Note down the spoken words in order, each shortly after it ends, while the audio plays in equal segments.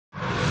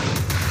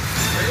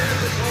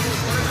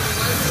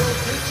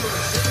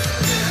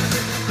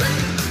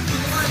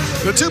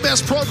The two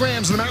best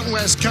programs in the Mountain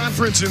West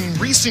Conference in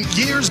recent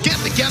years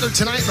getting together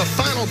tonight, the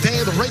final day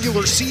of the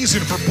regular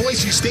season for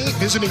Boise State,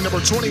 visiting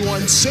number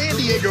 21 San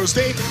Diego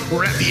State.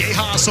 We're at the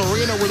Viejas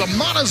Arena where the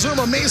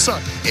Montezuma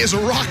Mesa is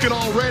rocking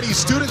already.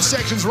 Student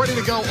sections ready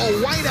to go.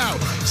 A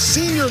whiteout,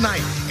 senior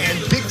night, and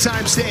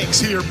big-time stakes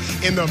here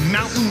in the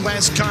Mountain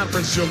West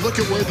Conference. You look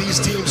at where these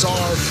teams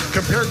are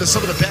compared to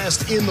some of the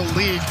best in the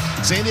league.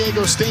 San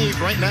Diego State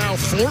right now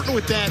flirting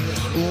with that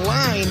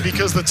line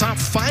because the top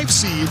 5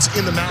 seeds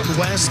in the Mountain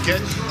West get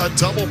a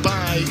double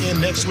bye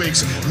in next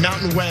week's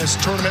Mountain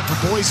West tournament.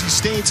 For Boise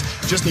State,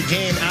 just a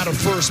game out of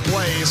first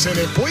place. And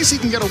if Boise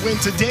can get a win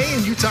today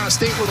and Utah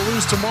State were to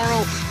lose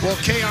tomorrow, well,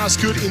 chaos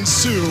could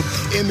ensue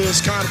in this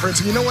conference.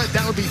 And you know what?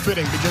 That would be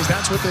fitting because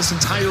that's what this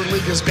entire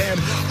league has been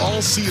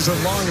all season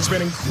long. It's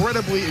been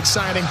incredibly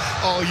exciting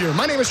all year.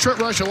 My name is Trent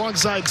Rush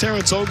alongside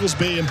Terrence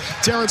Oglesby. And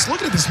Terrence,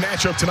 looking at this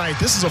matchup tonight,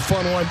 this is a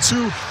fun one.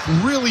 Two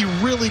really,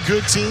 really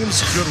good teams,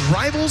 good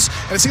rivals.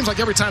 And it seems like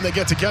every time they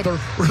get together,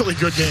 really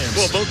good games.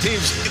 Well, both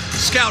teams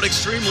scout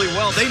extremely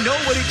well. They know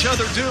what each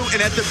other do,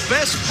 and at the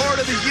best part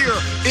of the year,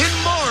 in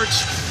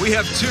March, we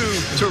have two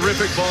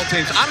terrific ball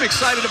teams. I'm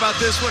excited about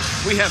this one.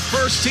 We have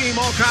first-team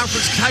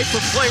all-conference type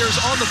of players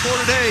on the floor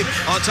today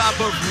on top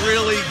of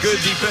really good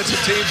defensive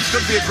teams. It's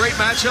going to be a great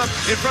matchup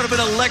in front of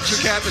an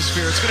electric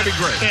atmosphere. It's going to be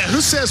great. Yeah,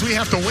 who says we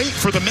have to wait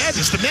for the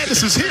madness? The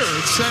madness is here.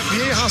 It's at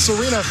Viejas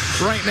Arena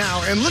right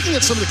now. And looking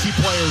at some of the key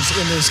players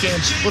in this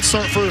game, let's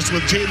start first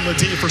with Jaden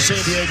Ledee for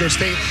San Diego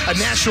State, a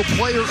National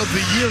Player of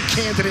the Year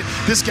candidate.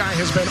 This guy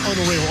has been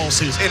unreal all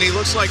season. And he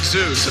looks like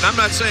Zeus. And I'm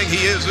not saying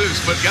he is Zeus,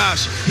 but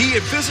gosh, he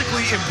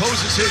physically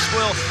imposes his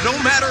will no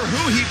matter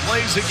who he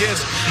plays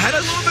against. Had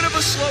a little bit of a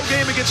slow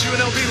game against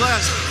UNLV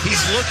last. He's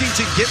looking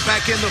to get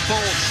back in the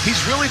fold. He's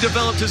really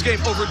developed his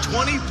game. Over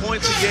 20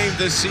 points a game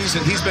this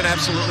season. He's been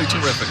absolutely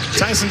terrific.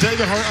 Tyson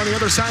Degenhart on the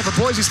other side for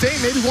Boise State,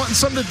 maybe wanting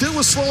something to do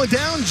with slowing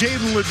down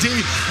Jaden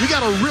Ledee. We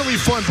got a really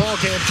fun ball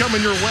game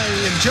coming your way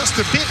in just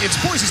a bit. It's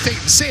Boise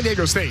State and San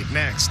Diego State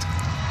next.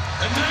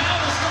 And now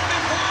the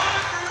starting five.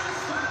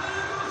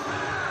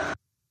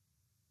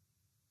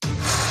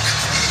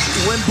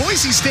 When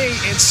Boise State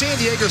and San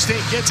Diego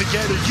State get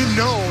together, you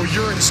know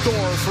you're in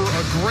store for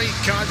a great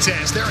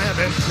contest. There have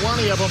been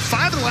plenty of them.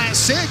 5 of the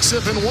last 6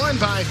 have been won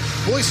by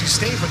Boise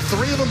State, but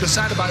 3 of them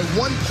decided by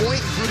 1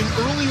 point, including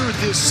earlier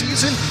this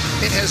season.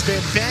 It has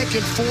been back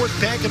and forth,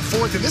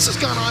 and this has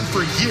gone on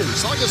for years.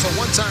 It's not just a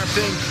one-time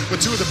thing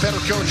with 2 of the better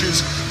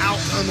coaches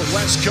out on the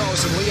West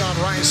Coast, and Leon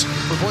Rice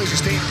for Boise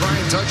State,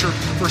 Brian Dutcher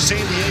for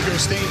San Diego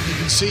State. You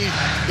can see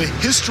the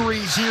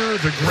history here,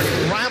 the great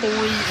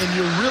rivalry, and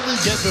you really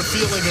get the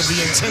feeling of the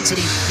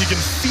intensity. You can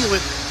feel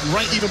it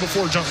right even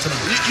before jump tonight.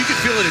 You can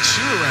feel it at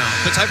shoot-around,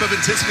 the type of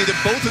intensity that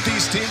both of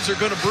these teams are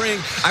going to bring.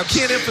 I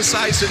can't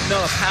emphasize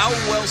enough how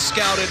well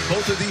scouted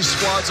both of these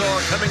squads are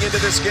coming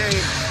into this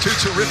game. 2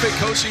 terrific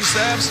coaching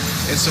staffs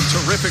and some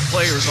terrific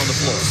players on the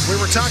floor. We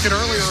were talking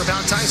earlier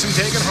about Tyson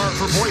Degenhart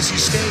for Boise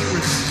State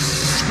with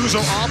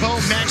Scuzo Albo.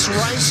 Max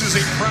Rice is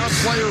a proud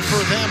player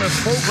for them, a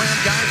program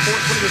guy,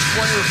 4th winningest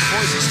player for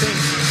Boise State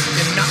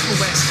in Mountain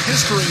West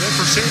history. And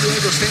for San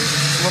Diego State,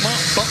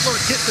 Lamont Butler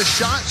hit the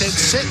shot and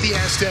sent the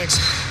Aztecs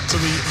to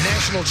the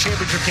national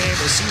championship game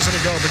a season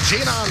ago. But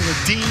Jaden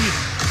Ledee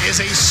is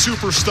a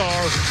superstar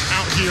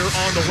out here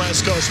on the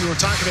West Coast. We were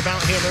talking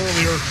about him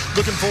earlier.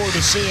 Looking forward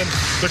to seeing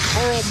the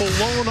Karl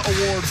Malone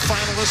Award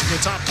finalist for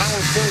the top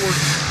power forward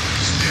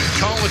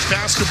college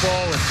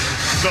basketball. And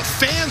the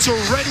fans are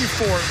ready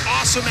for it.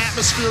 Awesome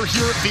atmosphere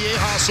here at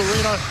Viejas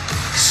Arena.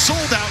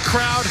 Sold out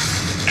crowd.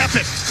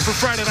 Epic for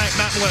Friday night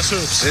Mountain West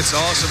Hoops. It's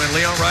awesome, and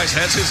Leon Rice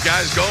has his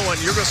guys going.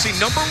 You're going to see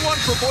number 1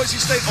 for Boise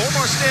State,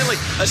 Omar Stanley,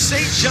 a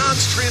St.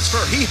 John's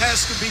transfer. He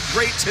has to be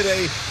great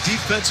today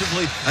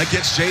defensively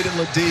against Jaden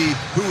Ledee,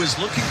 who is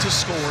looking to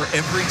score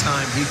every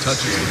time he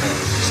touches the ball.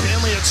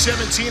 Stanley at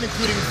 17,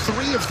 including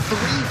 3 of 3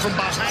 from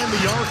behind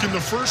the arc in the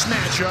first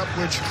matchup,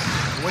 which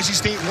Boise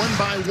State won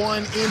by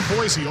 1 in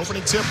Boise.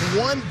 Opening tip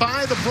won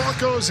by the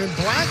Broncos in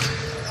black.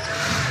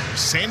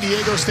 San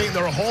Diego State in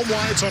their home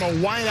whites on a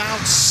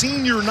whiteout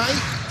senior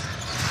night.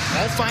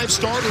 All 5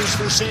 starters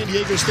for San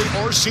Diego State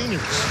are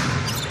seniors.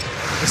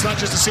 It's not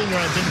just a senior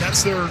night thing,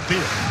 that's their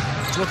deal.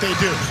 It's what they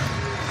do.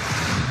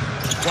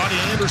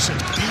 Rodney Anderson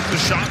beating the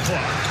shot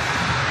clock.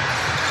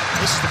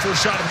 This is the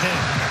first shot of the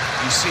game.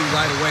 You see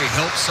right away,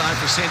 help side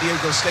for San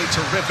Diego State,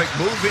 terrific.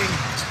 Moving,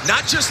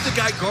 not just the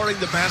guy guarding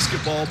the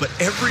basketball, but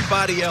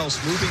everybody else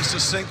moving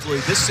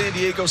succinctly. This San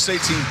Diego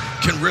State team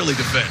can really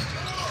defend.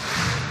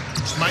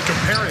 Micah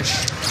Parrish.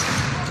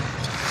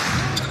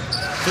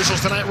 Officials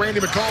tonight,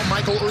 Randy McCall,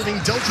 Michael Irving,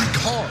 Deldry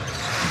Carr.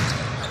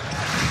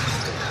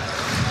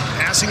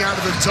 Passing out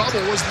of the double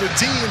was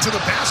Ledee into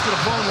the basket, a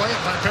blown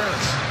layup by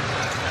Parrish.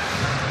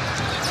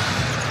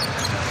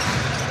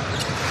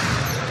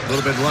 A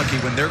little bit lucky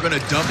when they're going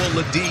to double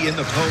Ledee in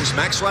the post.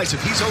 Max Rice,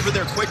 if he's over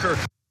there quicker,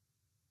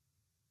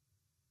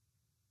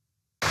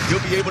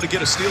 he'll be able to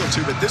get a steal or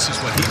 2, but this is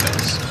what he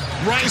does.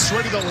 Rice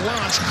ready to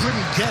launch,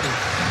 couldn't get it.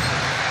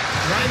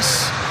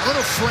 Rice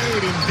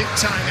unafraid in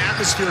big-time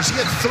atmospheres. He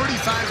had 35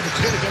 in the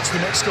pit against New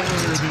Mexico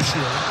earlier this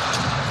year.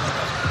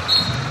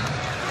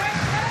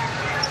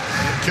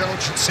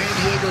 coach at San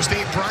Diego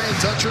State, Brian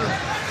Dutcher.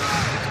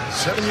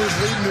 7 years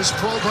leading this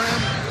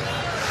program.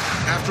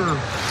 After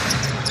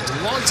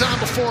a long time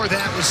before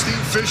that was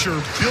Steve Fisher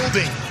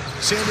building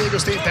San Diego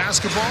State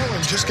basketball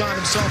and just got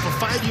himself a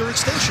 5-year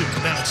extension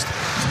announced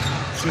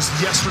just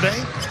yesterday.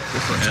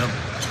 Good for him.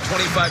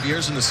 25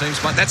 years in the same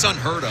spot. That's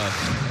unheard of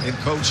in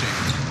coaching,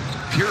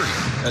 period,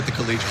 at the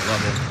collegiate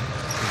level.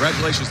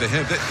 Congratulations to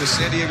him. The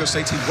San Diego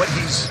State team, what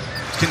he's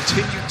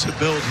continued to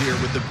build here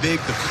with the big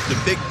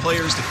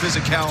players, the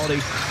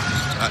physicality,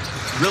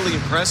 really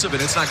impressive,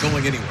 and it's not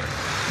going anywhere.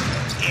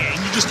 Yeah,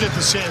 and you just get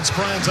the sense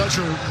Brian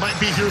Dutcher might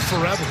be here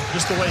forever,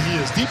 just the way he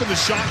is. Deep in the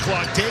shot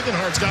clock,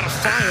 Dagenhart's got a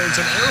fire. It's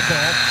an air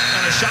ball,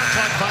 and a shot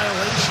clock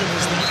violation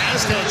as the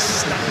Aztecs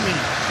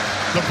stymie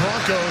the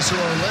Broncos, who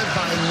are led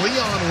by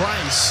Leon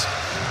Rice,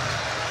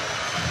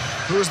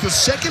 who is the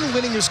second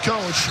winningest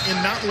coach in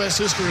Mountain West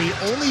history,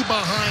 only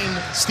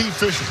behind Steve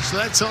Fisher. So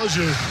that tells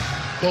you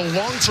the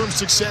long-term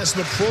success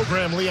of the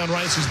program Leon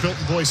Rice has built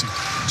in Boise.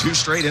 2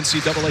 straight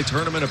NCAA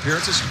tournament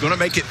appearances. Going to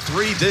make it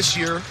 3 this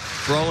year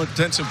for all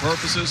intents and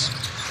purposes.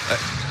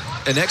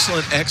 An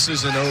excellent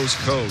X's and O's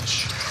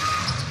coach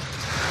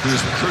who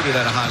is recruited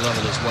at a high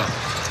level as well.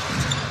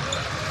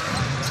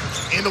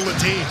 Into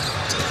Ladine.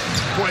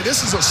 Boy,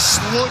 this is a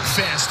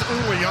slugfest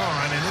early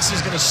on, and this is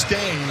going to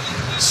stay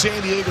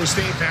San Diego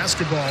State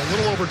basketball. A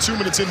little over 2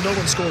 minutes in, no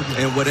one scored yet.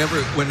 And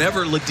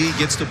whenever Ladine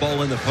gets the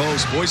ball in the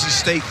post, Boise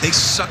State, they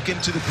suck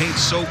into the paint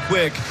so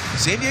quick.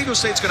 San Diego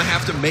State's going to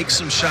have to make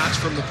some shots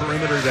from the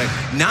perimeter today.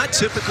 Not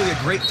typically a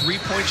great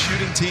three-point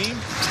shooting team.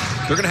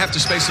 They're going to have to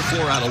space the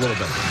floor out a little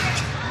bit.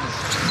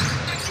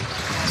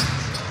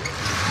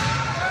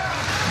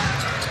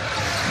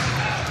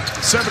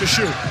 7 to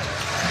shoot.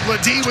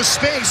 Ladine with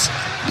space.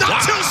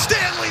 Not till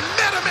Stanley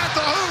met him at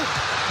the hoop.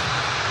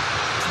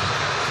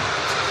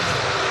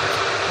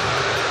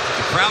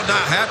 The crowd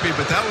not happy,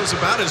 but that was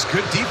about as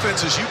good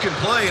defense as you can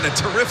play, and a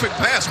terrific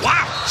pass.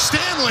 Wow!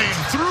 Stanley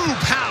through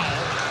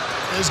Powell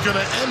is going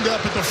to end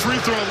up at the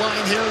free throw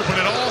line here, but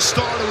it all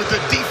started with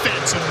the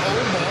defense of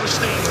Omar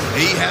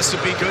Stanley. He has to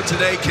be good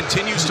today.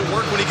 Continues to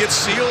work when he gets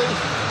sealed.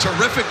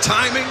 Terrific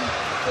timing.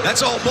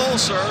 That's all ball,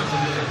 sir.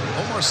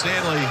 Omar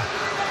Stanley,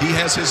 he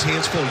has his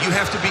hands full. You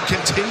have to be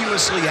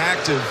continuously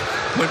active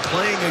when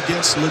playing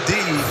against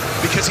Ladine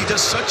because he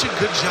does such a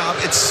good job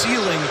at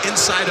sealing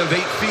inside of 8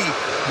 feet.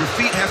 Your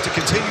feet have to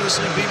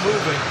continuously be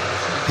moving.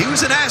 He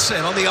was an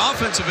asset on the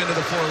offensive end of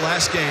the floor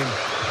last game,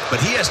 but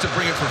he has to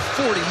bring it for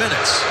 40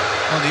 minutes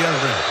on the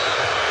other end.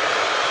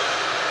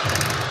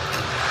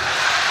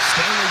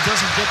 Stanley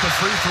doesn't get the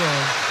free throw.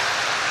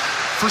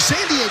 For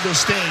San Diego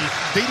State,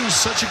 they do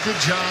such a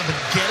good job at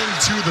getting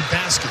to the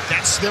basket.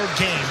 That's their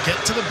game. Get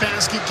to the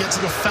basket, get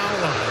to the foul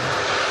line.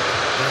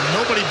 And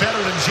nobody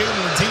better than Jalen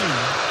Ladine.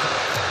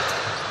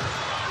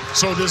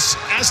 So this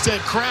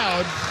Aztec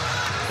crowd,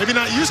 maybe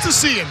not used to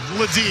seeing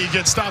Ladine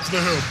get stopped to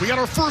the hoop. We got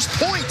our first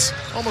point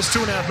almost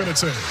 2.5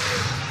 minutes in.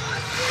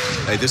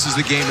 Hey, this is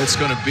the game it's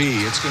going to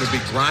be. It's going to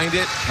be grind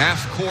it,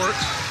 half court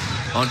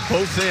on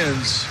both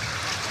ends.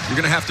 You're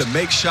going to have to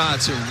make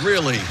shots and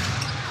really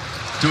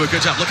do a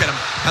good job. Look at them,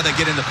 how they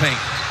get in the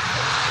paint.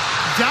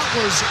 That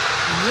was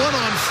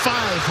 1-on-5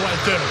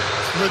 right there.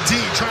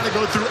 Ladine trying to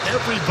go through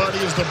everybody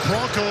as the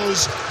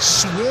Broncos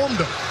swarmed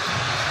him.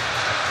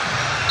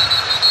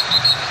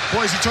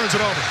 Boise turns it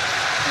over.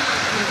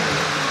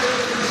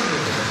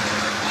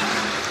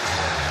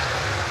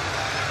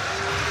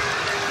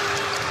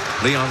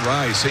 Leon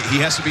Rice, he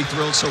has to be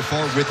thrilled so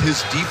far with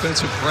his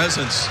defensive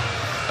presence.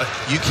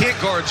 You can't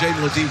guard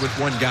Jaden Ladine with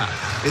one guy.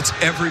 It's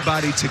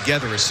everybody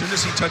together. As soon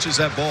as he touches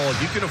that ball,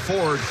 you can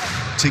afford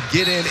to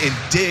get in and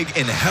dig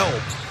and help.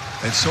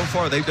 And so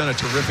far, they've done a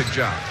terrific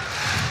job.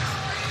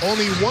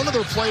 Only one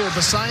other player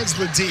besides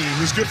Ladine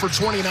who's good for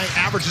 29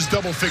 averages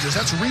double figures.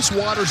 That's Reese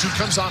Waters, who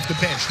comes off the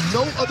bench.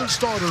 No other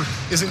starter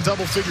is in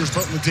double figures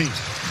but Ladine.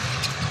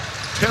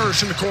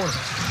 Parrish in the corner.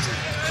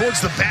 Towards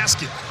the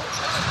basket.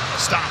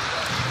 Stop.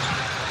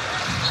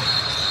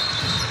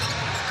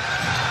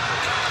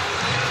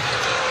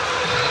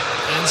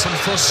 And some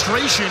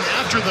frustration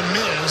after the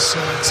miss.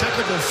 A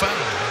technical foul.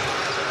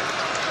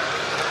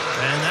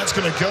 And that's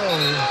going to go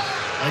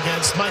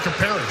against Micah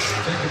Parrish.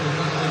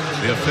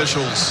 The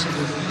officials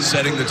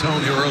setting the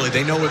tone here early.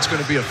 They know it's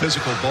going to be a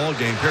physical ball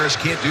game. Parrish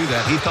can't do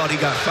that. He thought he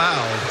got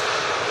fouled.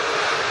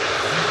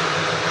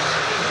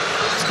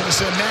 It's going to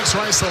send Max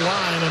Rice the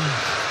line, and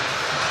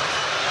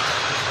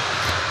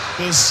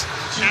this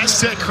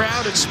Aztec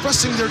crowd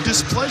expressing their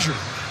displeasure.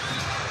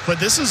 But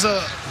this is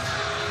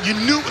you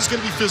knew it was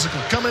going to be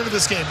physical coming into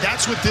this game.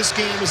 That's what this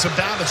game is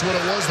about. It's what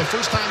it was the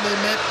first time they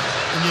met,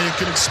 and you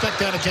can expect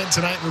that again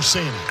tonight. We're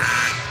seeing it.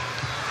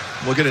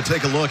 We're going to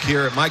take a look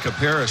here at Micah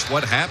Parrish.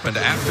 What happened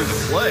after the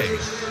play?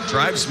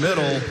 Drives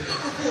middle,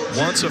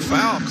 wants a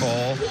foul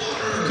call,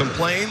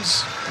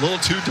 complains, a little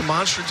too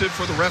demonstrative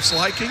for the ref's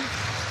liking.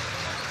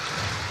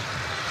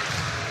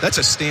 That's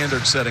a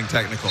standard setting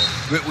technical.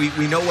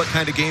 We know what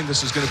kind of game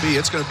this is going to be.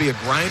 It's going to be a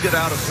grinded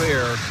out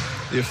affair.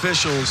 The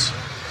officials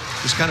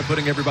just kind of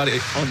putting everybody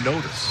on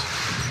notice.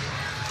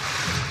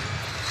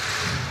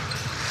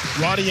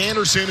 Roddy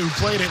Anderson, who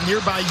played at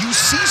nearby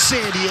UC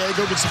San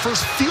Diego, gets the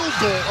first field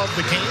goal of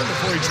the game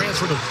before he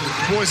transferred to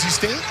Boise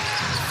State.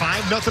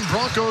 5-0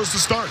 Broncos to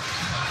start.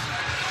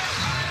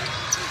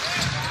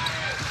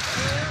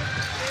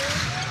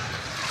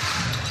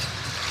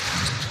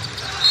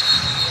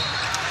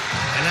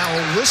 And now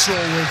a whistle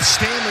with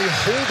Stanley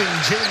holding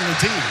Jaden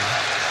Ledee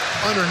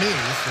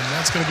underneath, and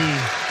that's going to be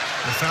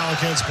the foul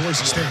against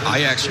Boise State.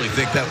 I actually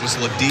think that was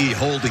Ledee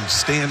holding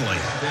Stanley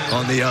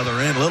on the other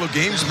end. A little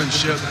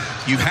gamesmanship.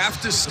 You have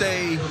to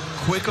stay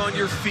quick on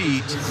your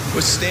feet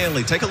with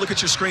Stanley. Take a look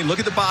at your screen. Look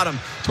at the bottom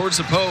towards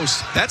the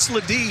post. That's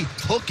Ledee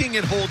hooking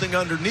and holding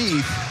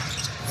underneath.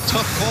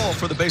 Tough call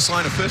for the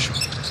baseline official.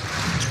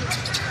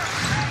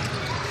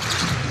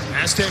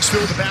 Aztecs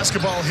field the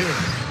basketball here.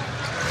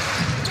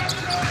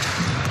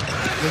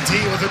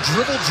 Ledee with a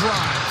dribble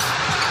drive.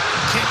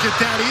 Can't get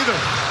that either.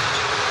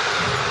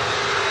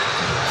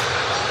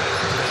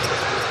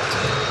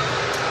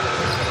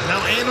 Now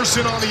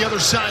Anderson on the other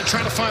side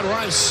trying to find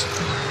Rice.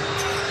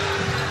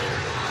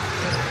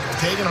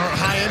 Taking her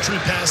high entry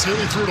pass.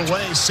 Hilly threw it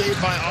away.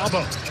 Saved by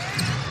Abo.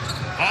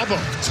 Abo,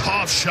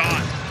 tough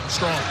shot.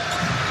 Strong.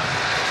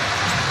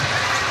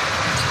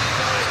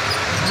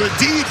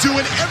 Ledee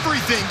doing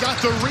everything. Got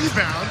the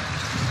rebound.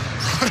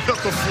 Right up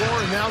the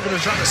floor and now going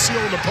to try to seal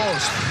in the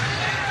post.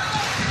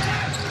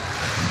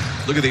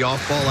 Look at the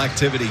off-ball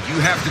activity.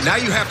 Now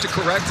you have to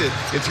correct it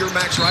if you're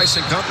Max Rice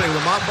and company.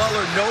 Lamont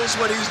Butler knows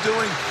what he's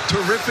doing.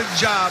 Terrific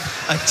job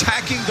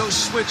attacking those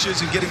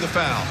switches and getting the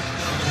foul.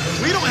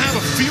 We don't have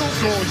a field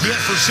goal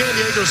yet for San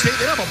Diego State.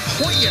 They have a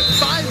point yet.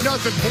 5-0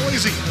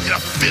 Boise in a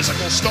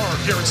physical start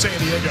here in San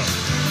Diego.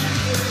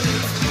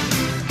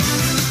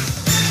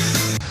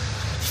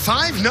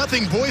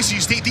 5-0 Boise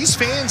State. These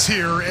fans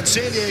here at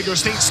San Diego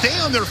State stay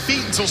on their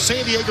feet until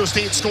San Diego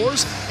State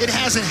scores. It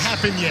hasn't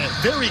happened yet.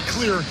 Very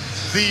clear.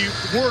 The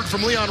word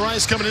from Leon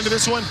Rice coming into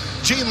this one,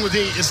 Jaden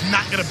Ledee is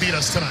not going to beat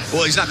us tonight.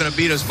 Well, he's not going to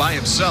beat us by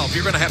himself.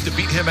 You're going to have to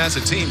beat him as a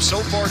team. So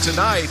far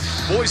tonight,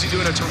 Boise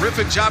doing a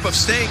terrific job of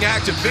staying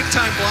active.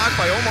 Big-time block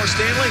by Omar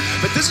Stanley.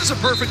 But this is a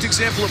perfect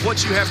example of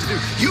what you have to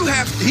do.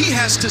 He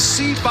has to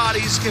see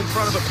bodies in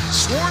front of him,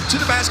 swarm to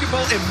the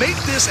basketball, and make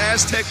this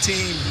Aztec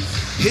team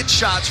hit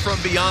shots from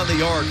beyond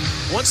the arc.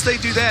 Once they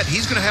do that,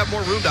 he's going to have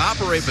more room to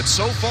operate. But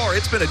so far,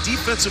 it's been a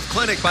defensive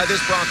clinic by this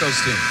Broncos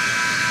team.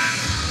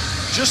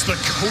 Just the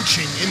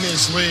coaching in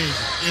this league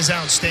is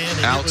outstanding.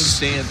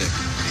 Outstanding.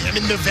 I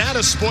mean,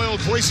 Nevada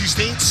spoiled Boise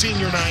State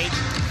senior night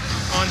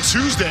on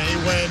Tuesday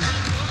when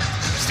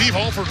Steve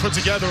Alford put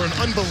together an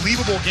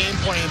unbelievable game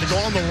plan to go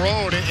on the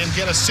road and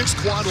get a 6th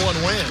quad 1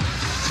 win.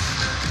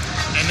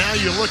 And now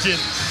you look at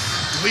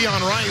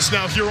Leon Rice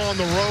now here on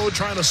the road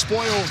trying to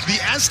spoil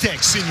the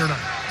Aztecs senior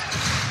night.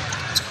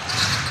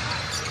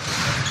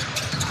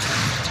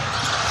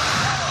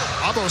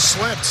 Abo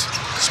slipped.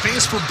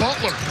 Space for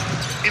Butler.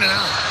 In and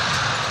out.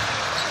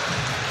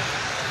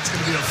 It's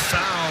going to be a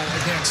foul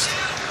against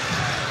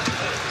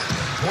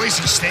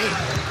Boise State.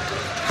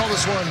 Call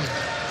this one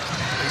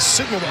a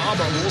signal to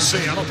Abo. We'll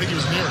see. I don't think he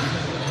was near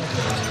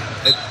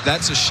it.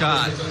 That's a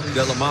shot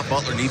that Lamont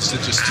Butler needs to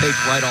just take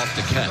right off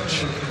the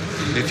catch.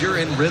 If you're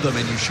in rhythm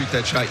and you shoot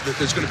that shot,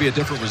 there's going to be a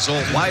different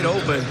result. Wide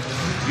open,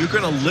 you're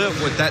going to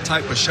live with that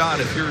type of shot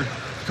if you're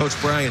Coach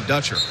Brian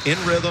Dutcher. In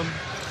rhythm,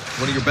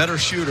 one of your better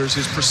shooters.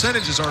 His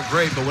percentages aren't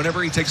great, but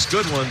whenever he takes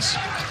good ones,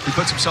 he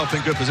puts himself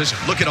in good position.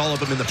 Look at all of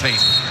them in the paint.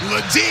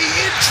 Ledee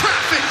in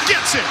traffic,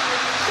 gets it.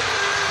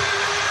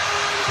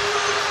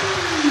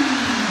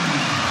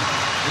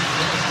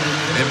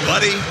 And,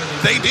 buddy,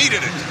 they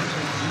needed it.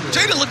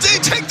 Jaden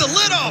Ledee, take the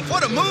lid off.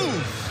 What a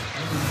move.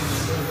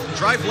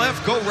 Drive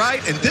left, go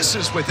right, and this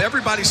is with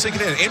everybody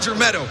sinking in. Andrew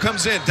Meadow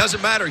comes in.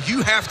 Doesn't matter.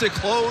 You have to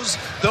close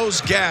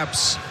those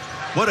gaps.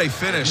 What a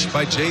finish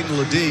by Jaden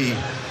Ledee.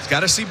 He's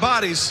got to see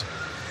bodies,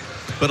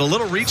 but a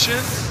little reach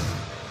in,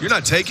 you're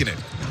not taking it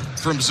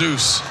from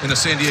Zeus in a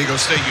San Diego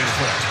State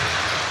uniform.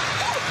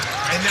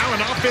 And now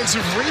an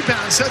offensive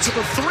rebound sets up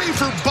a 3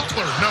 for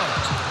Butler. No.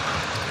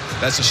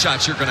 That's a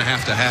shot you're going to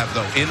have,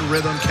 though. In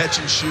rhythm, catch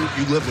and shoot,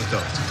 you live with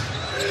those.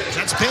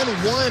 That's been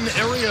one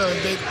area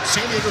that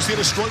San Diego State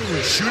is struggling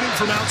with, shooting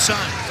from outside.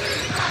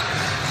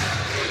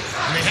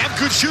 And they have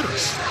good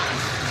shooters.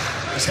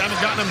 Just haven't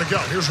gotten them to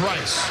go. Here's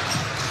Rice.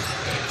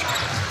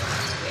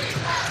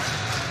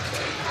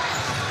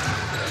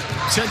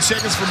 10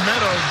 seconds for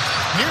Meadow.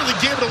 Nearly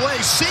gave it away.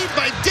 Saved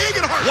by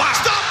Dagenhart. Wow.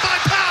 Stopped by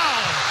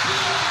Powell.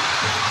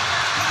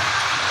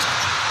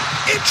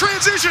 In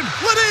transition,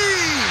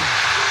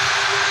 Ledee.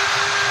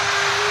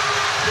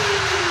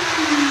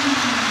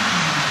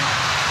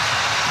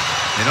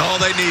 And all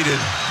they needed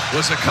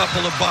was a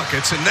couple of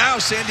buckets. And now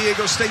San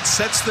Diego State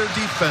sets their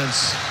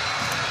defense.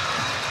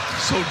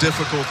 So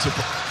difficult to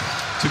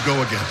go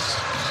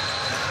against.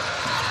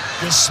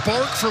 The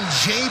spark from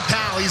Jay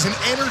Powell. He's an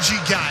energy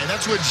guy.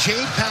 That's what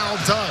Jay Powell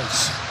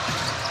does.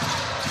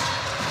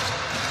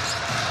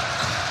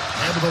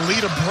 Able to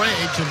lead a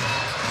break, and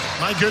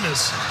my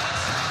goodness.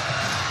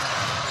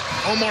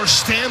 Omar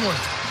Stanley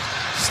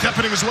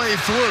stepping his way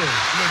through.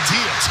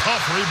 Ledee, a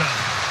tough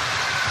rebound.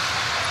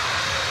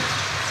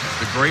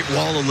 The Great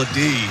wall of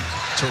Ladie.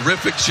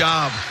 Terrific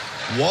job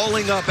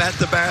walling up at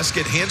the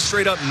basket, hands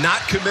straight up,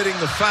 not committing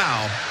the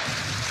foul.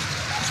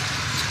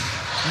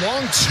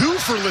 Long two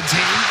for Ladie.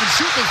 He can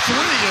shoot the three,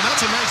 and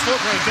that's a nice look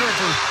right there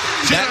for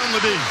Jaden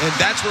Ladie. And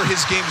that's where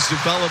his game's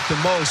developed the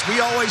most. We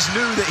always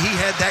knew that he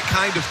had that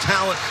kind of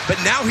talent, but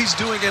now he's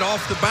doing it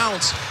off the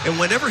bounce. And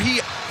whenever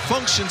he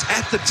functions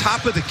at the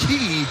top of the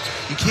key,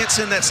 you can't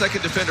send that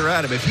second defender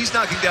at him. If he's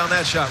knocking down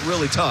that shot,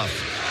 really tough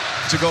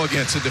to go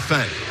against and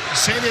defend.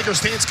 San Diego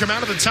State's come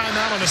out of the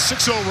timeout on a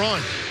 6-0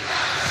 run.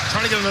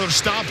 Trying to get another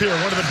stop here.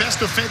 One of the best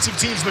defensive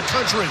teams in the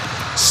country.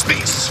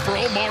 Space for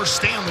Omar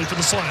Stanley for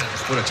the slam.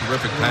 What a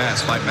terrific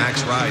pass by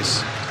Max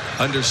Rice.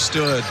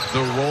 Understood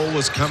the roll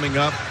was coming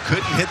up.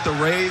 Couldn't hit the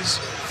raise.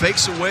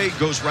 Fakes away.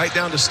 Goes right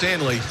down to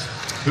Stanley,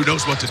 who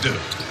knows what to do.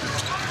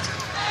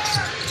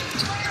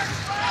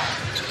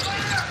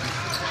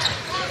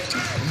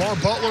 Lamar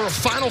Butler, a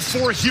Final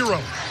Four hero.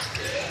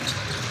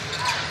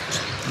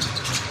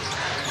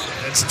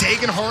 It's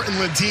Degenhart and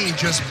Ladie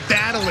just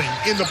battling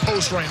in the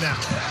post right now.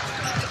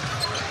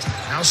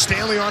 Now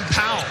Stanley on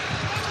Powell.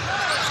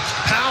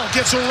 Powell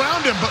gets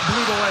around him, but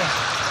blew the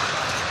layup.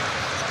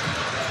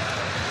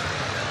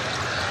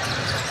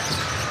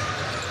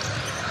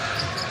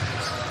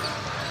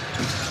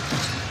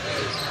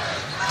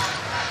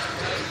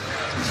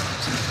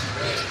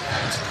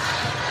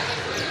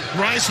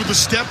 Rice with the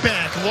step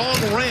back, long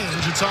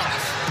range, it's off.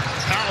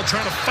 Powell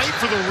trying to fight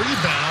for the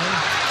rebound.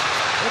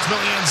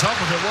 Ultimately ends up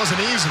with it. Wasn't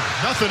easy.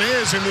 Nothing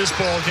is in this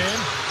ball game.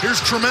 Here's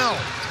Trammell.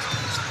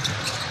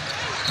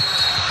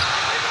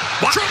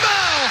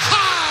 Trammell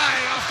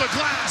high off the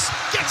glass.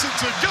 Gets it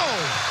to go.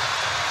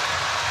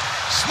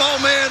 Small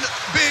man,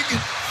 big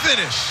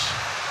finish.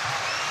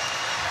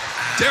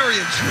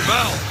 Darian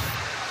Trammell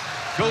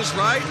goes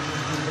right.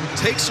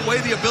 Takes away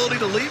the ability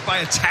to lead by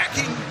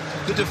attacking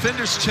the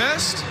defender's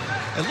chest.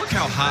 And look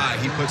how high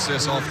he puts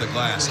this off the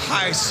glass.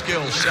 High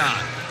skill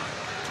shot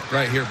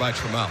right here by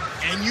Trammell.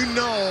 And you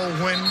know,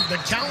 when the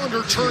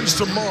calendar turns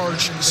to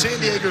March, San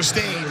Diego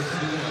State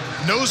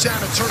knows how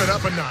to turn it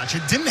up a notch.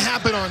 It didn't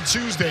happen on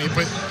Tuesday,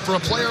 but for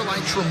a player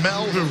like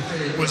Trammell, who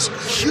was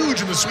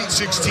huge in the Sweet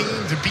 16,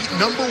 to beat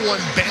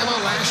 #1 Bama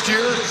last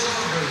year,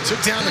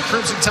 took down the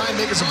Crimson Tide,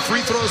 making some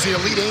free throws, the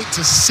Elite Eight,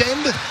 to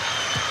send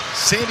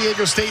San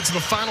Diego State to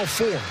the Final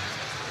Four.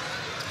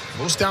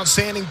 Most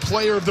outstanding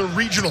player of the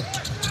regional.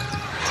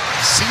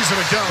 A season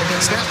ago,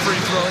 gets that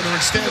free throw to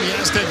extend the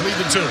Aztec lead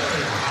to 2.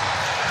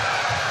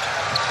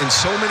 And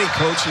so many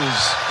coaches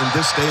in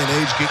this day and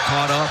age get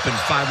caught up in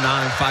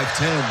 5'9",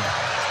 5'10".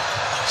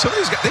 Some of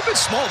these guys, they've been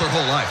small their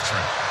whole life,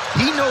 Trent.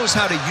 He knows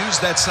how to use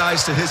that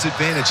size to his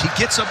advantage. He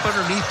gets up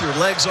underneath your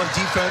legs on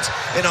defense,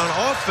 and on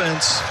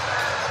offense,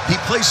 he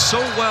plays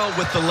so well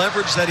with the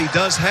leverage that he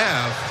does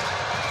have.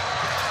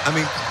 I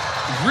mean,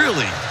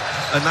 really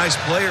a nice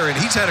player, and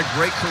he's had a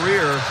great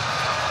career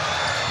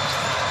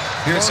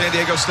here at San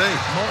Diego State.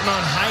 Martin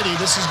on Heidi.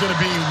 This is going to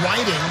be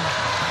Whiting.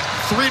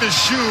 3 to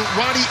shoot.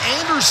 Roddy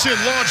Anderson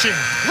launching.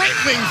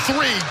 Right-wing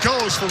 3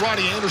 goes for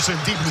Roddy Anderson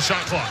deep in the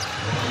shot clock.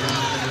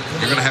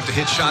 You're going to have to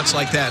hit shots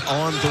like that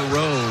on the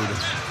road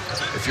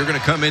if you're going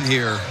to come in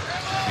here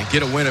and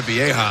get a win at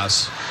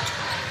Viejas.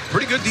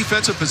 Pretty good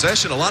defensive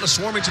possession. A lot of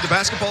swarming to the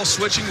basketball.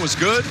 Switching was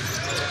good.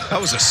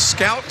 That was a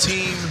scout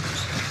team.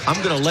 I'm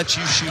going to let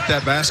you shoot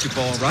that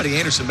basketball. And Roddy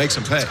Anderson makes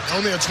him pay.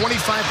 Only a 25%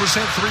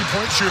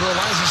 three-point shooter.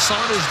 Elijah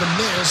Saunders the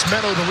miss.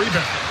 Meadow the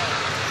rebound.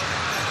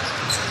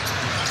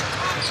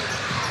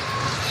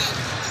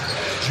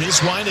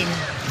 Jace Whiting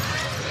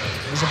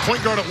was a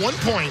point guard at one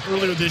point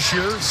earlier this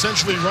year,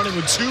 essentially running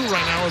with 2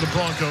 right now are the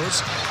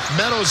Broncos.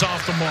 Meadows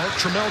off the mark.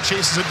 Trammell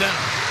chases it down.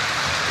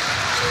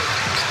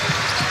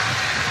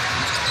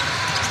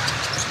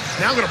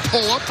 Now going to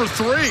pull up for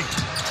 3.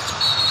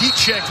 Heat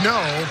check, no.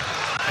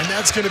 And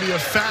that's going to be a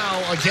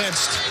foul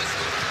against,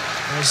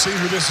 we'll see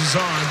who this is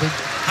on, but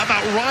how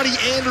about Roddy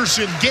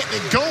Anderson getting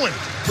it going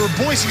for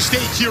Boise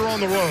State here on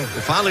the road?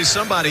 Well, finally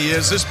somebody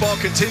is. This ball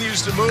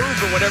continues to move,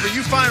 and whenever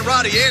you find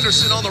Roddy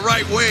Anderson on the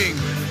right wing,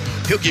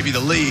 he'll give you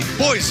the lead.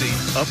 Boise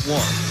up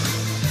 1.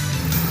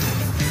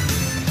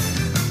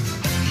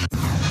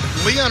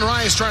 Leon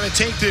Rice trying to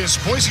take this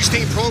Boise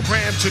State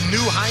program to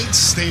new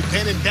heights. They've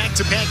been in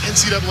back-to-back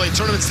NCAA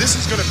tournaments. This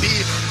is going to be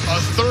a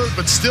 3rd,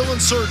 but still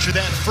in search of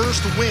that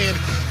first win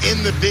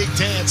in the Big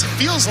Dance. It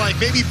feels like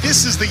maybe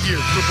this is the year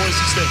for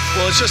Boise State.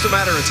 Well, it's just a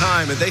matter of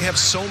time, and they have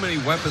so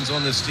many weapons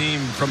on this team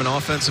from an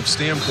offensive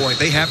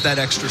standpoint. They have that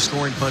extra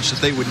scoring punch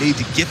that they would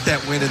need to get that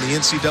win in the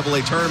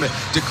NCAA tournament.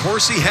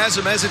 DeCourcy has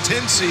them as a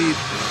 10 seed.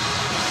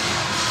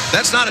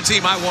 That's not a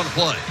team I want to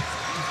play.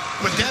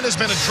 But that has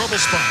been a trouble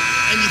spot.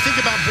 And you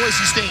think about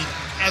Boise State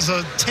as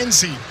a 10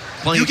 seed.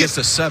 Playing against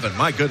a 7.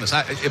 My goodness.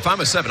 If I'm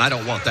a 7, I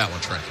don't want that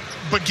one, Trent.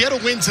 But get a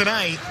win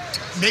tonight,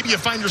 maybe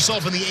you find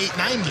yourself in the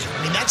 8-9 game.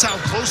 I mean, that's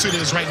how close it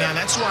is right now.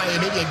 That's why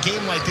maybe a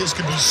game like this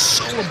could be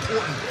so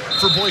important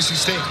for Boise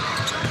State.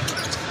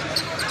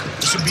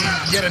 This would be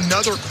yet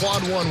another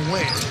quad 1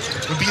 win.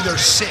 It would be their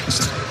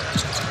 6th.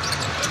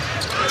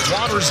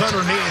 Waters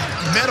underneath.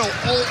 Meadow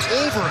all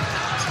over it.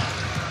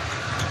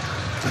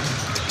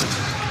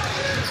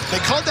 They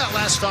called that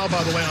last foul,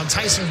 by the way, on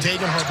Tyson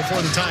Dagenhart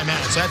before the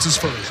timeout, so that's his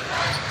first.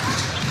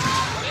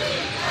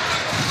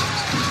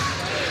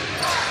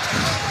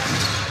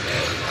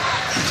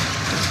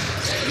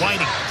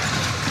 Whiting.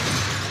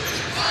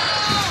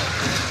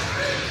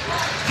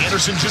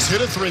 Anderson just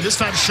hit a three. This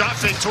time shot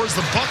fake towards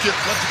the bucket,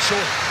 left it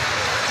short.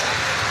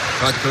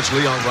 Talk to Coach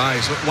Leon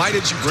Rice. Why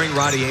did you bring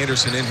Roddy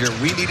Anderson in here?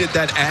 We needed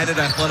that added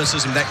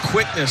athleticism, that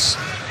quickness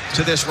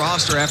to this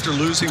roster after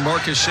losing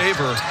Marcus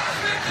Shaver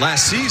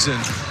last season.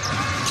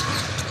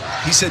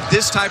 He said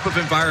this type of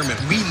environment,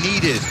 we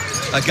needed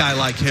a guy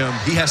like him.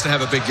 He has to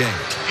have a big game.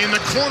 In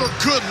the corner,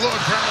 good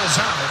look, rattles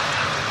out.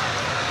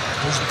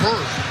 There's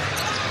Bird.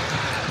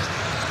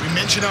 We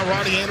mentioned how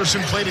Roddy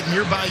Anderson played at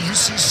nearby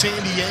UC San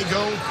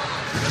Diego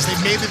as they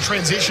made the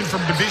transition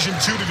from Division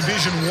II to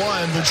Division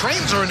I. The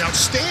Trains are an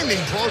outstanding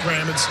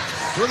program. It's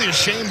really a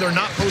shame they're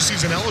not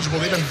postseason eligible.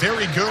 They've been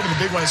very good in the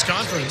Big West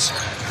Conference.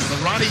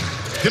 But Roddy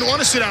didn't want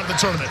to sit out of the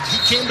tournament. He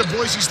came to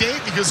Boise State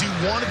because he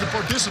wanted to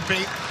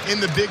participate in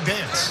the big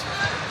dance.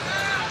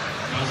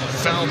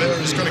 The foul there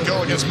is going to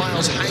go against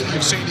Miles Heide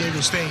of San Diego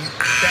State.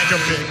 Backup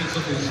big.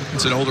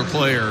 It's an older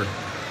player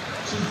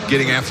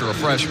getting after a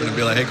freshman and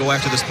be like, hey, go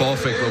after this ball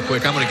fake real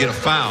quick. I'm going to get a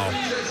foul.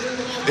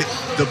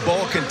 The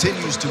ball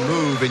continues to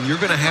move, and you're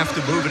going to have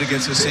to move it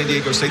against the San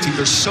Diego State team.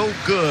 They're so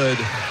good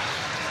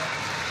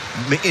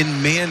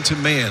in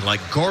man-to-man,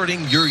 like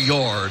guarding your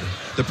yard,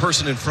 the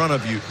person in front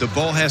of you. The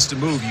ball has to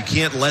move. You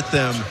can't let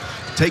them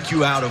take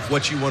you out of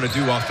what you want to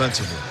do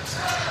offensively.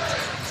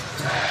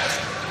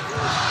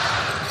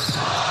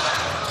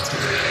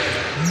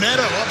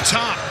 Meadow up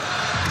top.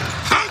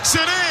 Banks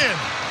it in.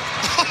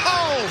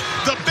 Oh,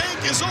 the bank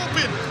is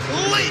open.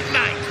 Late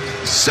night.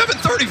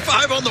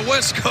 7:35 on the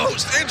West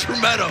Coast. Andrew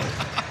Meadow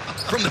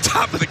from the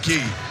top of the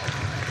key.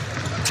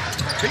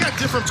 They got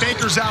different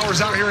bankers'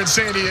 hours out here in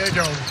San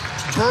Diego.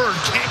 Bird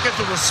can't get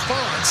the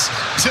response.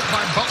 Tipped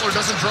by Butler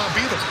doesn't drop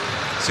either.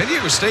 San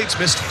Diego State's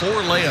missed 4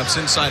 layups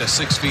inside of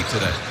 6 feet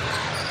today.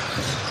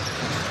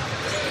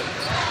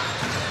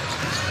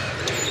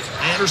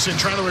 Anderson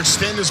trying to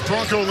extend his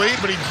Bronco lead,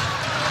 but he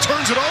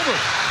turns it over.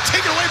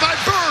 Taken away by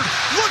Bird.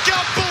 Look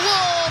out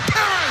below.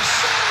 Parrish.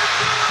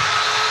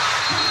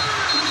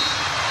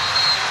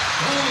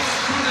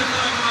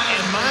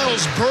 And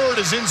Miles Bird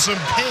is in some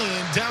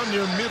pain down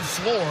near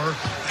mid-floor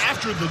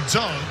after the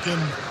dunk.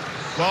 And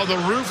while the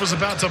roof was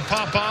about to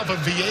pop off of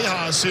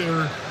Viejas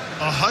here,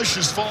 a hush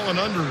has fallen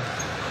under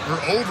or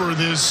over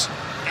this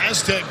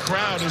Aztec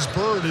crowd as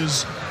Bird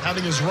is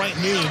having his right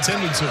knee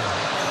attended to.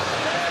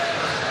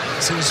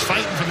 So he's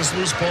fighting for this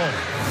loose ball.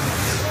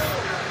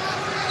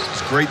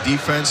 It's great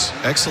defense,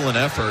 excellent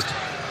effort.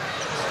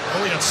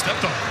 Oh, he got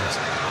stepped on.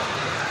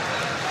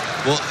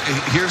 Well,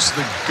 here's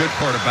the good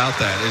part about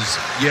that is,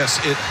 yes,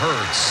 it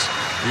hurts.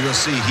 You're going to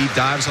see he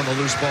dives on the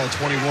loose ball,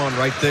 21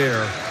 right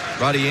there.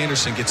 Roddy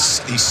Anderson he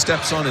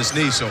steps on his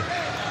knee, so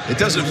it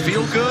doesn't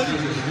feel good.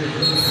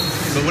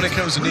 But when it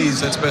comes to knees,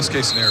 that's best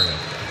case scenario.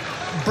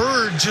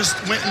 Bird just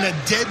went in a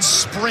dead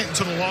sprint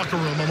to the locker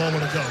room a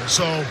moment ago.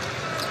 So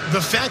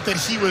the fact that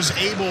he was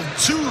able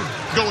to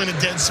go in a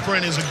dead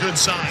sprint is a good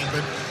sign.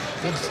 But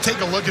we'll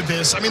take a look at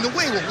this. I mean, the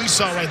way what we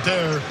saw right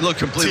there. Looked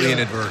completely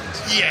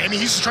inadvertent. Yeah, I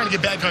mean, he's just trying to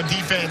get back on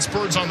defense.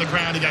 Bird's on the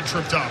ground. He got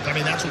tripped up. I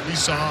mean, that's what we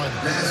saw. And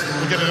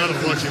we'll get another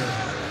look here.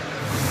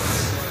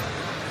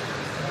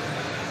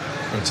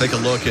 We'll take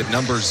a look at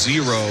number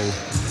 0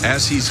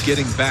 as he's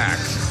getting back.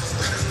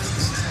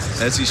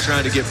 As he's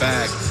trying to get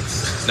back.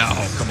 No,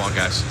 come on,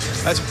 guys.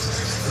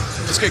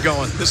 Let's get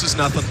going. This is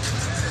nothing.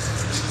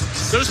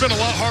 There's been a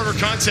lot harder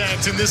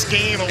contact in this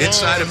game alone.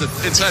 Inside of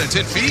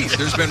 10 feet,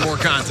 there's been more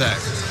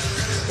contact.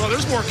 Well,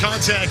 there's more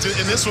contact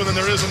in this one than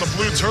there is on the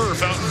blue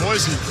turf out in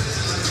Boise.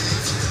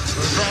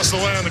 Across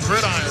the way on the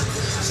gridiron.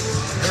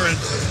 They're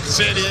at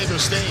San Diego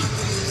State.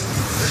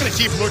 We're going to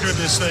keep looking at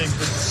this thing.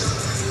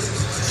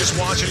 Just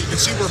watching it. You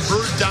can see where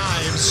Bird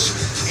dives.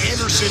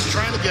 Anderson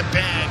trying to get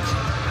back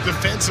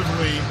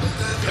defensively.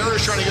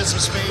 Parrish trying to get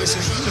some space,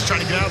 and he was trying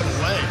to get out of the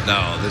way.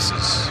 No,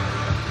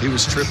 he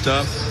was tripped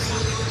up.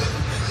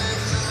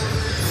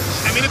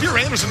 I mean, if you're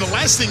Anderson, the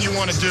last thing you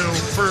want to do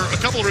for a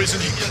couple of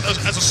reasons,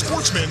 as a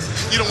sportsman,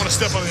 you don't want to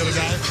step on the other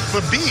guy.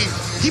 But B,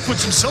 he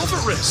puts himself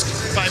at risk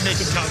by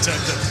making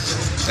contact there.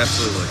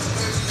 Absolutely.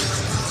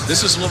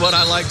 This is what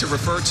I like to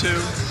refer to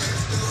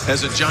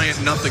as a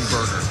giant nothing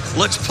burger.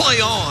 Let's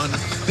play on.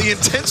 The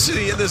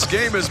intensity in this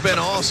game has been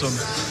awesome.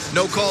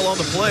 No call on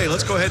the play.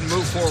 Let's go ahead and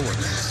move forward.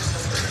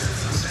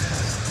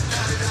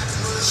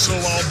 So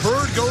while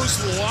Bird goes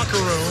to the locker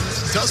room,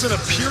 doesn't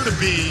appear to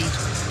be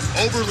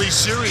overly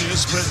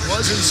serious, but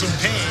was in some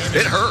pain.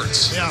 It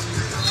hurts. Yeah.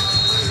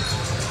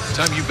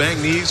 Time you bang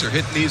knees or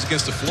hit knees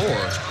against the floor,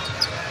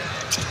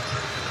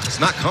 it's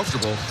not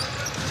comfortable.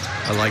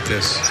 I like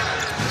this.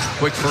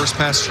 Quick first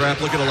pass trap.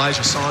 Look at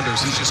Elijah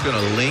Saunders. He's just going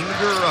to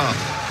linger up.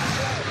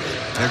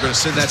 They're going to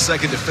send that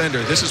second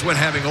defender. This is when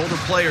having older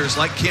players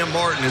like Cam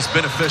Martin is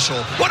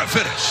beneficial. What a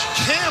finish.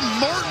 Cam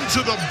Martin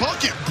to the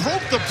bucket,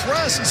 broke the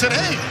press and said,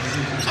 hey,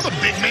 I'm a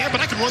big man, but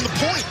I can run the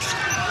point.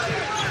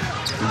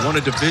 who won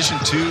a Division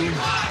II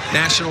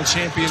national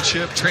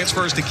championship,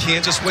 transfers to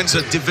Kansas, wins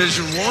a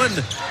Division I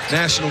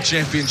national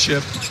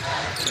championship,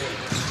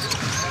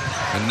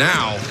 and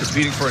now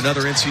competing for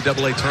another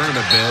NCAA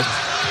tournament bid.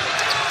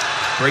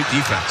 Great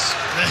defense.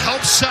 The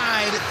help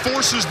side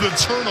forces the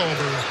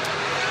turnover.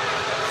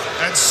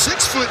 At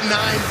 6'9",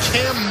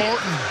 Cam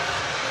Martin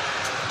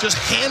just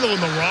handling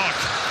the rock.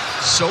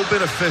 So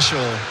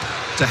beneficial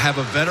to have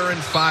a veteran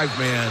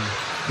five-man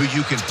who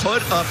you can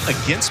put up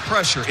against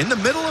pressure in the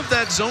middle of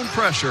that zone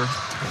pressure,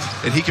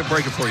 and he can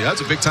break it for you.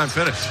 That's a big-time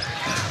finish.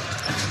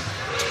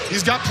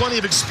 He's got plenty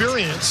of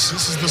experience.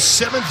 This is the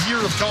 7th year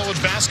of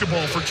college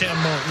basketball for Cam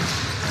Martin.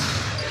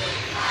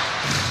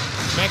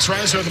 Max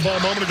Reiser had the ball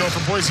a moment ago for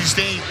Boise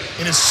State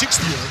in his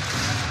 6th year.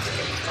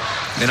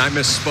 And I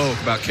misspoke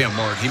about Cam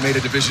Martin. He made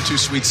a Division II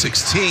Sweet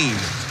 16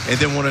 and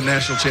then won a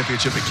national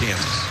championship at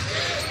Kansas.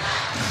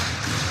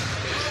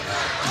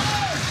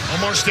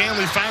 Omar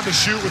Stanley found the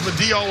shoot with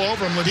Ledee all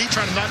over him. Ledee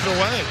trying to knock it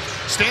away.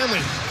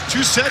 Stanley,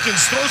 2 seconds,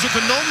 throws it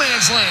to no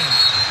man's land.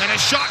 And a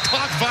shot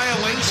clock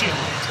violation.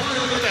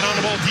 That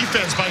on-the-ball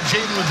defense by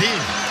Jaden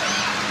Ledee.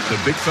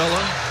 The big fella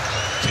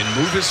can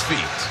move his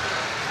feet.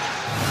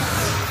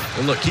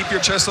 And look, keep your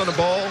chest on the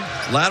ball.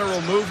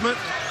 Lateral movement.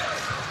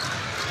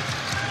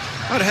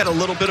 Might have had a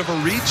little bit of a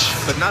reach,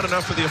 but not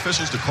enough for the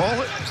officials to call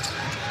it.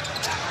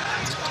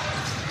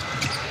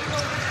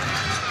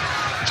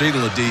 Jaden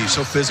Ledee,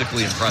 so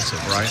physically impressive,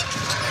 right?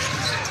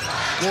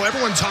 Well,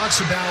 everyone talks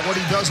about what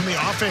he does on the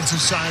offensive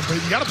side, but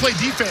you got to play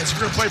defense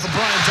if you're going to play for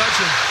Brian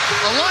Dutcher.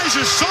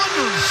 Elijah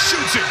Saunders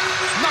shoots it,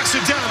 knocks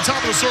it down on top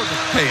of the circle.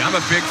 Hey, I'm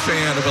a big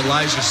fan of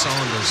Elijah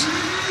Saunders.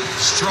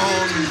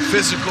 Strong,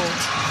 physical,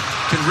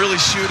 can really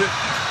shoot it.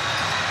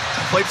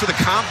 Played for the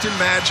Compton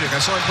Magic.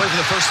 I saw him play for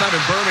the first time in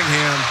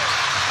Birmingham,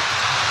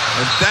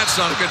 and that's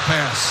not a good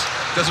pass.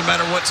 Doesn't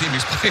matter what team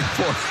he's playing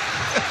for.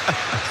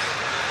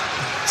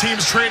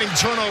 Teams trading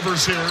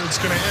turnovers here. It's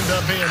going to end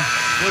up being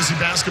Boise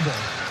basketball.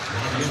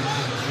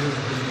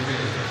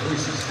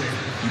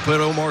 You put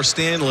Omar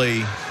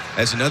Stanley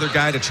as another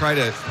guy to try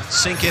to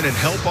sink in and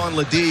help on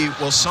Ledee.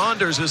 Well,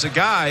 Saunders is a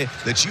guy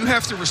that you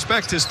have to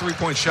respect his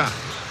three-point shot.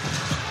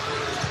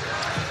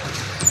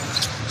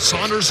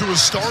 Saunders, who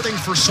was starting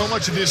for so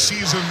much of this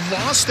season,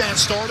 lost that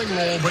starting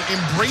role, but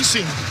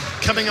embracing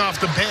coming off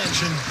the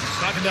bench, and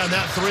knocking down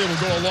that three will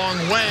go a long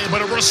way.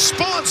 But a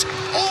response,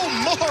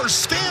 Omar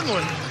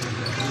Stanley.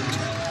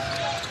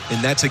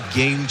 And that's a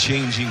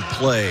game-changing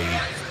play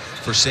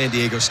for San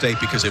Diego State,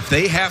 because if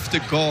they have to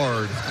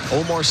guard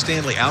Omar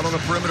Stanley out on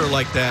a perimeter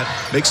like that,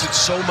 makes it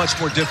so much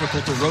more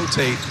difficult to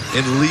rotate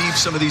and leave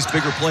some of these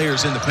bigger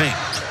players in the paint.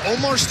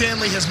 Omar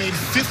Stanley has made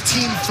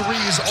 15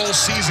 threes all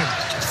season.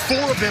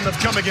 4 of them have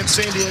come against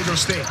San Diego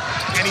State,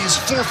 and he's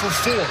 4 for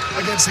 4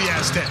 against the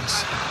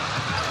Aztecs.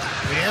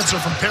 The answer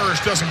from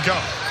Parrish doesn't go.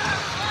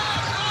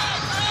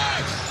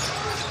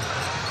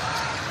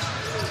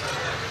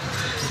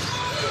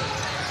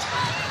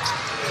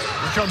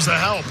 Here comes the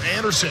help.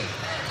 Anderson.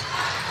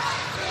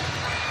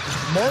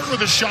 Martin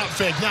with a shot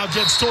fake, now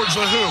gets towards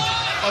the hoop,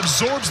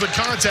 absorbs the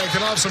contact,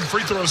 and I'll have some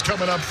free throws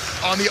coming up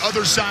on the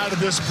other side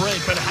of this break.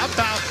 But how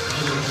about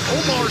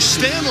Omar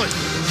Stanley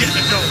getting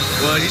it going?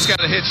 Well, he's got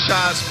to hit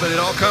shots, but it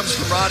all comes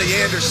from Roddy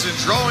Anderson.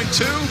 Drawing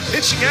 2,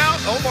 pitching out,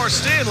 Omar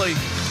Stanley.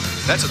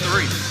 That's a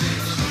 3.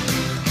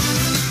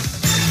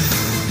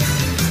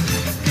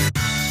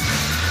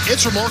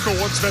 It's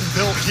remarkable what's been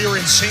built here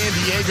in San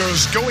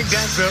Diego's going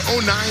back to the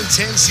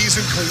 09-10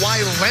 season. Kawhi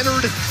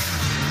Leonard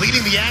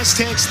leading the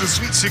Aztecs to the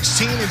Sweet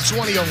 16 in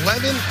 2011.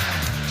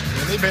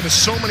 And they've been to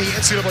so many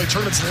NCAA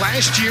tournaments.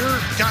 Last year,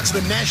 got to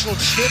the national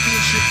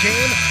championship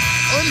game.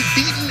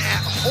 Unbeaten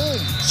at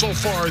home so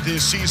far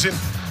this season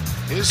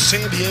is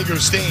San Diego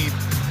State.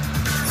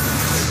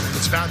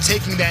 It's about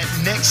taking that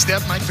next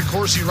step. Mike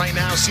DeCourcy right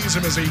now sees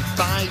him as a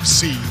 5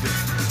 seed,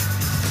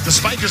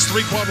 despite just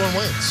 3 quad 1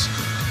 wins.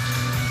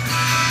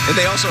 And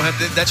they also have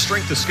that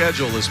strength of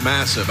schedule is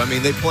massive. I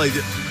mean, they played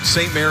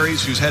St.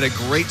 Mary's, who's had a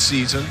great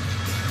season.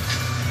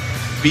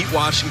 Beat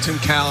Washington,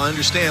 Cal. I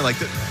understand, like,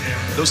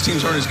 those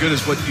teams aren't as good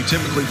as what you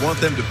typically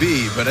want them to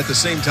be, but at the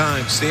same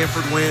time,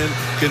 Stanford win,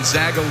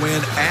 Gonzaga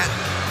win at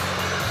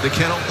the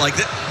Kennel, like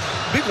that,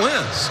 big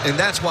wins, and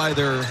that's why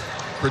they're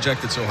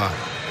projected so high.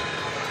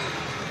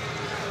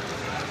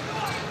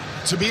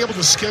 To be able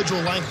to schedule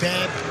like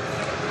that,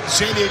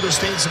 San Diego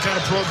State's the kind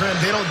of program,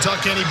 they don't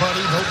duck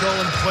anybody. They'll go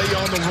and play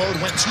on the road.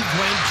 Went to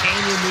Grand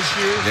Canyon this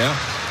year. Yeah.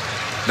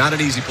 Not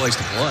an easy place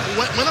to play.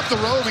 Went up the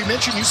road. We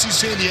mentioned UC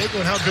San Diego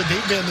and how good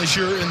they've been this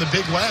year in the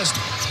Big West.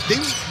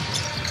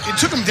 It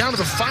took them down to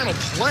the final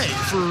play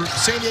for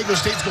San Diego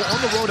State to go on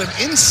the road, an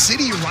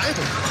in-city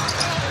rival.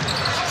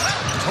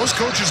 Most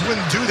coaches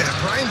wouldn't do that.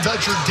 Brian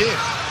Dutcher did.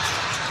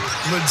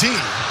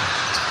 Ledee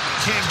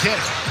can't get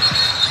it.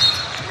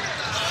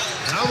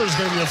 Now there's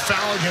going to be a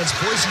foul against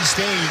Boise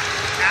State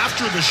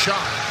after the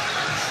shot.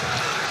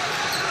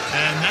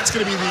 And that's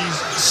going to be the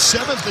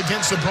 7th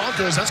against the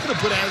Broncos. That's going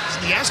to put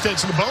the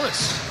Aztecs in the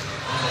bonus.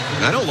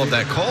 I don't love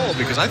that call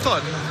because I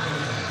thought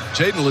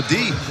Jaden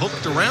Ledee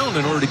hooked around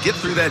in order to get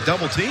through that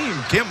double team.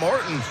 Cam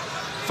Martin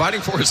fighting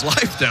for his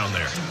life down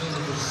there.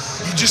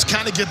 You just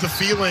kind of get the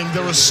feeling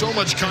there was so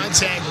much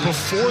contact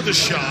before the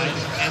shot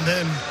and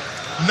then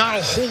not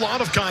a whole lot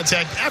of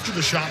contact after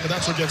the shot, but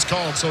that's what gets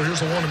called. So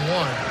here's a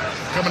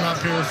 1-and-1 coming up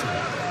here for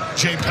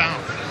Jay Powell.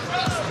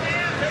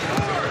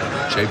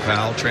 Jay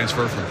Powell,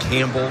 transfer from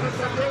Campbell.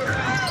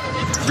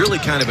 Really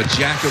kind of a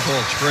jack of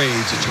all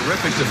trades, a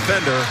terrific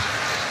defender.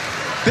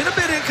 Been a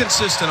bit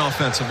inconsistent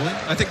offensively.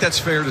 I think that's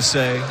fair to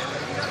say.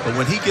 But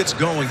when he gets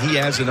going, he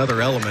adds another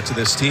element to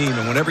this team.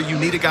 And whenever you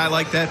need a guy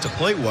like that to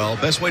play well,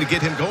 best way to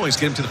get him going is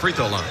get him to the free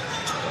throw line.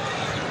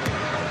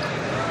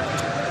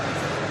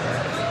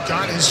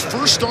 Got his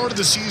first start of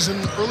the season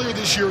earlier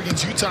this year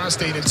against Utah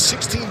State at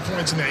 16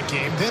 points in that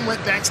game. Then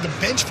went back to the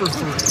bench for 3.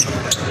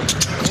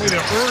 Only to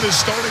earn his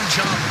starting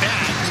job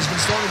back. He's been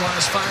starting the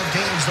last 5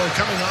 games, though,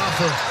 coming off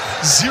of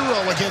 0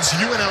 against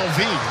UNLV.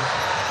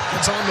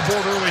 It's on the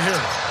board early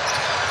here.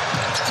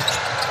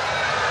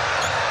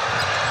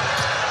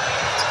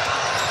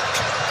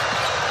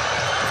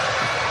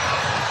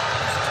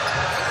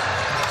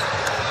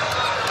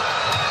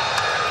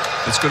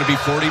 It's going to be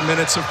 40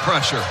 minutes of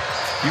pressure.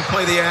 You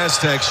play the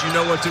Aztecs, you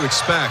know what to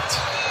expect.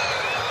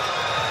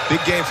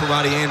 Big game for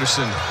Roddy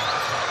Anderson.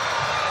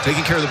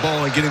 Taking care of the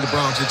ball and getting the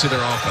Bronx into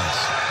their offense.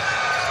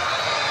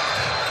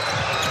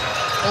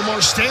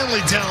 Omar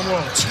Stanley down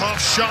low. Tough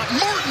shot.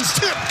 Martin's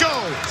tip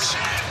goes.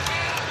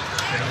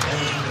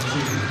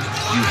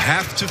 You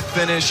have to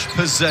finish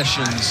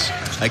possessions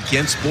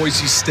against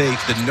Boise State,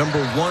 the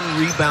 #1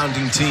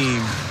 rebounding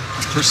team,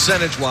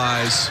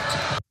 percentage-wise,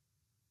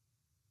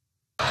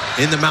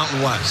 in the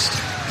Mountain West.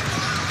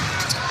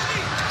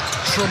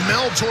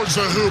 Trammell towards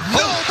the hoop.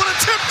 No, but a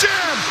tip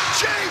jam.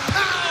 Jay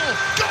Powell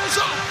goes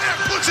up and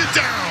puts it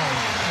down.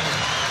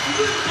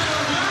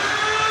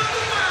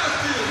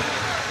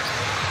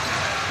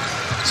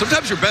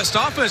 Sometimes your best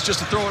offense just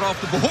to throw it off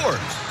the board.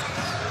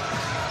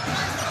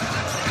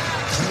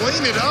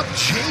 Clean it up,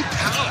 Jay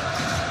Powell.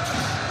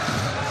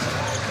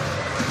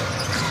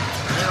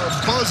 They're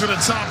buzzing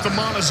atop the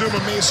Montezuma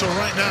Mesa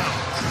right now.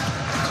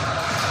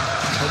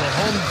 For the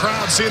home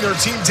crowd seeing their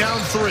team down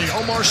 3.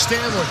 Omar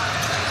Stanley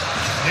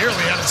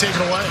nearly had to take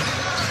it away.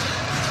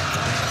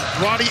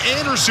 Roddy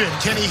Anderson,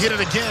 can he hit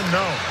it again?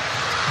 No.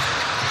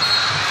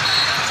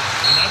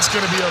 And that's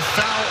going to be a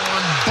foul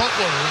on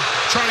Butler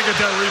trying to get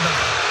that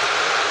rebound.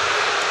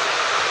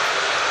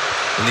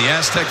 And the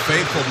Aztec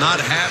faithful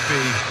not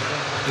happy.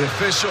 The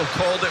official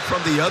called it from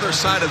the other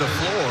side of the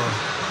floor.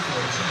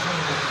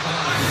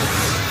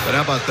 But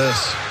how about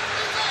this?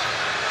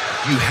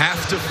 You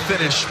have to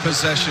finish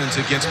possessions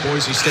against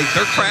Boise State.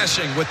 They're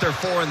crashing with their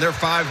 4 and their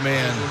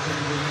 5-man.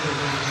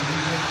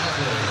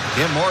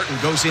 Yeah, Martin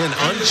goes in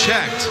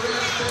unchecked.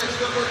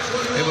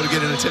 Able to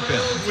get in a tip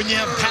in. When you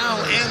have Powell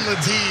and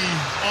Ledee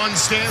on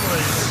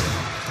Stanley,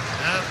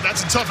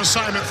 that's a tough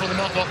assignment for the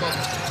underneath.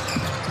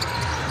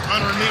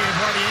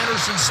 Roddy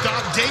Anderson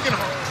stopped.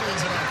 Dagenhart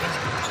cleans it up.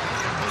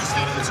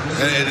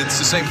 And it's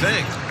the same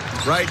thing,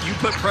 right? You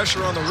put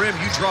pressure on the rim,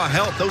 you draw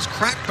help. Those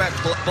crackback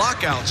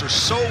blockouts are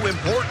so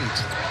important.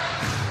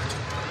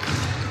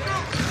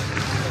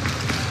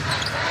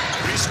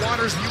 Reese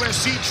Waters, the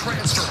USC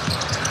transfer.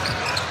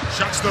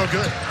 Shot's no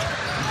good.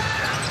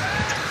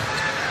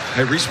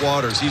 Hey, Reese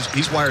Waters,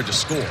 he's wired to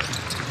score.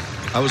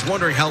 I was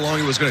wondering how long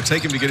it was going to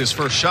take him to get his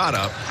first shot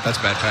up. That's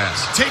a bad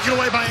pass. Taken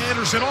away by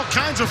Anderson. All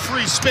kinds of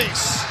free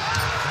space.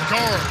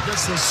 Guard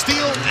gets the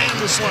steal and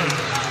the slam.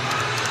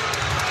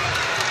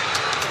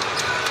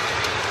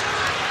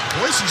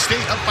 Boise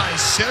State up by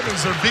 7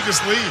 is their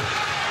biggest lead.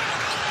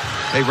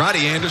 Hey,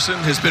 Roddy Anderson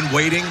has been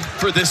waiting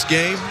for this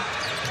game.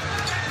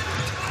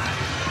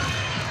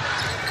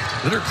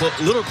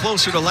 Little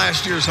closer to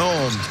last year's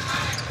home.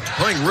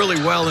 Playing really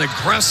well and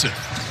aggressive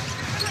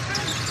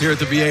here at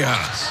the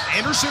Viejas.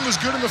 Anderson was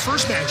good in the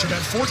first match. He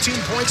had 14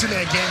 points in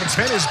that game. It's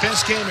been his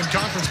best game in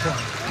conference play.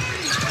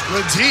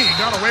 Ledee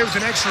got away with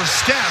an extra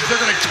step. They're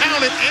going to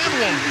count it and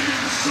one.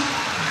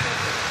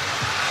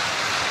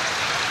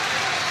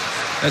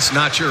 That's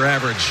not your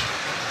average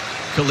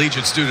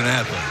collegiate student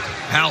athlete.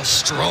 How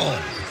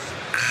strong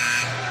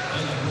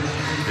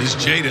is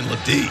Jaden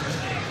Ledee?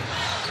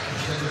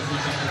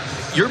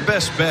 Your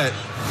best bet,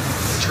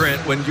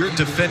 Trent, when you're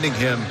defending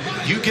him,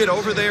 you get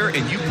over there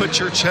and you put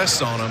your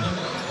chest on him.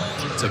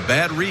 It's a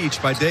bad reach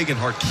by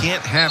Dagenhart.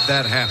 Can't have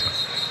that happen.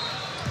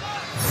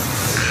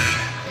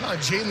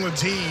 Jaden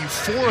Ledee,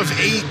 4 of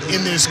 8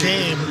 in this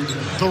game.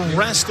 The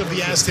rest of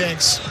the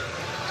Aztecs,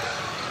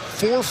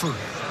 4 for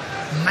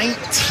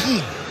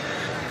 19.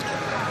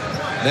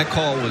 That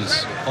call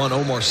was on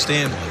Omar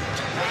Stanley.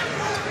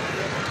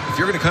 If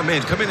you're going to come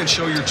in and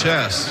show your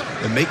chest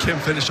and make him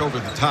finish over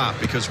the top,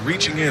 because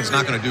reaching in is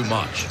not going to do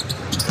much.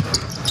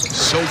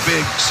 So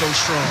big, so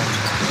strong,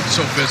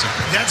 so physical.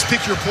 That's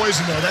pick your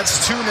poison, though.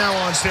 That's 2 now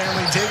on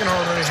Stanley.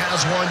 Dagenhart already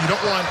has 1. You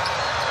don't want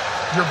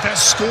your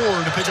best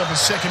scorer to pick up a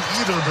second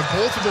either, but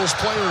both of those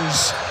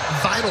players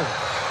vital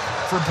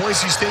for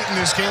Boise State in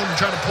this game to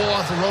try to pull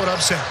off a road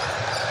upset.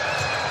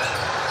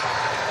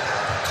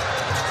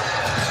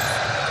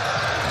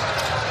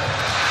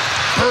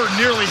 Bird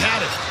nearly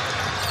had it.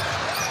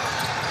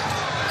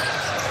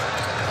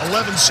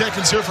 11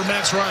 seconds here for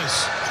Max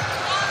Rice.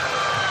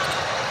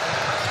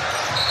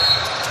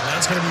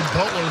 That's going to be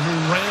Butler, who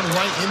ran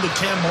right into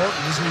Cam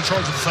Martin. He's going to be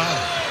charged with a foul.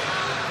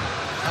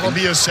 That'll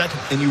be his second.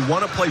 And you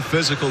want to play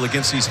physical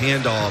against these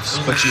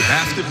handoffs, but you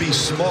have to be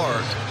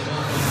smart.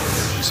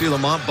 You see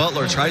Lamont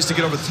Butler tries to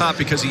get over the top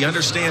because he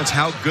understands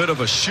how good of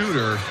a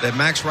shooter that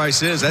Max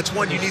Rice is. That's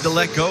one you need to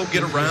let go,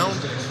 get around.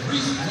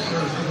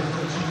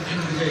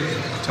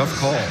 Tough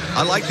call.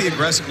 I like the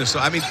aggressiveness.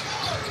 I mean,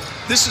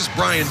 this is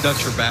Brian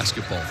Dutcher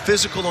basketball.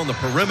 Physical on the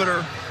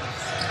perimeter,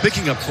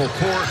 picking up full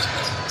court.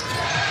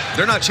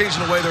 They're not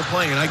changing the way they're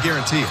playing, I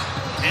guarantee it.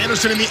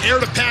 Anderson in the air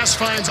to pass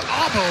finds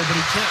Abo, but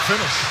he can't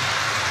finish.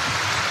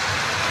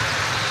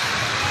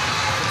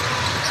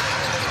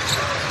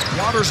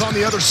 Waters on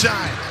the other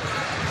side.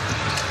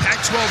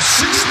 Pac-12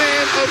 Sixth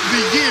Man of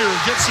the Year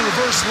gets the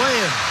reverse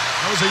lay-in.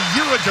 That was a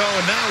year ago,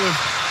 and now with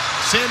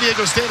San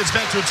Diego State, it's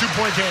back to a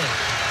two-point game.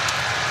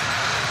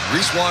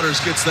 Reese Waters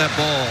gets that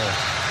ball.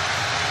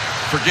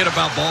 Forget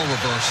about ball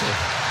reversal.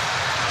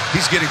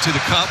 He's getting to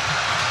the cup,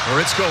 or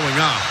it's going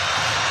up.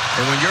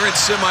 And when you're in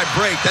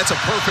semi-break, that's a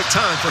perfect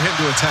time for him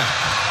to attack.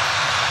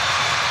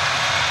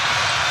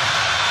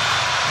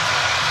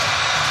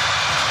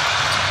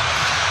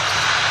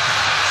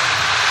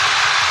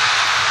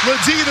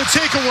 Ledee the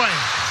takeaway.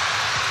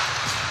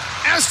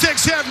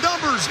 Aztecs have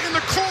numbers in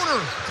the corner.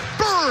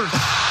 Bird.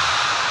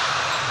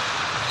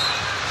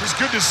 It's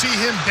good to see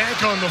him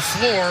back on the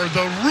floor.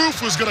 The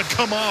roof was going to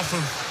come off of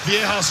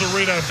Viejas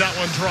Arena if that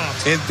one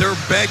dropped. And they're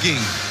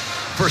begging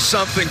for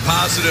something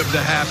positive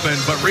to happen.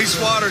 But Reese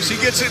Waters, he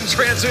gets it in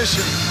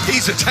transition.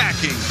 He's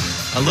attacking.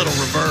 A little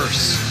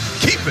reverse.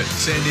 Keep it.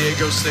 San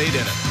Diego State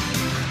in it.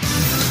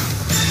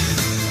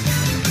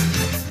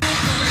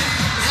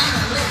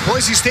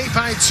 Boise State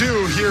by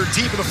 2 here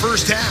deep in the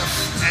first half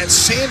at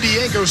San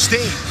Diego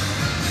State.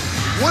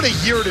 What a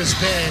year it has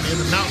been in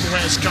the Mountain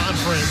West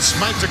Conference.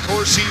 Mike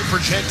DeCourcy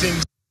projecting.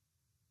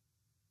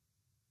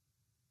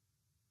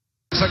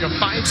 It's like a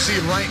 5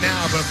 seed right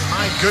now, but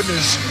my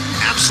goodness,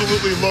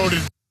 absolutely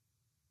loaded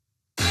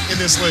in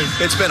this league.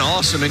 It's been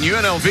awesome. And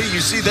UNLV, you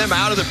see them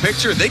out of the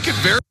picture. They could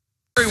very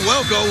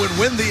well go and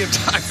win the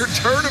entire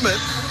tournament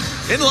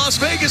in Las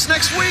Vegas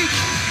next week.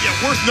 Yeah,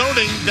 worth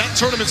noting, that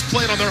tournament's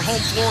played on their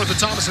home floor at the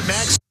Thomas &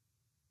 Mack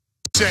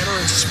Center.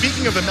 And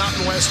speaking of the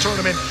Mountain West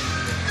tournament,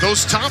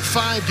 those top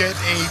 5 get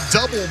a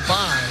double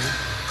bye.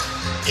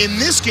 In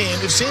this game,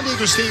 if San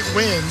Diego State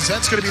wins,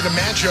 that's going to be the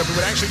matchup. It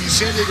would actually be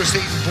San Diego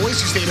State and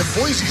Boise State. If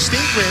Boise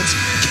State wins,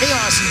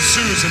 chaos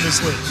ensues in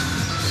this league.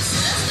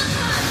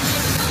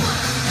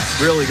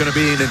 Really going to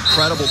be an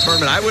incredible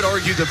tournament. I would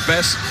argue the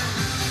best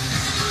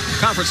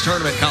conference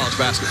tournament in college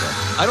basketball.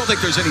 I don't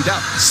think there's any doubt.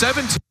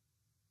 7 teams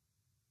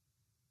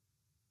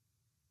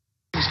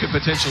could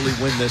potentially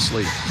win this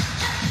league.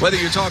 Whether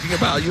you're talking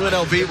about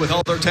UNLV with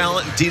all their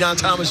talent, Deon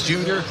Thomas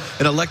Jr.,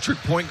 an electric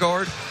point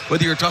guard,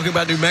 whether you're talking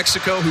about New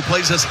Mexico, who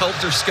plays this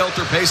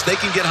helter-skelter pace, they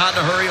can get hot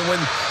in a hurry and win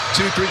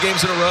 2-3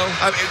 games in a row.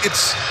 I mean,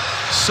 it's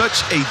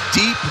such a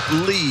deep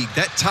league.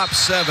 That top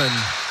 7,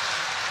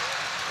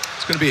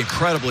 it's going to be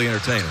incredibly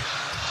entertaining.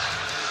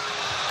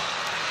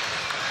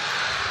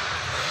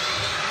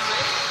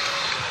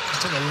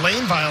 It's like a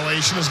lane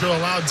violation is going to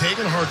allow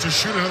Dagenhart to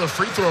shoot another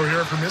free throw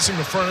here after missing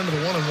the front end of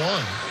the 1-and-1.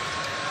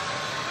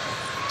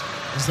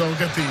 As they'll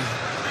get the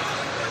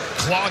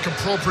clock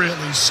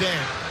appropriately set.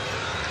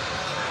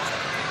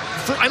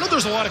 I know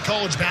there's a lot of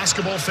college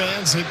basketball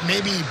fans that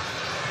maybe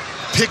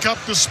pick up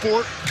the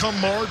sport come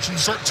March and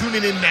start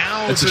tuning in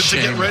now to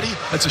get ready.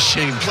 That's a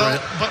shame,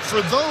 Trent. Well, but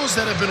for those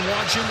that have been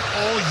watching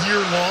all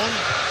year long,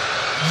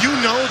 you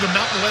know the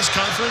Mountain West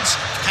Conference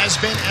has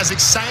been as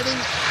exciting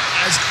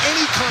as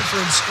any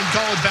conference in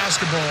college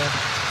basketball,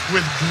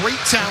 with great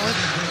talent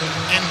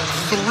and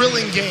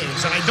thrilling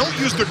games. And I don't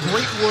use the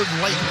great word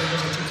lightly.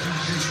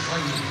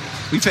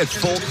 We've had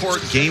full court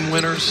game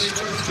winners.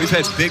 We've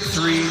had big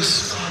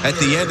threes at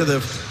the end of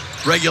the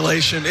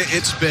regulation.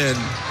 It's been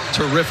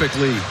terrific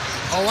league.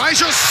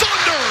 Elijah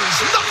Saunders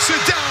knocks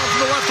it down from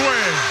the left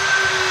wing.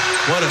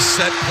 What a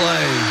set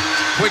play.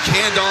 Quick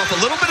handoff.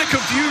 A little bit of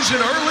confusion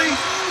early,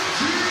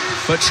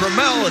 but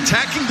Trammell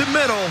attacking the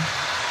middle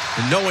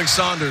and knowing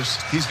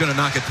Saunders, he's going to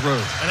knock it through.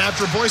 And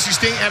after Boise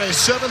State had a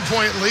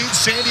 7-point lead,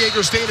 San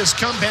Diego State has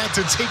come back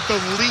to take the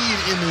lead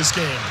in this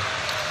game.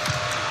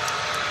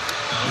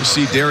 You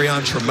see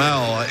Darion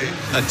Trammell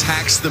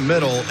attacks the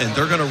middle, and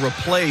they're going to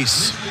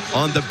replace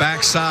on the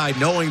backside,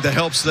 knowing the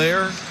help's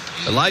there.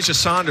 Elijah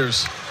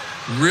Saunders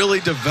really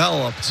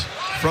developed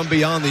from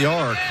beyond the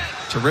arc.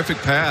 Terrific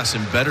pass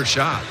and better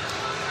shot.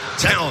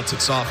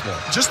 Talented sophomore.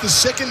 Just the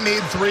second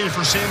made 3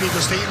 for San Diego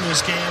State in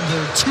this game.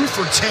 They're 2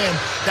 for 10.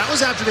 That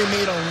was after they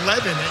made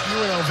 11 at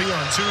UNLV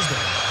on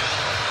Tuesday.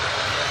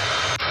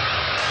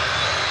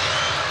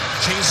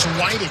 Chase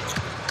Whiting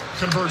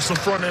converts the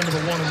front end of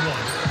the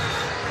 1-and-1.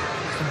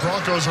 The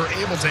Broncos are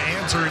able to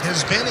answer. It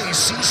has been a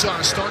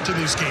seesaw start to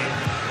this game.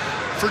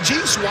 For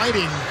James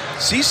Whiting,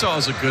 Seesaw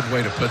is a good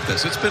way to put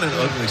this. It's been an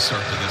ugly start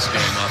to this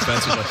game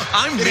offensively.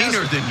 I'm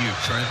meaner than you,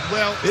 Trent.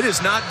 Well, it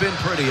has not been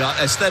pretty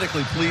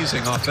aesthetically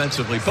pleasing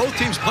offensively. Both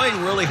teams playing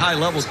really high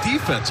levels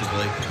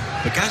defensively,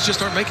 but guys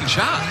just aren't making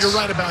shots. You're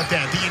right about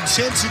that. The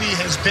intensity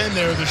has been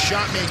there. The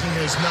shot making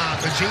has not.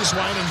 But Jace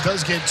Wining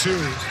does get 2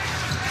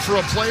 for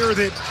a player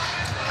that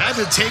had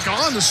to take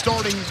on the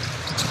starting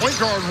point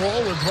guard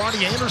role with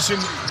Ronnie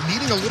Anderson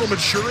needing a little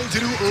maturing to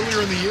do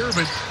earlier in the year,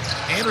 but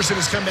Anderson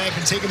has come back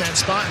and taken that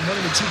spot, and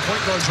running the 2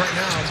 point guards right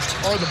now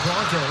are the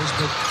Broncos,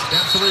 but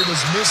that 3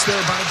 was missed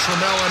there by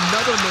Trammell.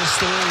 Another missed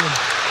 3, and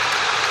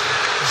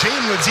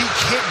Jaden Ledee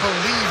can't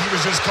believe he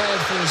was just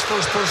called for his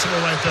first personal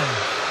right there.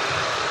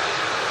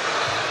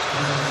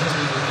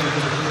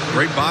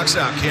 Great box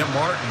out, Cam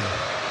Martin.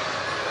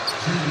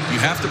 You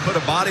have to put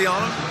a body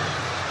on him,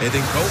 and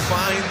then go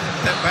find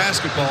that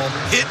basketball,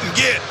 hit and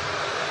get.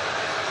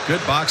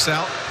 Good box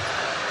out.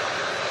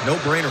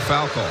 No-brainer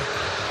foul call.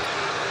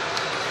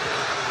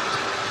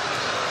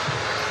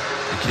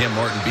 And Cam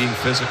Martin being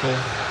physical.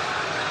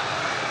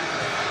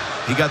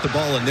 He got the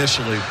ball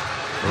initially,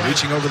 but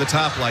reaching over the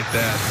top like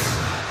that.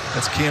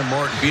 That's Cam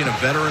Martin being a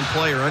veteran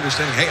player,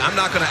 understanding, hey, I'm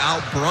not going to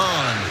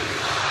out-brawn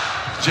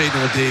Jaden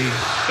Ledee,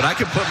 but I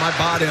can put my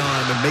body on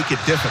him and make it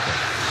difficult.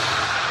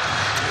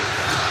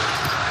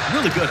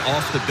 Really good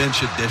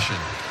off-the-bench addition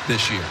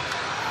this year.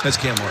 Has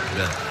Cam Martin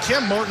been?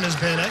 Cam Martin has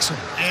been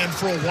excellent. And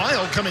for a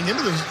while, coming into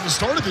the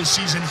start of this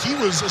season, he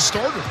was a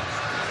starter.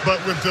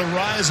 But with the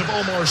rise of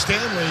Omar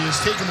Stanley, he's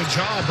taken the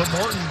job. But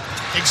Martin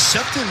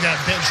accepting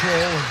that bench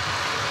role and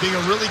being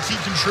a really key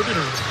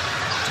contributor.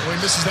 Well,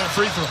 he misses that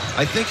free throw.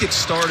 I think it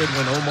started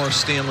when Omar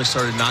Stanley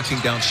started knocking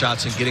down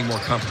shots and getting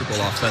more comfortable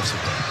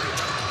offensively.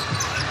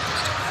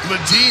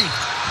 Ledee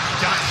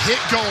got hit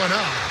going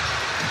up.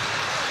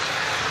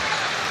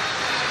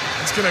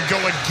 It's going to go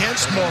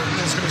against Martin.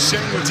 It's going to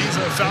send Ledee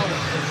for a foul.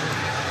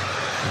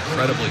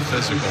 Incredibly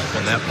physical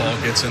when that ball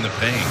gets in the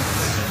paint.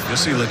 You'll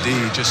see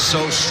Ledee just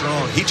so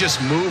strong. He just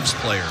moves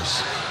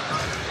players.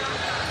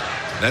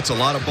 That's a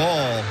lot of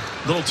ball.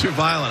 A little too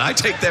violent. I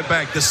take that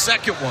back. The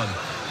second one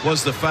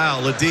was the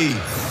foul. Ledee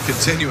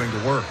continuing to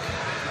work.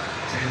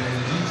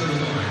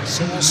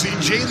 So we'll see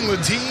Jaden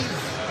Ledee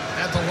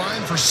at the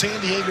line for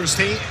San Diego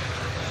State.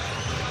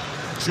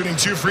 Shooting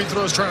 2 free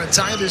throws, trying to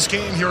tie this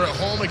game here at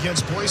home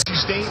against Boise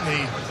State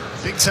in a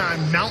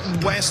big-time Mountain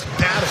West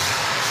battle.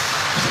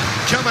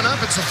 Coming up,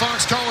 it's the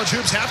Fox College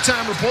Hoops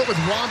halftime report with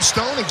Rob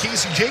Stone and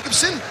Casey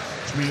Jacobson.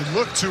 We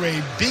look to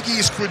a Big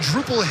East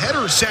quadruple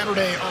header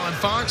Saturday on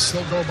Fox.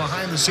 They'll go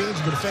behind the scenes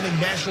with the defending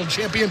national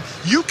champion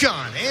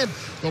UConn, and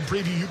they'll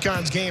preview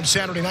UConn's game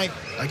Saturday night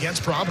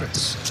against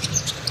Providence.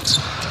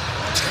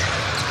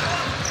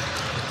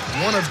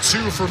 1 of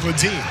 2 for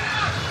Ledee.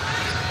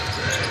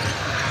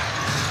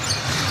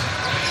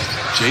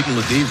 Jaden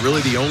Ledee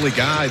really the only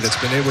guy that's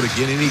been able to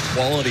get any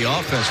quality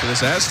offense for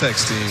this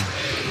Aztecs team.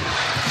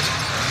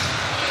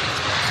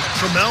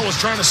 Trammell was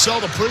trying to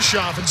sell the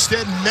push-off.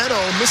 Instead, Neto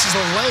misses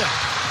a layup.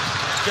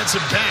 Gets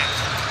it back.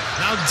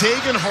 Now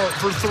Dagenhart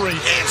for 3.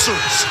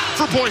 Answers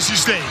for Boise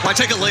State. Why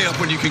take a layup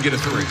when you can get a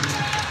 3?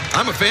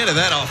 I'm a fan of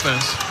that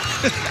offense.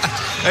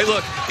 Hey,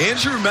 look,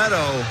 Andrew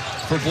Meadow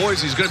for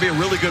Boise is going to be a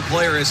really good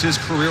player as his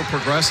career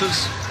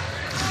progresses.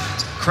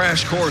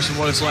 Crash course in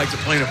what it's like to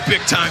play in a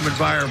big-time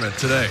environment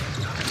today.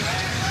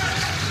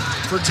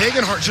 For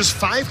Dagenhart, just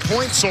 5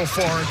 points so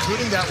far,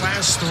 including that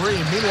last 3.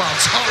 Meanwhile,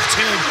 tough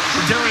tag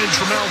for Darian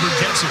Trammell, who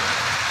gets it.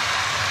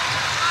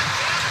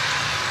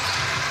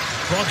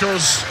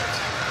 Broncos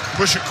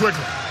push it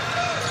quickly.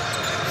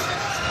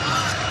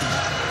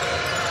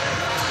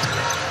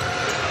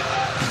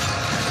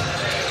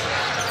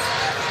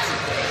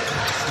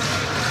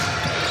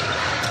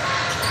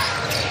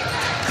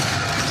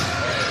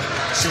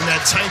 Seeing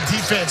that tight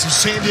defense of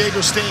San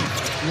Diego State.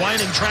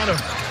 Wining, trying to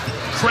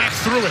crack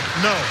through it.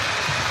 No.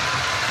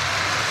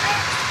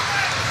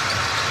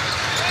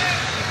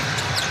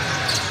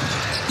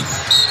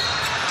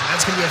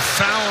 That's going to be a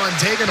foul on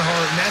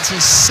Dagenhart, and that's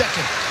his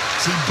second.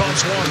 So he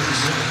bumps Waters.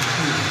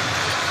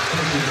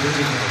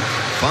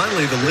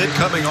 Finally, the lid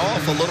coming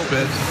off a little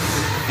bit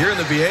here in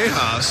the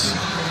Viejas.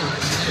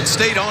 It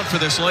stayed on for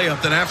this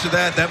layup. Then after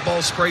that, that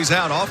ball sprays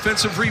out.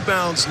 Offensive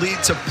rebounds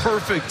lead to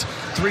perfect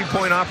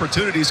three-point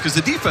opportunities because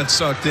the defense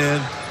sucked in.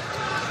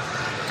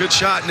 Good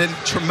shot. And then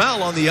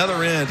Trammell on the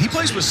other end. He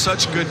plays with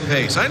such good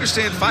pace. I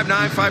understand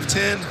 5'9",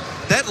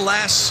 5'10". That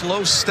last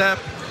slow step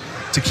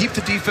to keep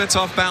the defense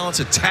off balance,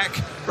 attack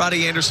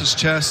Roddy Anderson's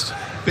chest.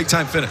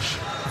 Big-time finish.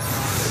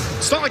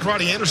 It's not like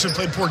Roddy Anderson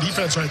played poor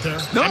defense right there.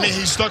 No. I mean,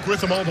 he stuck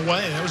with him all the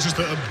way. That was just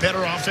a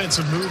better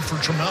offensive move for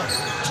Trammell.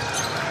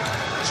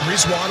 So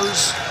Reese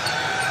Waters.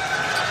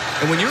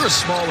 And when you're a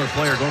smaller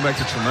player, going back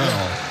to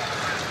Trammell,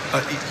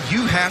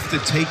 you have to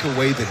take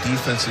away the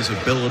defense's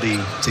ability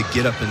to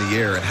get up in the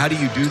air. And how do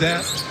you do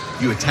that?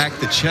 You attack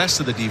the chest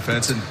of the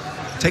defense and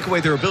take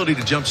away their ability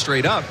to jump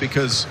straight up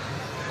because,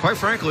 quite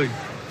frankly,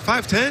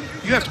 5'10",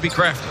 you have to be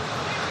crafty.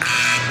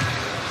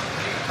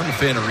 I'm a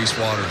fan of Reese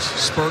Waters.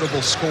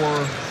 Spurtable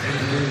scorer.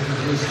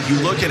 You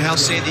look at how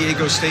San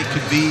Diego State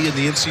could be in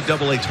the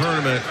NCAA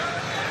tournament,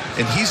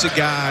 And he's a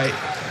guy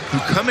who,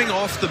 coming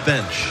off the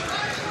bench,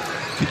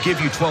 could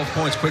give you 12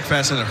 points quick,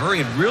 fast, in a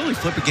hurry and really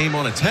flip a game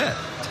on its head.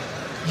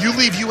 You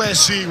leave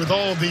USC with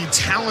all the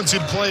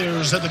talented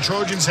players that the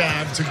Trojans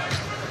have to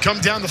come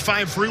down the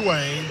 5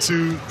 freeway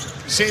to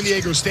San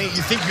Diego State.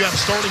 You think you have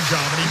a starting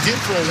job, and he did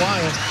for a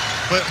while.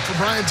 But for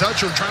Brian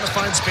Dutcher, trying to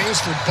find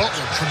space for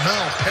Butler,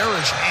 Trammell,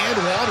 Parrish, and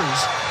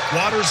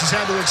Waters has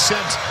had to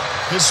accept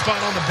his spot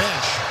on the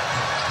bench.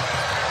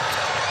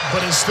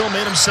 But has still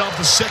made himself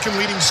the second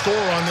leading scorer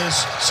on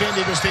this San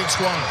Diego State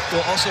squad.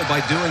 Well, also by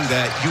doing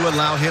that, you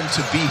allow him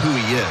to be who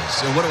he is.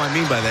 And what do I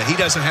mean by that? He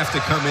doesn't have to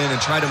come in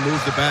and try to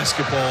move the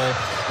basketball,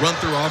 run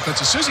through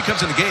offense. As soon as he comes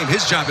in the game,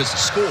 his job is to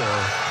score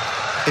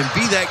and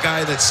be that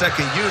guy, that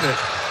second unit,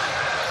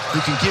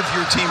 who can give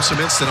your team some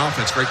instant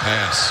offense. Great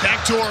pass.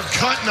 Backdoor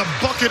cut and a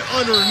bucket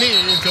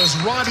underneath because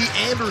Roddy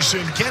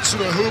Anderson gets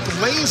to the hoop,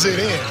 lays it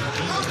in.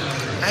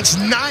 That's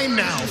 9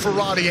 now for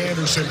Roddy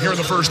Anderson here in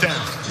the first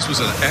half. This was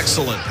an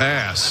excellent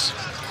pass.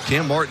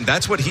 Cam Martin,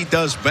 that's what he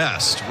does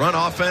best. Run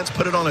offense,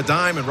 put it on a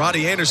dime, and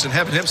Roddy Anderson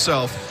having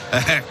himself a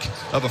heck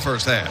of a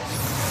first half.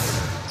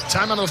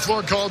 Time on the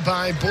floor called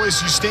by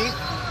Boise State.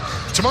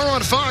 Tomorrow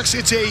on Fox,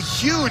 it's a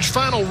huge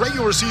final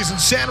regular season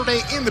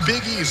Saturday in the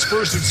Big East.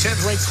 First and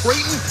 10th ranked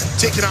Creighton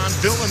taking on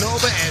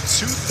Villanova at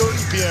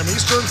 2:30 p.m.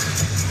 Eastern.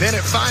 Then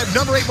at 5,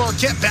 number 8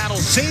 Marquette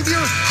battles Xavier.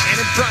 And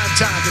in prime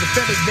time, the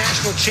defending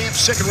national champ,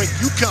 second-ranked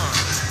UConn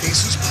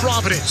faces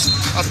Providence.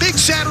 A big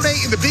Saturday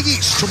in the Big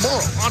East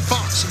tomorrow on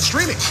Fox and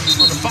streaming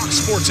on the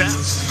Fox Sports app.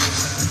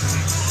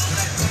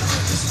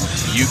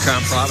 The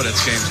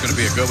UConn-Providence game is going to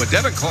be a good one.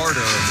 Devin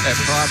Carter at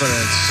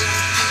Providence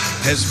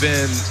has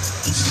been,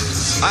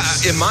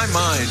 in my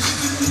mind,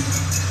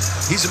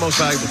 he's the most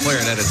valuable player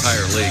in that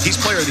entire league. He's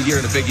player of the year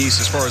in the Big East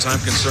as far as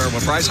I'm concerned.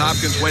 When Bryce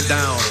Hopkins went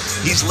down,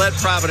 he's led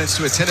Providence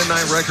to a 10-9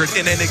 record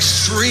in an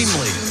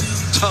extremely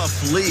tough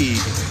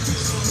league.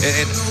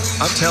 And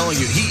I'm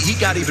telling you, he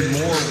got even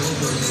more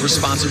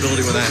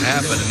responsibility when that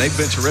happened. And they've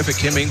been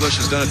terrific. Kim English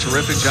has done a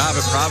terrific job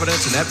at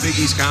Providence. And that Big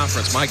East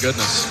Conference, my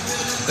goodness,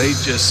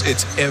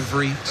 it's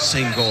every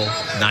single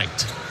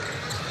night.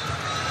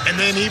 And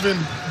then even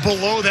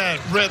below that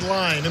red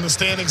line in the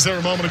standings there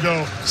a moment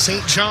ago,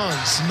 St.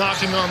 John's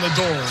knocking on the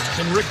door.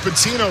 Can Rick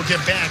Pitino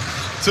get back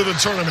to the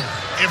tournament?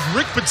 If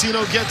Rick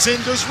Pitino gets in,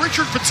 does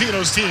Richard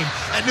Pitino's team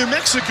at New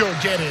Mexico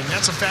get in?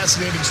 That's a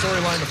fascinating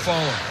storyline to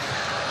follow.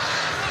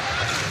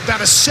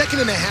 About a 1.5 second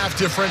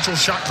differential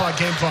shot clock,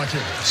 game clock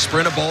here.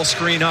 Sprint a ball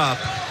screen up.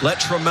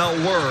 Let Trammell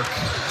work.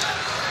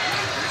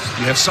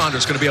 You have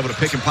Saunders going to be able to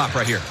pick and pop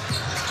right here.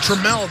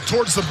 Trammell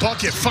towards the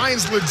bucket,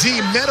 finds Ledee.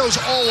 Meadows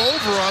all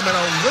over him, and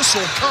a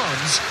whistle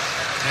comes.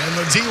 And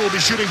Ledee will be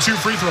shooting 2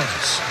 free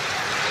throws.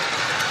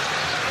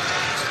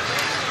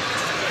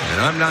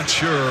 And I'm not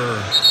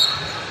sure.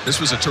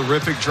 This was a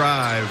terrific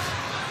drive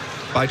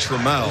by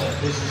Trammell.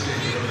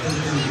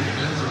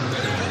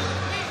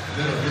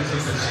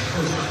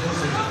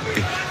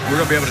 We're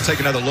going to be able to take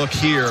another look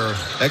here.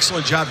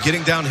 Excellent job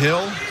getting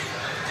downhill.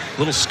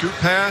 Little scoop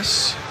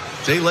pass.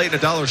 Day late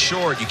and $1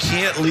 short. You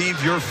can't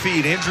leave your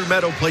feet. Andrew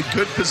Meadow played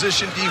good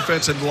position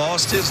defense and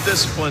lost his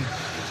discipline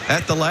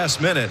at the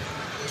last minute.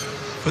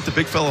 Put the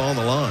big fella on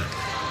the line.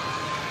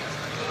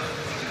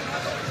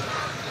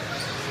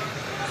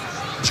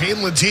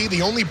 Jaden Ledee,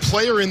 the only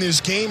player in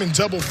this game in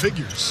double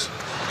figures.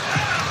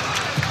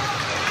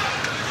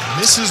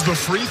 Misses the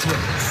free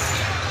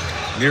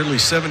throw. Nearly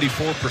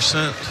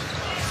 74%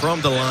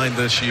 from the line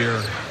this year.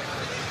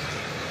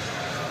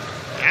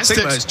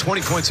 Think about his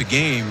 20 points a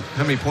game.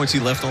 How many points he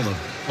left on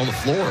the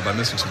floor by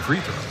missing some free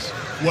throws?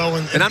 Well,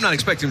 and I'm not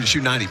expecting him to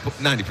shoot 90%,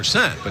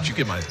 but you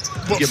get my.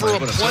 But for a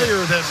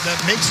player that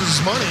makes his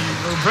money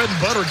or bread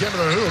and butter, get to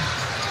the hoop.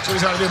 So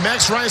he's got to do.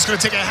 Max Ryan's going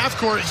to take a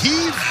half-court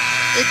heave.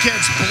 It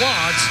gets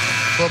blocked,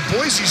 but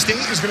Boise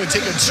State is going to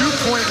take a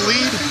 2-point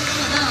lead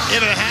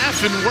in a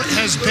half in what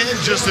has been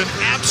just an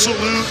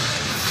absolute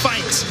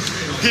fight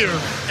here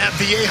at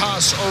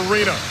Viejas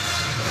Arena.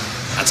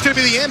 That's going to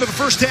be the end of the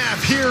first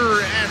half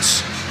here at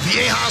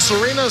Viejas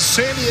Arena.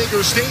 San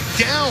Diego State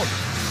down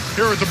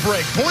here at the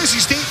break. Boise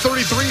State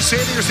 33,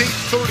 San Diego State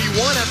 31.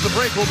 After the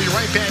break, we'll be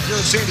right back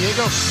here in San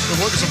Diego with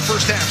a look at some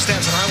first half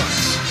stats and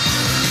highlights.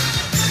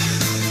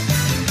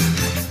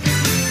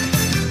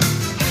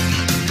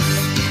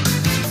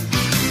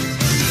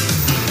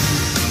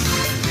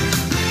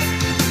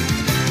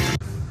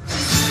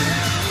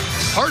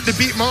 Hard to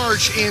beat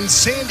March in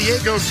San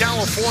Diego,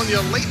 California.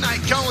 Late night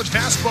college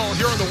basketball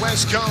here on the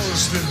West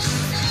Coast. And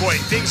boy,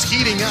 things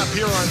heating up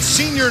here on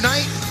senior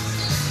night.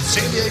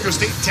 San Diego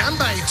State down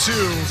by 2.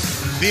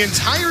 The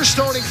entire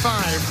starting 5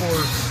 for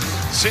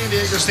San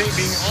Diego State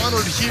being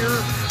honored here.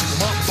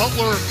 Lamont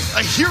Butler,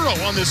 a hero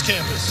on this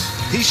campus.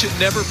 He should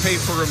never pay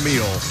for a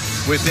meal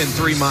within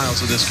 3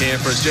 miles of this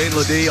campus. Jaden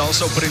Ledee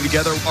also putting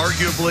together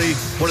arguably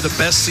one of the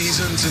best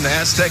seasons in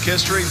Aztec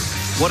history.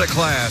 What a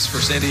class for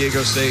San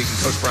Diego State and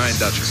Coach Brian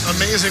Dutcher.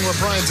 Amazing what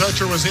Brian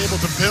Dutcher was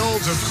able to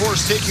build. Of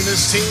course, taking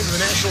this team to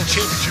the national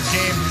championship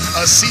game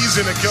a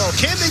season ago.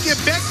 Can they get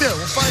back there?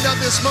 We'll find out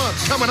this this month.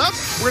 Coming up,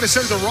 we're going to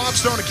send it to Rob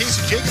Stone and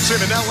Casey Jacobson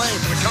in L.A.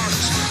 for the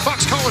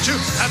Fox College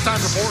Hoops halftime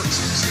report.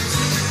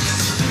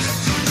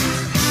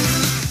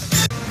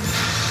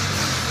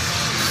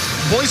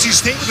 Boise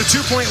State with a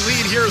 2-point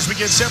lead here as we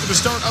get set for the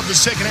start of the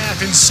second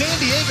half. In San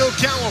Diego,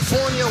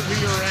 California, we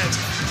are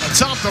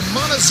atop the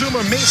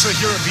Montezuma Mesa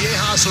here at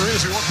Viejas Arena.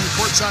 As we walk from the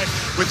courtside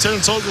with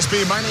Terrence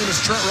Oglesby. My name is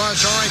Trent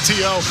Rush,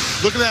 RITO.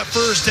 Look at that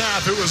first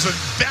half. It was a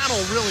battle,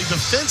 really,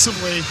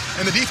 defensively,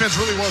 and the defense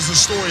really was the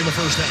story in the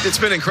first half. It's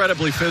been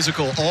incredibly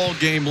physical all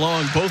game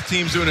long. Both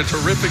teams doing a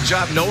terrific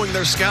job knowing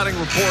their scouting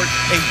report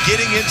and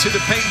getting into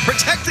the paint,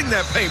 protecting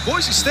that paint.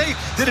 Boise State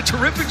did a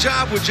terrific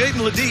job with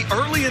Jaden Ledee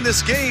early in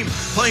this game,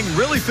 playing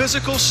really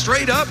physical,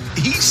 straight up.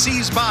 He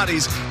sees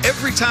bodies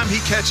every time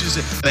he catches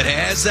it. But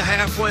as the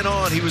half went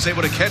on, he was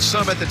able to catch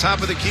some at the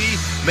top of the key,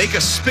 make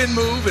a spin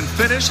move, and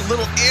finish a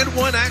little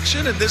and-one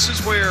action. And this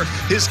is where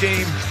his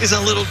game is a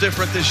little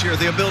different this year.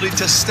 The ability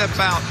to step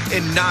out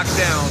and knock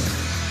down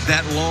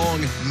that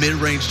long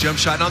mid-range jump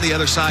shot. And on the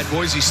other side,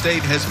 Boise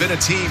State has been a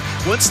team,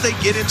 once they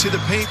get into the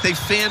paint, they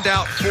fanned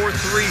out 4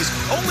 threes,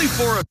 only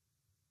for a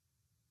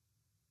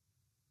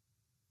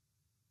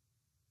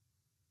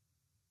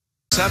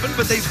 7,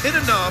 but they've hit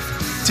enough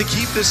to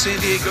keep the San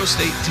Diego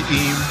State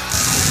team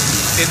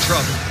in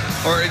trouble,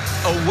 or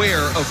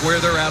aware of where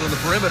they're at on the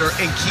perimeter,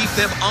 and keep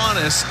them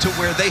honest to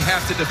where they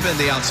have to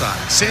defend the outside.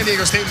 San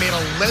Diego State made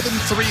 11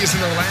 threes in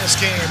their last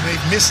game.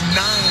 They've missed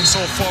 9 so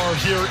far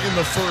here in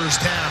the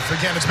first half.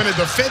 Again, it's been a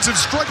defensive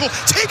struggle.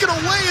 Taken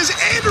away is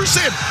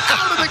Anderson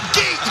out of the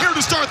gate here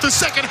to start the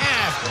second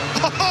half.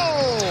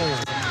 Oh!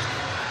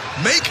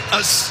 Make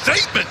a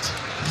statement,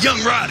 young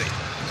Roddy.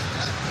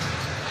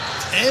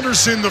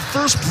 Anderson, the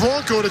first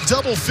Bronco to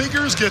double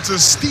figures, gets a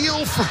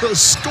steal for a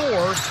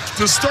score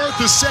to start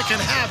the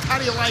second half. How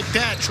do you like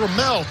that?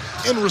 Trammell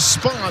in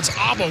response.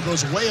 Abo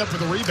goes way up for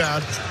the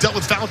rebound. Dealt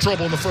with foul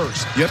trouble in the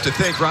first. You have to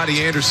think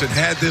Roddy Anderson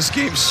had this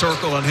game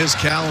circled on his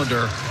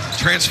calendar.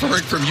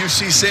 Transferring from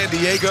UC San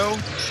Diego.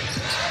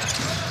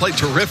 Played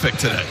terrific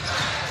today.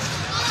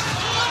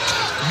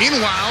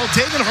 Meanwhile,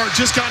 Davenhart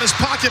just got his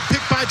pocket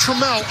picked by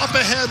Trammell. Up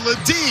ahead,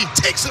 Ledee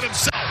takes it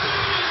himself.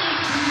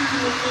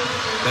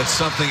 That's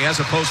something, as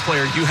a post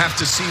player, you have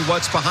to see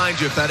what's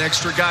behind you if that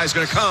extra guy is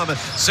going to come.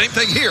 Same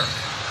thing here.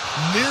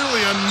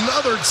 Nearly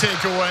another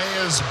takeaway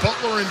as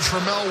Butler and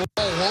Trammell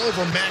all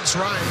over Max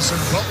Rice,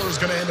 and Butler's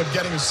going to end up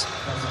getting his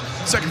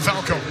second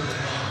foul call.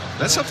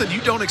 That's something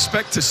you don't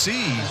expect to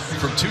see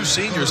from 2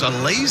 seniors. A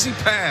lazy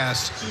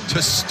pass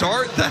to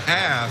start the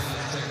half,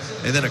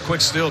 and then a quick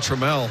steal.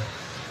 Trammell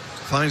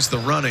finds the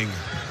running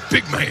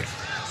big man,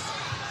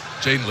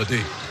 Jaden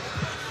Ledee.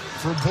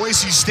 For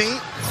Boise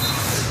State,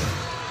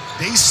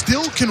 they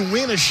still can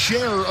win a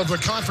share of the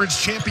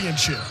conference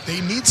championship.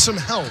 They need some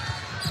help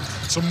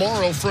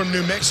tomorrow from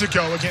New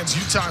Mexico against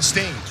Utah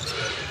State.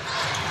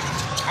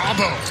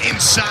 Abo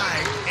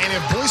inside. And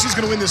if Boise's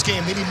going to win this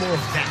game, they need more of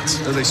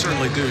that. They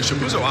certainly do.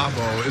 Shabuzo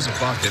Abo is a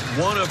bucket.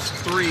 1 of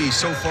 3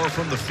 so far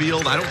from the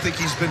field. I don't think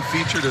he's been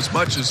featured as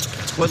much as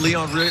what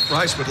Leon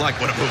Rice would like.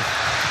 What a move.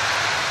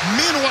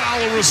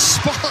 Meanwhile, a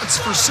response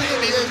for San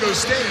Diego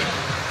State.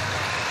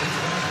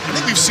 I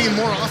think we've seen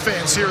more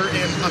offense here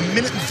in 1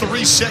 minute and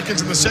 3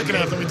 seconds in the second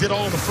half than we did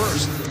all in the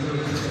first.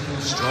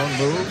 Strong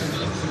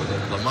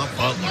move. Lamont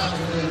Butler.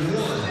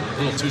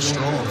 A little too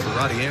strong for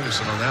Roddy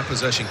Anderson on that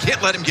possession.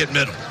 Can't let him get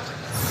middle.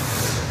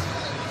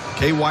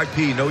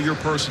 KYP, know your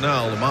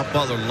personnel. Lamont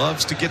Butler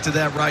loves to get to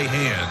that right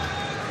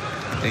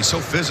hand. And he's so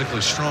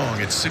physically strong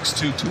at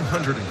 6'2",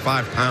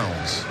 205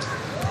 pounds.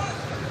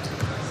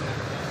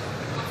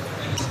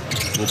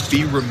 Will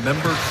be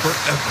remembered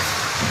forever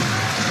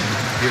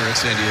here at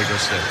San Diego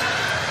State.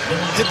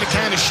 Hit the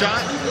kind of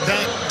shot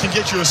that can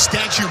get you a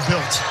statue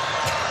built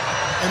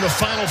in the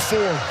Final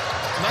Four.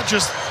 Not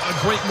just a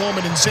great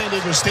moment in San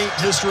Diego State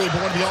history,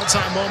 but one of the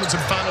all-time moments in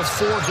Final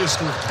Four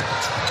history.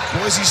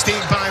 Boise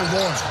State by 1.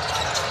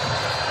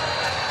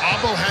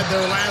 Abo had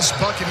their last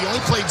bucket. He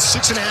only played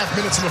 6.5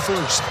 minutes in the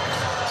first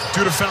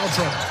due to foul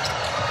trouble.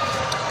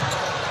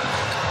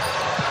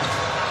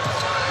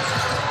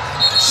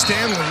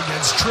 Stanley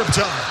gets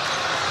tripped up.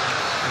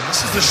 And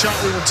this is the shot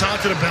we were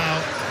talking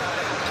about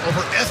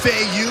over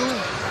FAU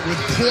with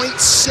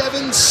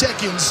 0.7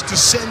 seconds to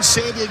send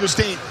San Diego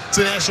State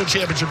to the national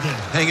championship game.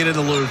 Hang it in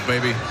the Louvre,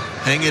 baby.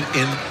 Hang it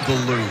in the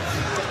Louvre.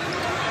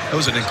 That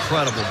was an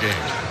incredible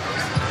game.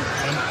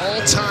 An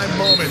all-time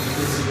moment.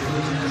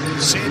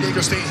 San Diego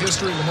State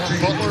history. Lamont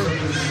Butler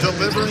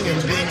delivering and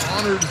being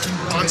honored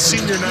on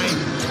senior night.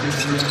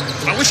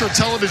 I wish our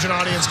television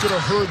audience could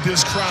have heard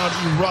this crowd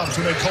erupt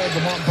when they called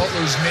Lamont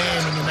Butler's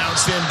name and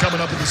announced him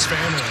coming up with his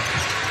family.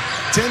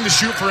 10 to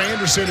shoot for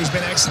Anderson, who's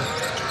been excellent.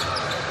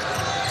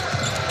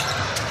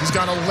 He's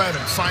got 11,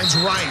 finds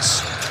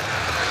Rice.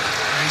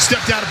 And he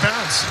stepped out of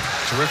bounds.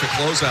 Terrific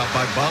closeout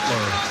by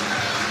Butler.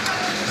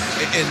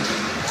 And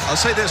I'll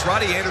say this,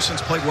 Roddy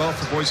Anderson's played well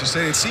for Boise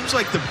State. It seems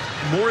like the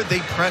more they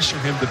pressure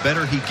him, the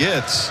better he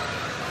gets.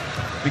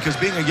 Because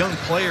being a young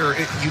player,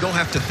 you don't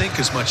have to think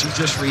as much. You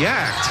just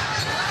react.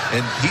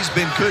 And he's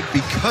been good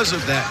because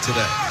of that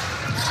today.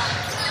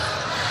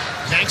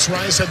 Max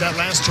Rice had that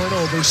last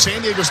turnover.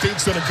 San Diego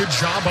State's done a good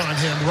job on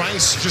him.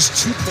 Rice just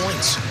 2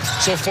 points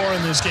so far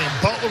in this game.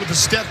 Butler with the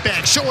step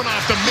back, showing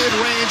off the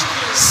mid-range.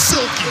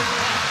 Silky.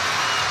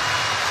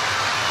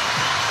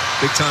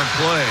 Big-time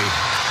play.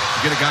 You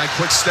get a guy,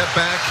 quick step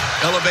back,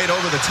 elevate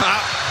over the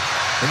top,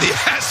 and the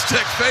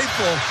Aztec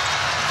faithful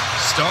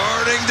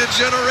starting to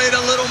generate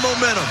a little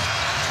momentum.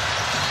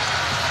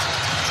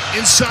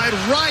 Inside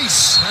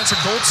Rice. That's a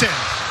goaltend.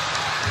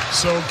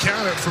 So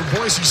count it for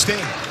Boise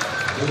State.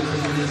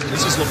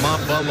 This is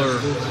Lamont Butler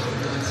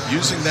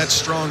using that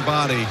strong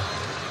body.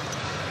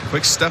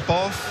 Quick step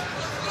off,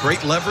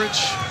 great leverage,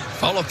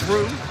 follow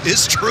through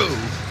is true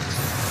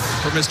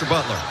for Mr.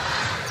 Butler.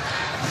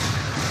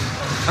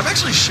 I'm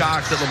actually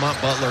shocked that Lamont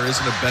Butler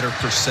isn't a better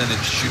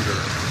percentage shooter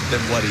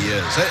than what he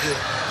is.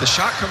 The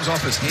shot comes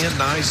off his hand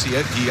nice.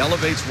 He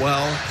elevates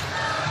well.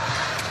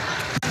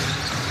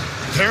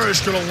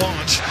 Parrish going to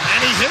launch,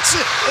 and he hits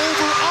it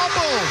over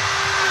Abo.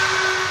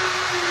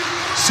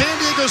 San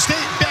Diego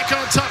State back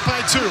on top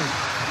by 2.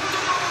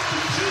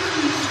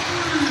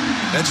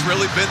 That's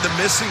really been the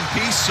missing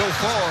piece so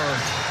far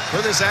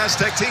for this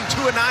Aztec team.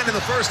 2 of 9 in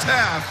the first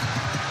half.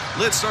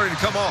 Lid's starting to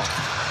come off.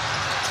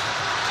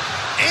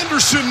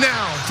 Anderson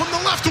now from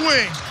the left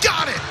wing.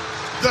 Got it.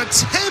 The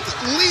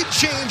 10th lead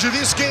change of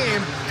this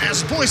game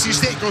as Boise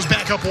State goes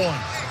back up 1.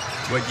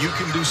 What you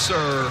can do,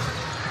 sir,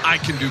 I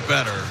can do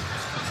better.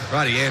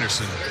 Roddy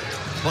Anderson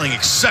playing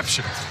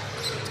exceptional.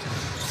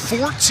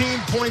 14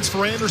 points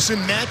for Anderson,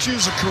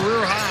 matches a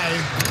career high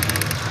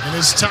in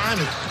his time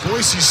at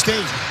Boise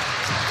State.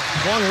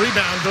 Long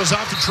rebound goes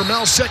off to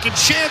Trammell. Second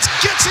chance,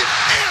 gets it,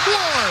 and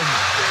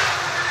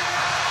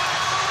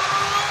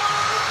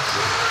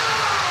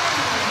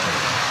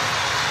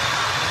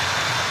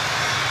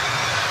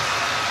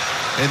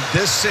 1. And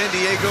this San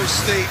Diego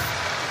State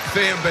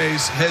fan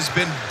base has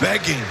been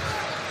begging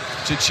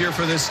to cheer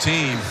for this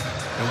team.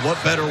 And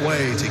what better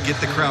way to get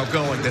the crowd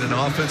going than an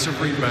offensive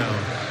rebound?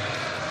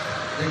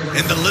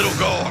 And the little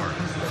guard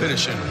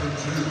finishing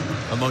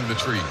among the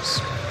trees.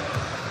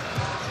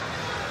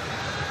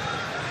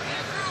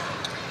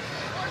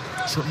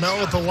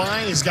 Trammell at the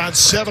line. He's got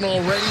 7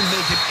 already,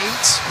 make it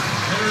 8.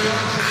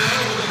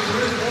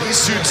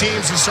 These two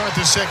teams to start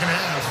the second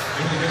half,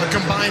 a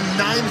combined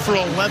 9 for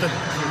 11.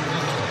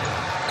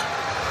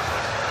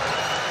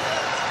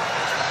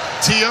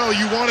 T.O.,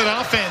 you wanted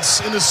offense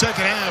in the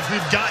second half.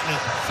 We've gotten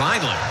it.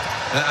 Finally.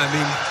 I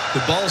mean,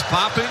 the ball's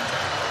popping.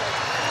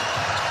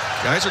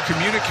 Guys are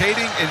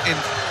communicating, and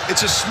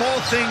it's a small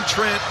thing,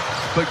 Trent,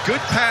 but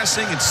good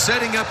passing and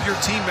setting up your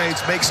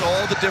teammates makes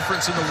all the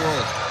difference in the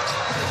world.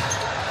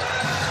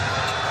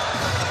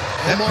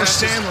 Omar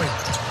Stanley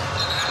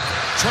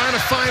trying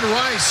to find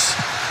Rice.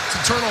 It's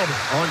a turnover.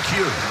 On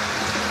cue,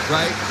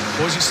 right?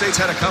 Boise State's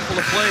had a couple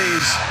of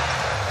plays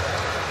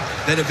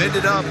that have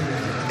ended up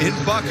in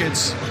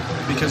buckets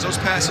because those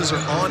passes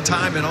are on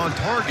time and on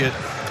target.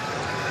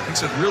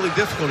 Makes it really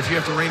difficult if you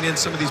have to rein in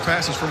some of these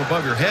passes from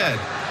above your head.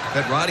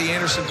 That Roddy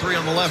Anderson 3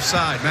 on the left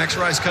side. Max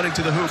Rice cutting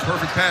to the hoop.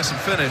 Perfect pass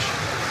and finish.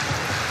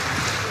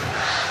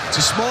 It's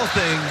a small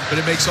thing, but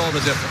it makes all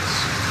the difference.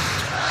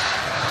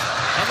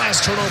 That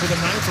last turnover, the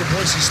 9 for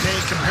Boise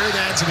State. Compare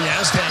that to the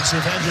Aztecs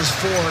who've had just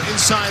 4.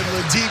 Inside,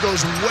 Ledee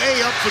goes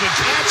way up for the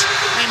catch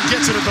and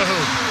gets it at the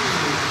hoop.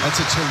 That's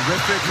a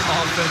terrific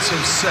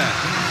offensive set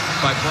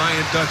by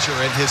Brian Dutcher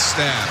and his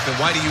staff. And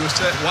why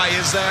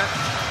is that?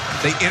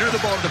 They enter the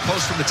ball to the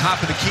post from the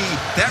top of the key.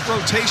 That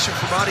rotation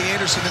from Roddy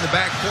Anderson in the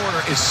back corner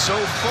is so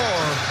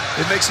far,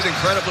 it makes it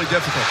incredibly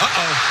difficult.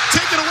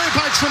 Taken away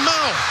by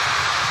Trammell.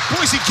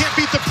 Boise can't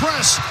beat the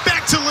press.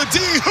 Back to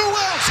Ledee. Who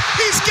else?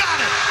 He's got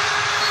it.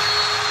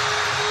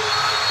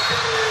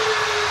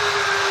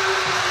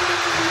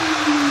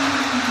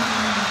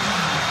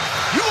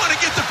 You want to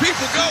get the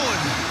people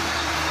going.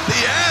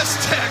 The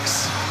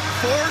Aztecs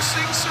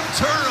forcing some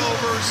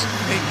turnovers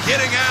and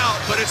getting out,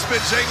 but it's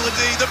been Jake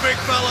Ledee, the big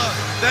fella.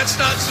 That's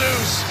not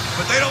Zeus,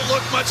 but they don't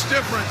look much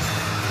different.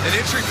 An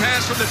entry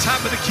pass from the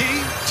top of the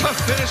key, tough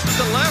finish with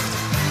the left.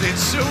 The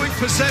ensuing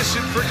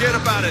possession, forget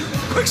about it.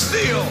 Quick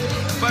steal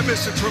by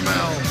Mr.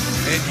 Trammell,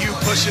 and you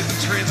push it in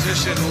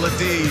transition.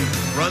 Ledee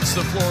runs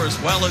the floor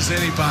as well as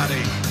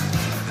anybody,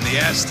 and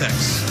the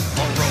Aztecs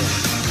are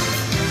rolling.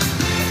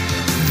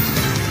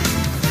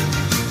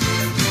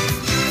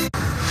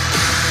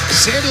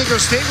 San Diego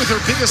State with their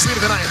biggest lead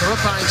of the night. They're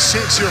up by 6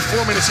 here,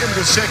 4 minutes into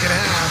the second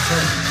half.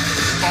 And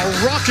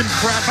a rockin'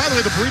 crap. By the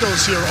way, the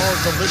burritos here are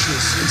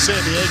delicious in San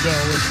Diego.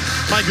 And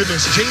my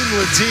goodness, Jane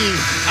Ledee,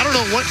 I don't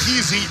know what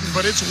he's eating,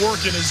 but it's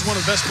working. He's one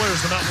of the best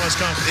players in the Mountain West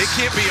Conference. It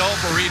can't be all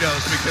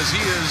burritos because he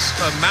is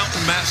a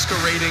mountain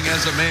masquerading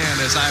as a man,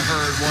 as I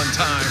heard one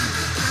time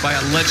by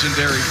a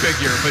legendary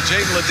figure. But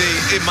Jane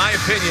Ledee, in my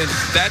opinion,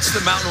 that's the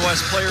Mountain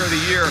West Player of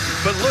the Year.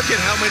 But look at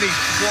how many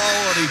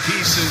quality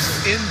pieces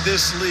in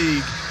this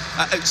league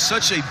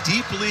Such a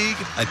deep league,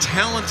 a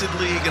talented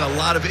league, and a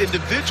lot of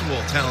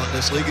individual talent in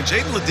this league. And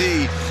Jaden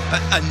Ledee,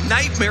 a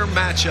nightmare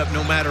matchup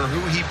no matter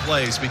who he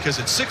plays, because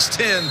at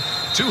 6'10",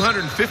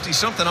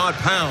 250-something odd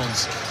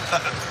pounds,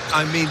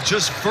 I mean,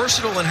 just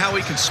versatile in how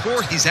he can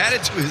score. He's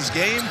added to his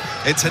game,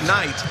 and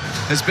tonight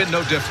has been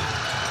no different.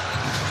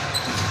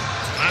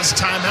 Last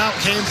timeout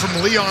came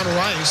from Leon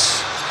Rice,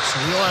 so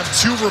we'll have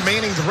 2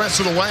 remaining the rest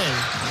of the way.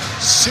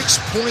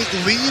 6-point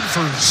lead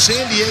for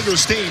San Diego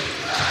State.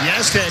 The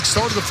Aztecs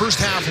started the first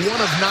half 1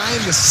 of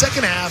 9, the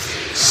second half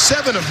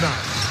 7 of 9.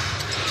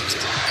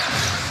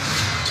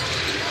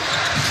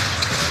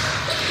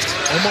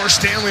 Omar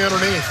Stanley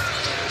underneath.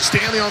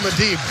 Stanley on the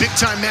D, big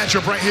time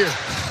matchup right here.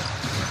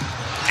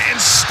 And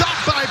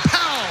stopped by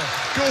Powell.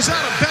 Goes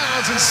out of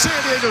bounds, and San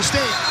Diego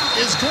State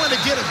is going to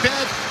get it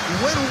back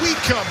when we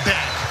come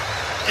back.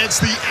 It's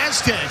the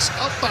Aztecs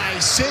up by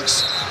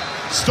 6.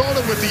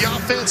 Started with the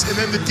offense and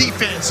then the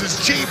defense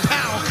as Jay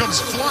Powell comes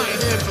flying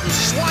in for the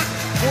SWAT.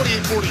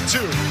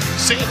 48-42,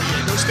 San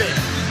Diego State.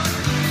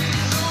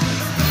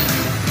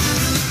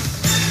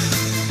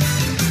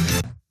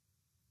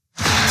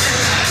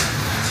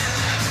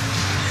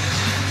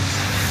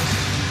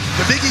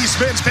 The Big East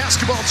Men's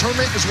Basketball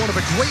Tournament is one of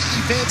the great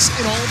events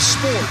in all of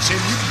sports, and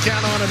you can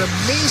count on an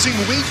amazing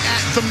week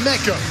at the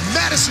Mecca,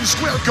 Madison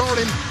Square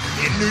Garden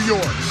in New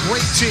York.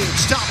 Great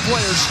teams, top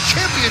players,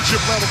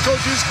 championship-level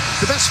coaches,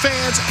 the best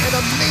fans, and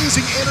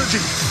amazing energy.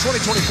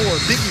 2024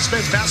 Big East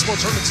Men's Basketball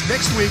Tournament's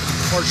next week,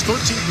 March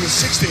 13th to the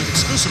 16th,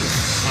 exclusively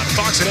on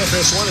Fox and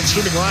FS1 and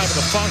streaming live on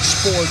the Fox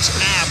Sports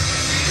app.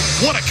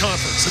 What a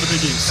conference in the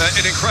Big East.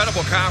 An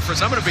incredible conference.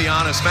 I'm going to be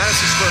honest.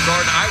 Madison Square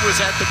Garden, I was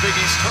at the Big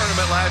East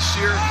tournament last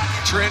year.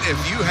 Trent, if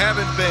you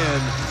haven't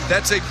been,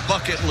 that's a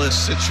bucket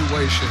list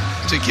situation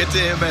to get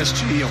to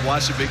MSG and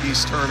watch the Big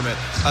East tournament.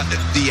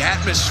 The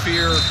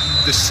atmosphere,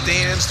 the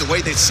stands, the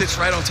way that sits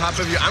right on top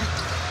of you.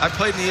 I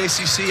played in the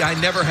ACC. I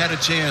never had a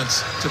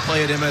chance to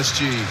play at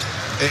MSG.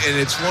 And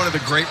it's one of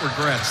the great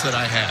regrets that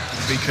I had,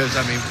 because,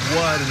 I mean,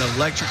 what an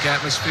electric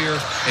atmosphere,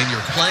 and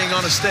you're playing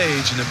on a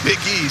stage, and the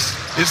Big East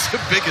is the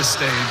biggest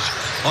stage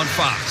on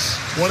Fox.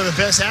 One of the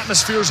best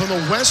atmospheres on the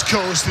West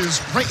Coast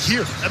is right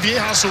here at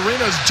Viejas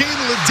Arena. Jaden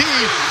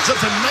Ledee is up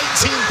to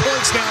 19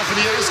 points now for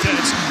the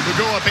Aztecs, who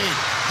go up 8.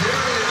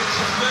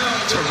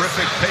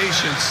 Terrific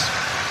patience.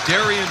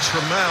 Darian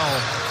Trammell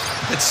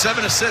had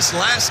 7 assists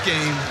last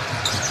game,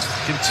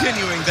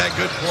 continuing that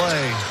good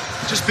play,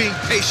 just being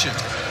patient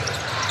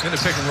in the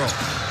pick and roll.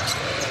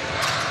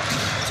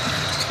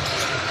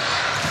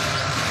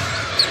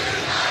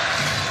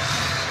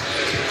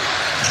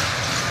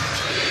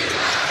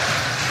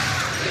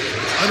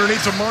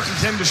 Underneath to Martin,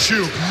 10 to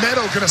shoot.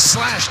 Meadow gonna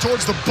slash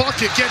towards the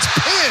bucket, gets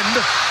pinned.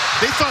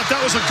 They thought that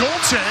was a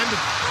goaltend.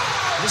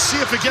 We'll see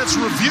if it gets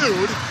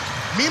reviewed.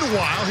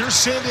 Meanwhile, here's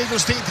San Diego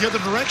State the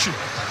other direction.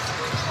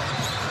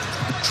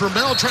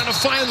 Trammell trying to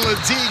find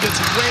Ledee,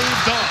 gets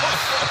waved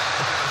off.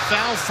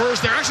 Foul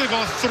first. They're actually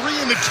going 3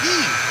 in the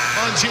key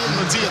on Jaden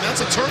Ledee, and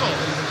that's a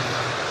turnover.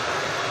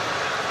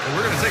 Well,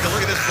 we're going to take a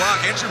look at this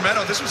block. Andrew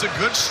Meadow, this was a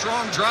good,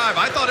 strong drive.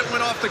 I thought it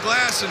went off the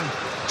glass, and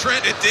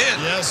Trent, it did.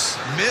 Yes.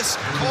 Missed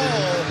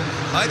call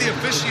by the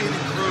officiating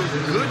crew.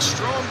 Good,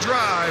 strong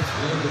drive.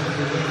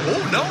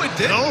 Oh, no, it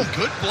didn't. No.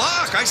 Good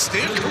block. I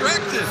stand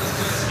corrected.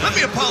 Let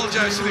me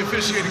apologize to the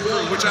officiating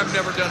crew, which I've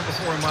never done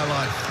before in my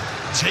life.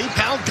 Jay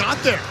Powell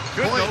got there.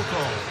 Good no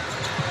call.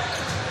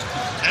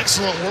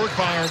 Excellent work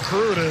by our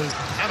crew to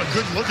have a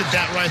good look at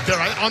that right there.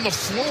 On the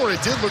floor,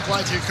 it did look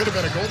like it could have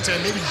been a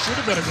goaltend. Maybe should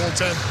have been a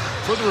goaltend.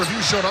 Further review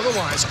showed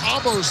otherwise.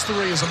 Abo's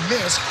 3 is a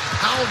miss.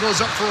 Powell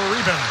goes up for a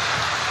rebound.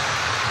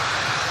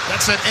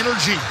 That's that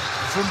energy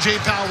from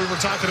Jay Powell we were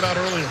talking about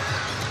earlier.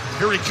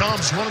 Here he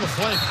comes, running the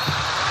flank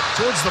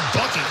towards the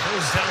bucket.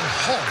 Goes down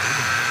hard.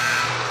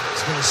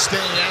 It's going to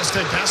stay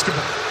Aztec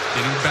basketball.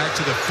 Getting back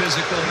to the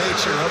physical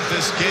nature of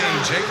this game.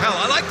 Jay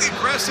Powell, I like the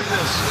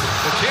aggressiveness.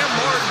 But Cam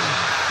Martin,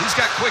 he's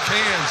got quick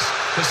hands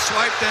to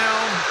swipe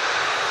down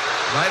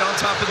right on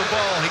top of the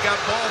ball. He got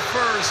ball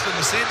first, and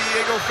the San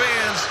Diego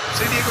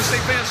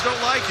State fans don't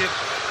like it.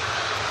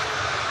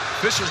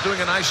 Fisher's doing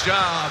a nice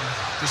job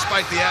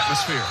despite the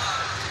atmosphere.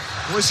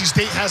 Boise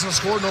State hasn't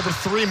scored in over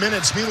 3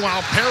 minutes. Meanwhile,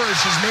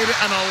 Parrish has made it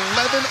an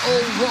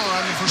 11-0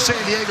 run for San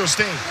Diego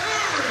State.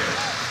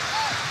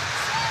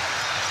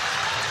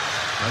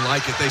 I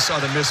like it. They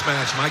saw the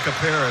mismatch. Micah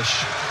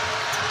Parrish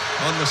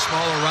on the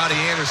smaller Roddy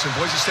Anderson.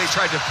 Boise State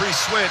tried to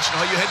pre-switch, and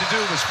all you had to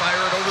do was fire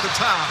it over the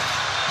top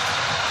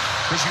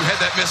because you had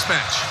that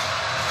mismatch.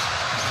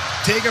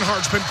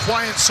 Dagenhart's been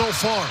quiet so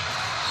far.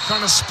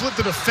 Trying to split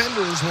the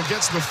defenders will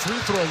get to the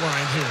free throw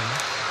line here.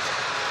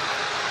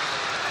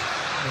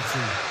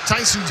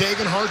 Tyson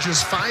Dagenhart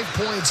just 5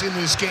 points in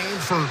this game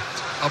for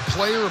a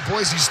player at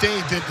Boise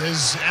State that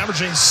is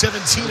averaging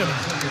 17 of them.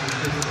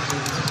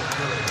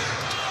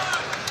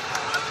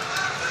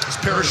 This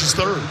Parrish's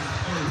 3rd.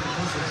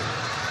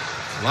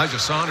 Elijah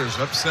Saunders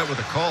upset with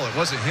the call. It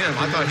wasn't him.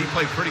 I thought he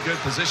played pretty good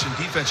position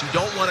defense. You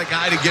don't want a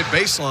guy to get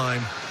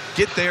baseline,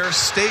 get there,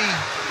 stay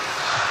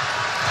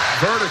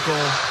vertical.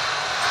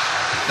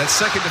 That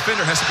second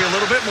defender has to be a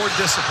little bit more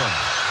disciplined.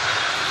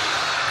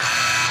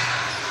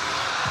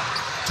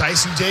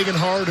 Tyson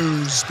Dagenhart,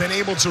 who's been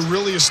able to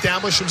really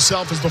establish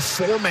himself as the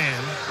four-man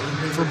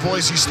for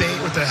Boise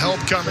State with the help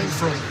coming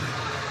from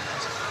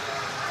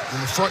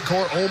in the front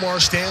court, Omar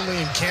Stanley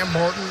and Cam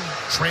Martin,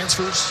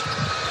 transfers.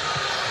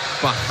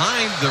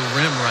 Behind the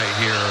rim right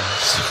here,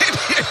 San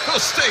Diego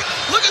State.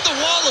 Look at the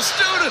wall of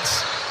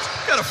students.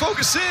 Got to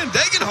focus in.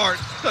 Dagenhart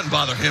doesn't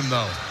bother him,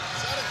 though.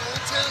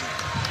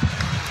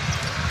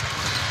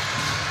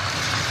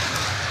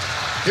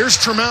 Here's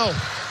Trammell.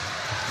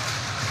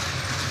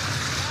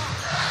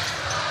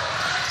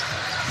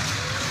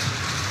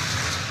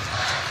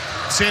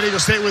 San Diego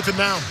State with it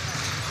now.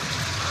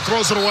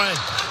 Throws it away.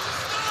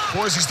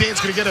 Boise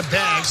State's going to get it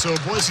back, so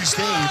Boise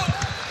State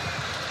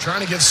trying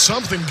to get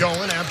something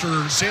going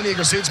after San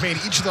Diego State's made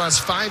each of the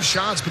last 5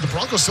 shots, but the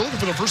Broncos still looking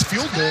for their first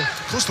field goal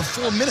close to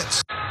 4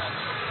 minutes.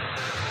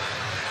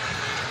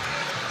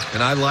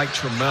 And I like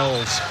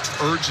Trammell's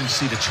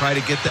urgency to try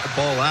to get that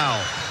ball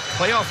out.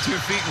 Play off 2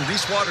 feet, and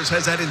Reese Waters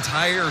has that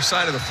entire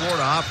side of the floor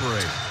to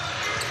operate.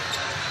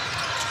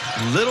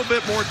 A little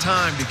bit more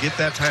time to get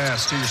that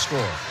pass to your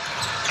score.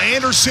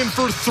 Anderson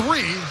for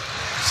 3.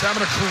 He's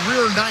having a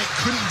career night.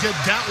 Couldn't get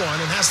that one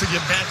and has to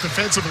get back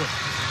defensively.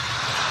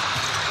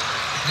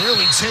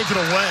 Nearly taken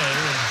away.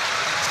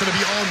 It's going to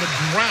be on the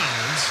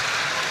ground.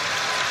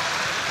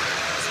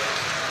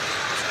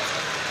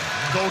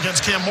 Go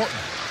against Cam Martin.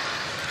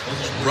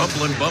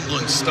 Rumbling,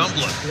 bumbling,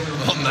 stumbling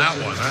on that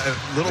one. A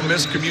little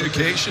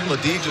miscommunication.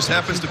 Ladie just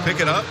happens to pick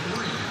it up.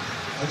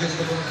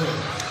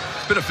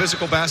 It's been a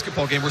physical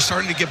basketball game. We're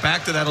starting to get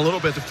back to that a little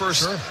bit. The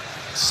first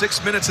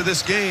 6 minutes of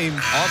this game,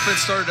 offense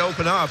started to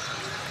open up.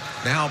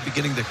 Now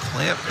beginning to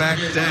clamp back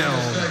down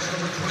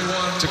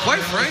to,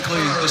 quite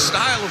frankly, the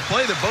style of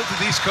play that both of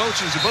these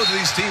coaches and both of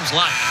these teams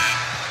like.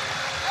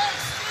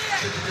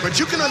 But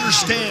you can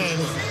understand,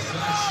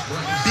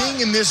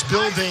 being in this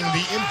building,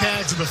 the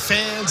impact of the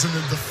fans and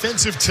the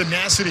defensive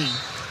tenacity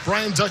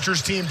Brian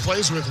Dutcher's team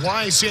plays with,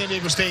 why San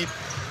Diego State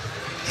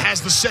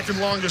has the 2nd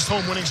longest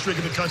home winning streak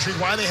in the country,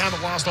 why they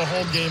haven't lost a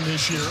home game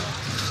this year.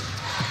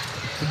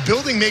 The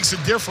building makes a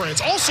difference.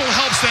 Also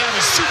helps to have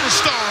a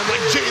superstar like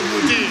Jaden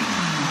Ladie.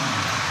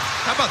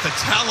 How about the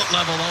talent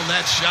level on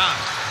that shot?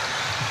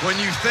 When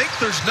you think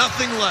there's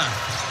nothing left,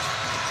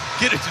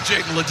 get it to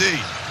Jaden Ladie.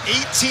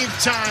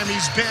 18th time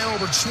he's been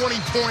over 20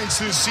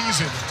 points this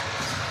season.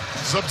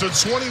 He's up to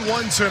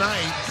 21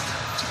 tonight.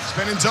 He's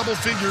been in double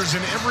figures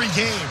in every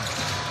game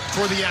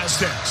for the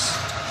Aztecs.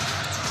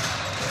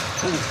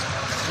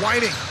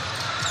 Whiting.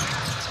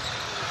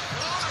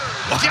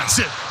 Wow. Gets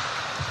it.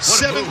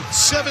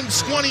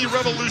 720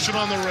 revolution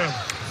on the rim.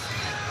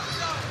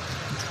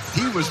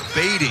 He was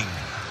baiting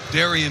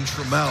Darian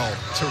Trammell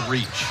to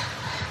reach.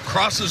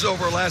 Crosses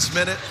over last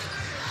minute.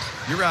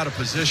 You're out of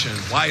position.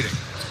 Whiting.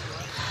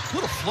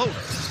 Little floater.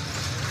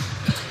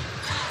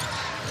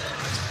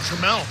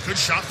 Trammell, good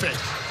shot fake.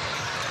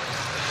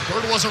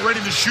 Bird wasn't ready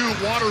to shoot.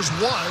 Waters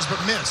was,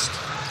 but missed.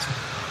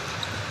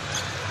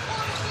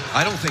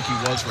 I don't think he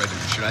was ready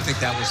to shoot. I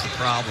think that was the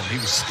problem.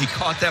 He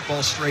caught that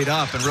ball straight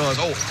up and realized,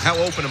 oh, how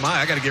open am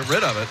I? I got to get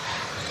rid of it.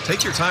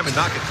 Take your time and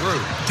knock it through.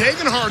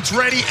 Dagenhart's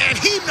ready, and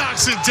he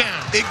knocks it down.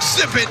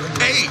 Exhibit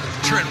 8,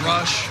 Trent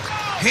Rush.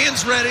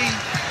 Hands ready,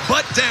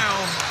 butt down,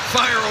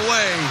 fire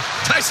away.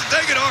 Tyson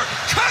Dagenhart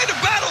trying to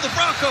battle the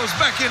Broncos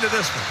back into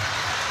this one.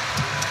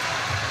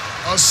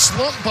 A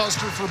slump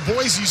buster for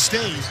Boise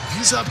State.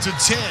 He's up to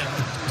 10.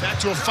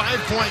 Back to a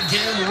 5-point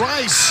game.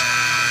 Rice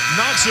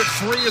knocks it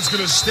free. It's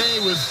going to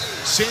stay with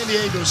San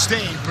Diego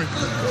State, but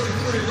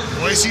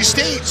Boise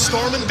State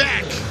storming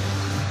back.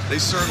 They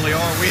certainly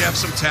are. We have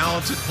some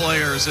talented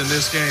players in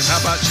this game. How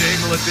about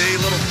Jaden Ladie?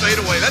 Little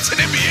fadeaway. That's an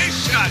NBA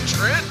shot,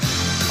 Trent.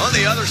 On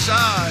the other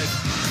side,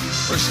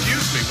 or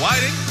excuse me,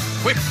 Whiting,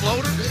 quick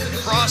floater,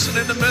 crossing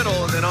in the middle,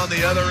 and then on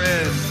the other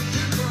end,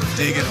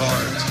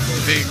 Dagenhart,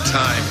 big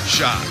time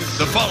shot.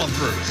 The follow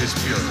through is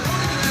pure.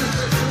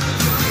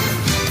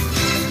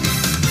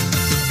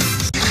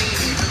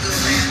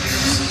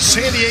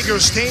 San Diego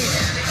State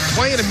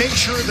playing to make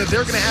sure that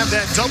they're going to have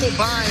that double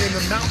bye in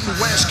the Mountain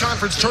West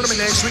Conference tournament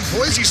next week.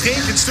 Boise State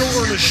can still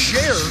earn a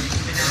share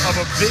of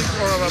a big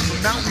a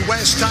Mountain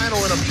West title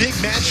in a big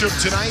matchup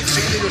tonight.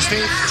 San Diego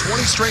State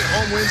 20 straight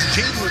home wins.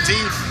 Jaden Ladie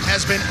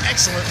has been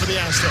excellent for the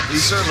Aztecs. He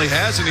certainly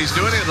has, and he's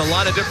doing it in a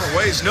lot of different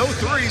ways. No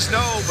threes,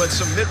 no, but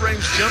some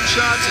mid-range jump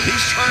shots, and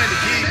he's trying to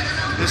keep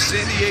the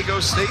San Diego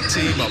State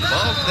team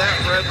above that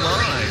red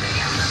line.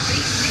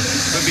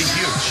 Would be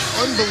huge.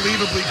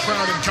 Unbelievably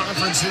crowded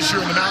conference this year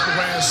in the Mountain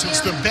West.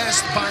 It's the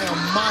best by a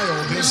mile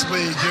this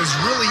league has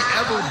really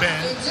ever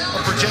been. A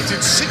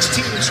projected 6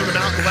 teams from the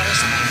Mountain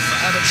West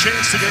have a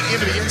chance to get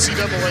into the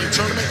NCAA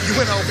tournament.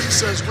 UNLV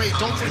says, wait,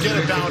 don't forget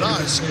about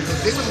us.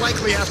 They would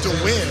likely have to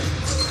win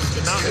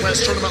the Mountain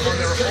West tournament on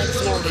their home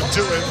floor to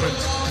do it. But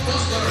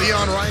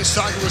Leon Rice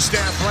talking with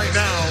staff right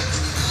now,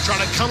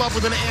 trying to come up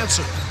with an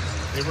answer.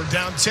 They were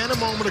down 10 a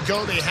moment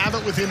ago. They have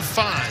it within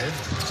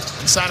 5.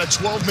 Inside of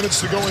 12 minutes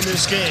to go in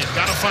this game.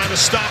 Got to find a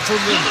stop from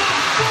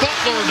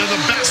Butler to the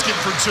basket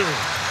for 2.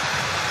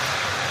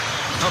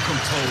 How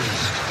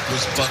composed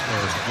was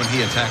Butler when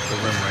he attacked the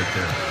rim right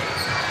there?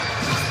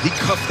 He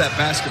cuffed that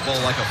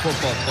basketball like a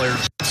football player.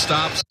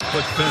 Stops,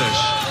 quick finish.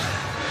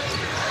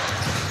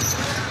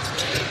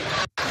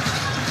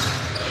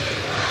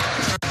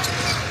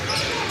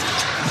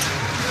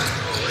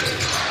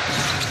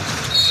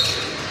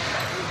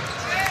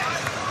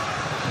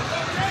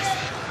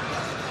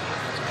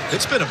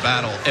 It's been a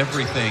battle,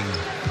 everything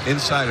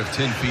inside of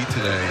 10 feet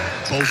today,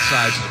 both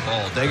sides of the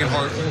ball.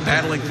 Degenhart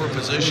battling for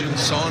position,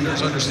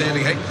 Saunders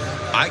understanding, hey,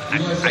 I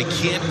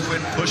can't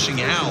quit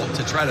pushing out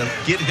to try to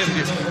get him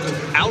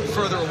out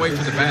further away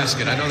from the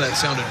basket. I know that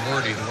sounded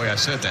wordy the way I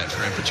said that,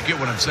 Trent, but you get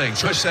what I'm saying.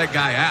 Push that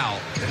guy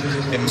out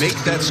and make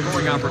that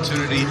scoring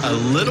opportunity a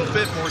little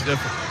bit more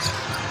difficult.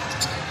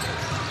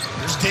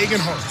 There's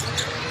Degenhart.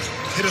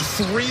 Hit a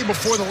three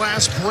before the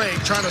last break,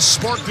 trying to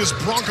spark this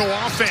Bronco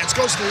offense.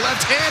 Goes to the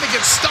left hand and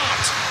gets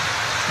stopped.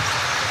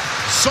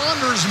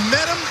 Saunders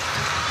met him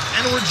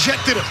and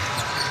rejected him.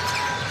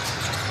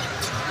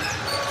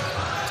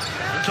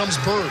 Here comes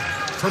Bird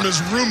from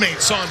his roommate,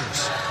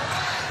 Saunders.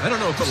 I don't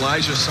know if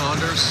Elijah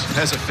Saunders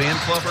has a fan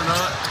club or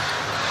not,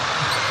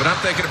 but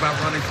I'm thinking about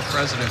running for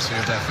presidency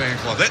of that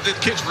fan club. That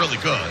kid's really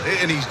good,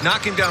 and he's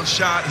knocking down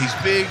shot. He's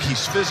big.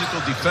 He's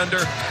physical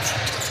defender.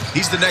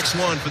 He's the next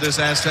one for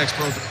this Aztecs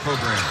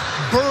program.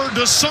 Bird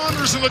to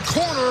Saunders in the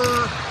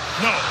corner.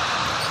 No.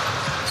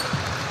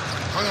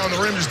 Hung on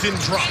the rim, just didn't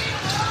drop.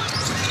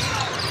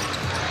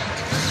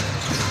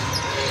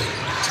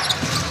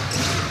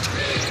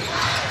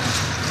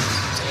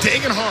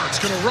 Degenhart's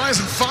going to rise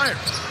and fire,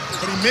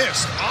 but he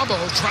missed. Abo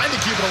trying to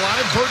keep it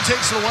alive. Bird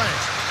takes it away.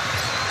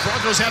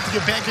 Broncos have to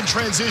get back in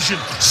transition.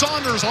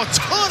 Saunders, a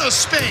ton of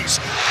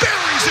space.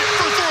 Buries it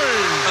for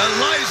three.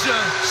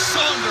 Elijah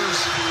Saunders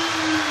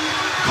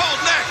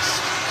called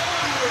next.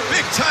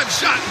 Big time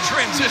shot in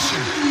transition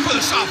for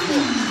the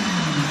sophomore.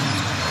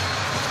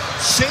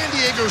 San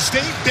Diego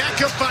State back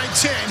up by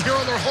 10 here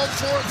on their home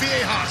floor at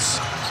Viejas.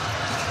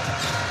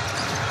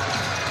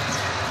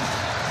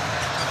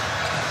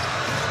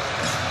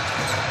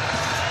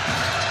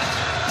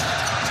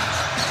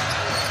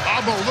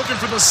 Abo looking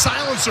for the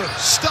silencer.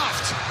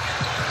 Stuffed.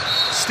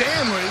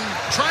 Stanley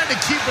trying to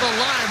keep it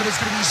alive, but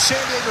it's going to be San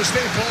Diego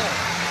State ball.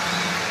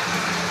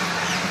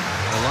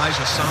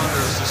 Elijah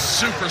Saunders, the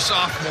super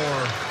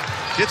sophomore,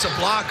 gets a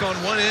block on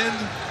one end,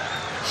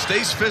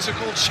 stays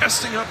physical,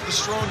 chesting up the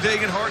strong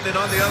Degenhart, and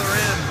on the other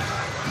end,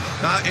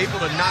 not able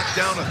to knock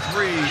down a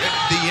three.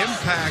 The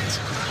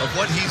impact of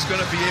what he's going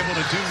to be able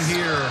to do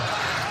here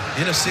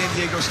in a San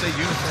Diego State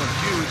uniform,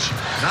 huge.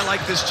 And I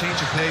like this change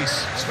of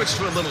pace. Switch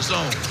to a little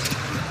zone.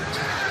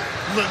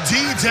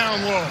 Ledee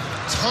down low.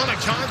 Ton of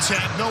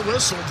contact, no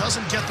whistle,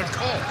 doesn't get the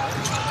call.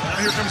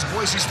 Now here comes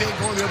Boise State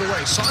going the other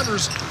way.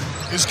 Saunders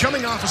is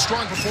coming off a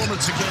strong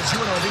performance against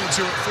UNLV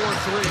to 4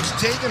 threes.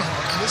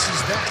 Degenhart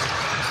misses that.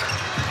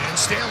 And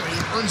Stanley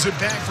earns it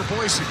back for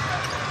Boise.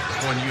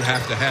 One you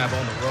have to have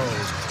on the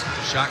road.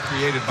 Shot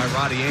created by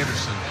Roddy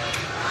Anderson.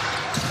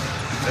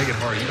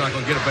 Degenhart, you're not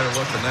going to get a better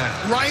look than that.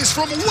 Rice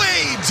from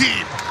way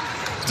deep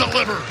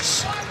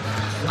delivers.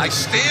 I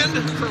stand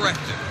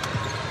corrected.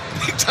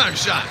 Big time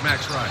shot,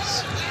 Max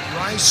Rice.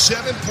 Rice,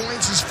 7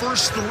 points, his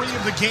first three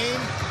of the game.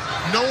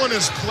 No one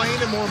has played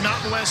in more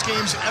Mountain West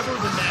games ever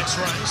than Max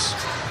Rice.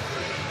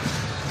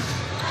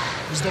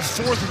 He's the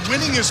fourth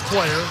winningest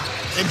player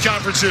in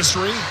conference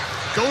history.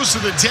 Goes to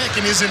the deck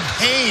and is in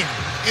pain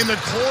in the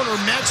corner.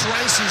 Max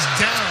Rice is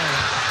down,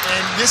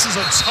 and this is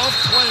a tough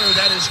player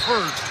that is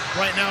hurt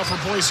right now for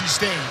Boise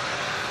State.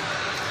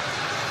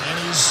 And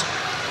he's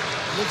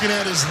looking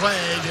at his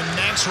leg, and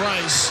Max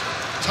Rice,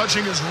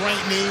 touching his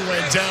right knee,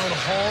 went down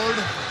hard.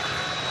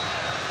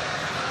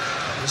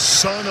 The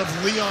son of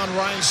Leon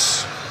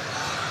Rice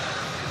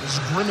is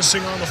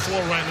grimacing on the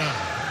floor right now.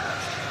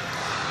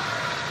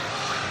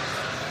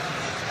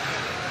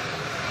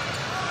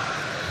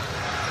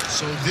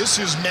 So this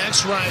is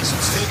Max Rice.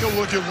 Let's take a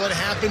look at what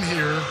happened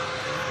here.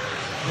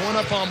 Going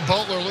up on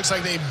Butler. Looks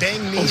like they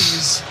banged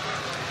knees.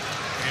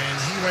 And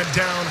he went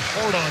down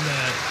hard on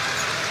that.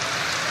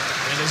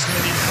 And is going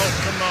to need help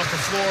coming off the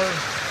floor.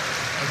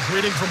 A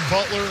greeting from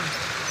Butler.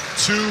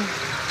 Two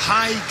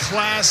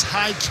high-class,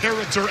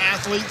 high-character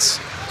athletes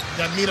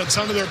that mean a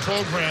ton of their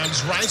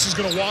programs. Rice is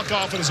going to walk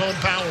off at his own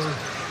power.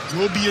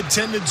 Will be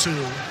attended to.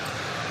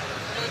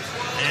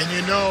 And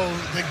you know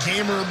the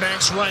gamer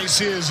Max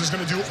Rice is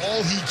going to do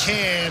all he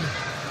can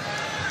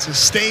to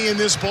stay in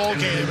this ball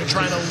game and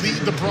trying to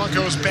lead the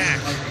Broncos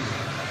back.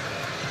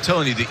 I'm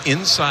telling you, the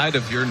inside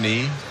of your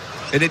knee,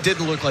 and it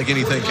didn't look like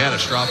anything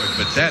catastrophic,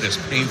 but that is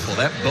painful.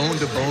 That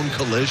bone-to-bone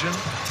collision.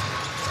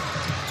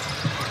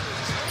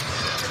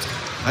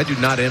 I do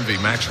not envy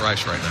Max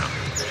Rice right now.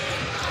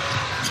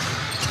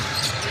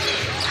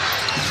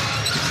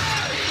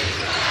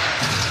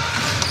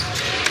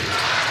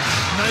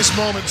 Nice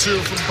moment, too,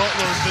 from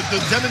Butler. The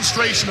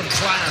demonstration of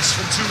class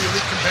from two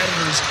elite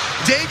competitors.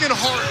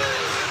 Degenhart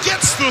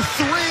gets the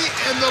three,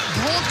 and the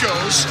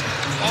Broncos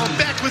are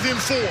back within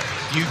 4.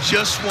 You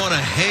just want to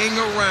hang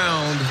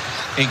around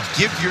and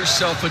give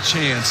yourself a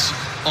chance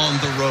on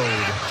the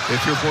road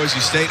if you're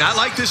Boise State. I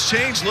like this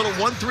change, little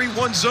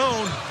 1-3-1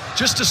 zone,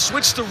 just to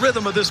switch the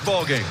rhythm of this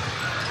ball game.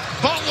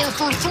 Butler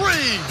for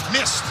three.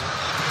 Missed.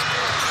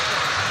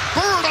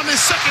 Bird on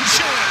his second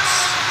chance.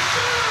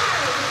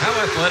 How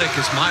athletic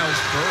is Miles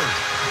Bird?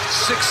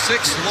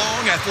 6'6",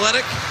 long,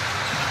 athletic.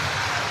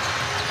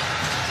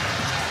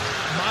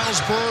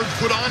 Miles Bird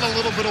put on a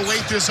little bit of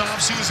weight this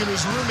offseason.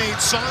 His roommate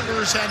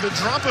Saunders had to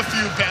drop a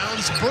few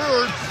pounds.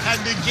 Bird had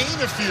to gain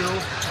a few.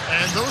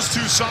 And those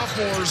two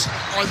sophomores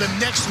are the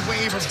next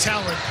wave of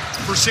talent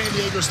for San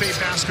Diego State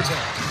basketball.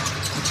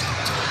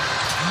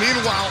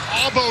 Meanwhile,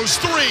 Abo's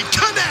three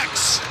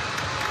connects.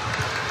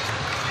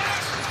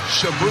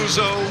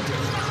 Shabuzo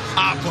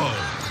Abo,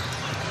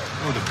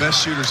 one of the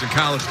best shooters in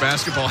college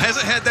basketball.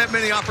 Hasn't had that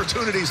many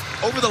opportunities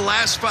over the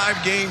last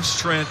 5 games,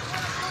 Trent.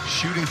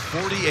 Shooting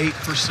 48%.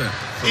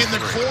 In the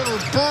corner,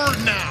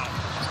 Bird now.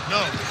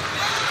 No.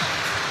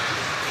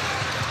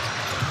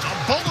 Now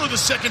Butler the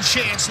second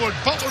chance. Look,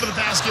 Butler to the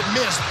basket,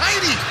 missed.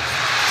 Heidi,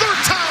 third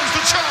time's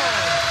the charm.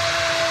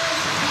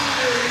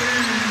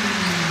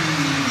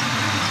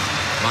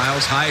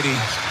 Miles Heidi,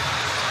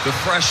 the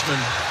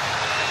freshman.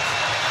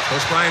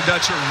 Coach Brian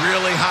Dutcher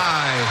really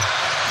high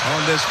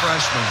on this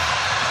freshman.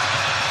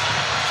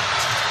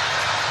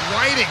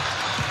 Whiting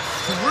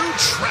through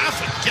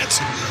traffic, gets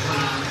it.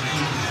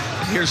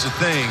 Here's the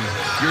thing.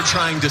 You're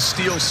trying to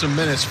steal some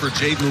minutes for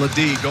Jaden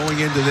Ledee going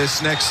into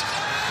this next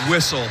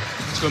whistle.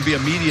 It's going to be a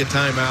media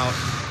timeout.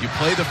 You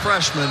play the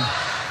freshman,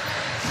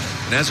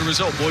 and as a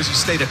result, Boise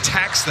State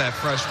attacks that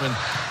freshman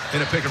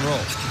in a pick and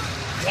roll.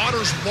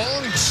 Waters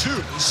long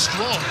two,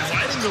 strong,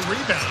 fighting the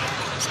rebound.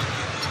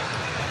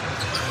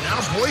 Now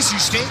Boise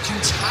State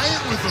can tie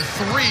it with a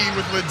three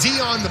with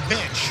Ledee on the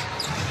bench.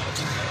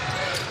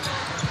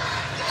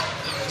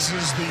 This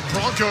is the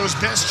Broncos'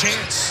 best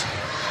chance.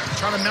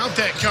 Trying to mount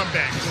that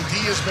comeback.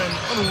 Ledee has been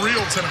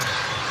unreal tonight.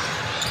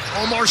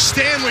 Omar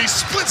Stanley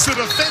splits the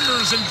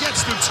defenders and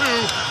gets the two.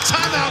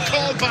 Timeout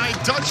called by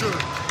Dutcher,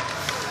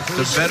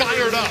 who's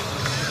fired up.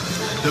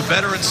 The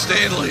veteran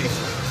Stanley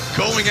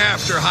going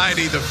after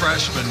Heidi, the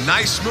freshman.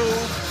 Nice move.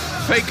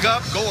 Fake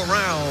up, go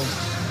around.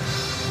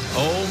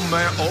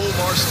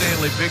 Omar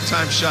Stanley,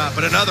 big-time shot,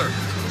 but another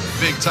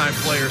big-time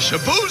player.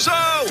 Shabuzo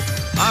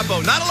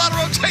Abo. Not a lot of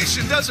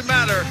rotation, doesn't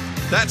matter.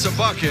 That's a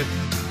bucket.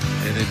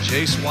 And then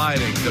Jace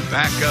Whiting, the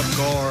backup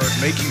guard,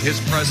 making his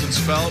presence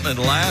felt. And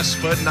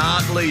last but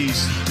not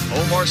least,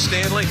 Omar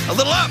Stanley, a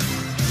little up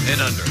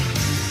and under.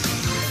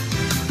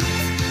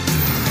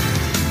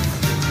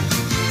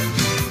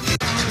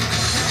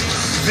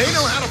 They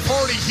know how to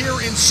party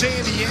here in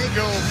San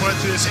Diego, but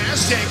this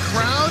Aztec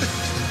crowd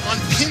on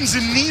pins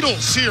and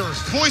needles here.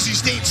 Boise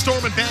State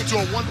storming back to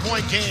a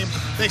one-point game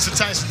thanks to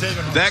Tyson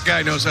Degenhart. That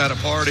guy knows how to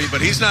party,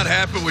 but he's not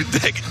happy with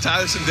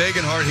Tyson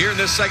Degenhart here in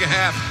this second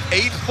half.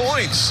 8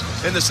 points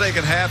in the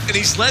second half, and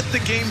he's let the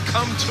game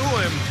come to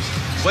him.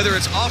 Whether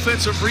it's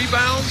offensive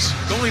rebounds,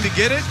 going to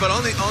get it, but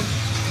on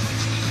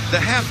the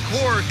half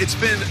court, it's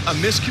been a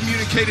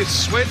miscommunicated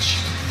switch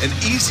and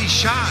easy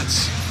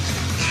shots.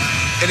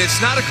 And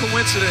it's not a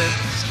coincidence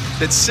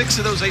that 6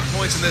 of those 8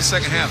 points in this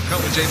second half come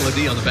with Jaden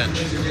Ledee on the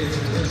bench.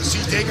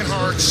 See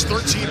Degenhart's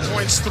 13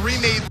 points, 3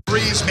 made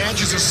threes,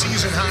 matches a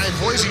season high.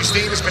 Boise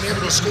State has been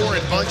able to score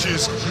in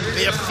bunches.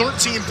 They have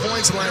 13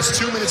 points in the last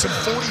 2 minutes and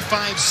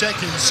 45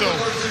 seconds. So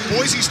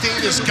Boise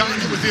State has gotten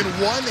within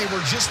 1. They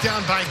were just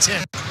down by 10.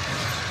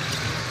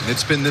 And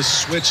it's been this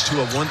switch to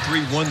a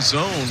 1-3-1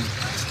 zone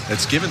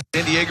that's given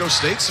San Diego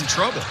State some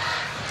trouble.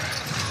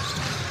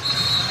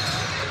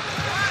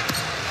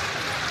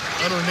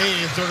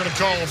 Underneath, they're going to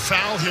call a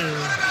foul here.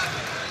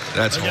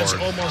 That's against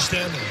hard. Omar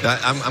Stanley.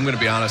 I'm going to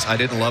be honest. I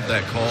didn't love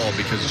that call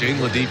because Jaden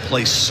Ledee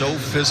plays so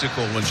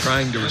physical when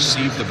trying to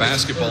receive the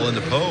basketball in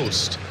the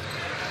post.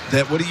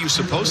 That what are you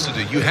supposed to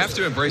do? You have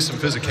to embrace some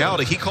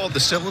physicality. He called the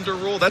cylinder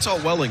rule. That's all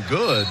well and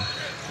good.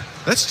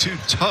 That's 2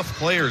 tough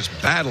players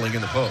battling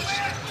in the post.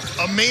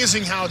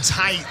 Amazing how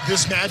tight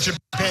this match has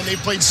been. They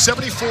played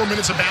 74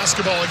 minutes of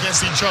basketball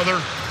against each other,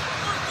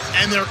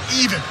 and they're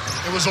even.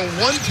 It was a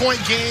 1-point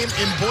game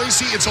in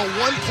Boise. It's a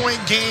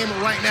 1-point game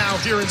right now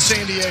here in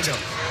San Diego.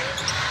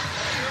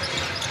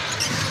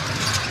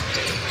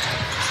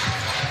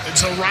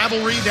 It's a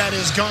rivalry that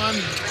has gone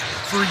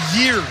for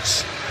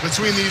years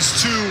between these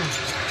two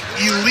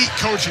elite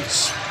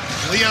coaches.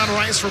 Leon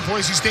Rice for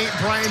Boise State,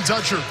 Brian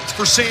Dutcher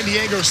for San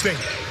Diego State.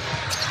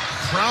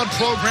 Crowd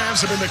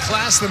programs have been the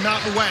class of the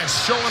Mountain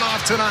West. Showing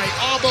off tonight.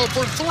 Abo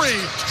for 3,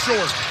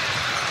 short.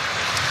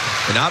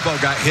 And Abo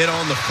got hit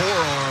on the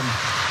forearm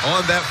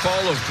on that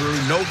follow-through.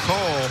 No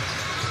call.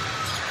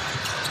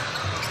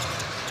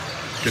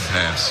 Good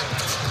pass.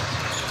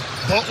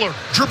 Butler,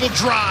 dribble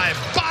drive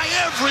by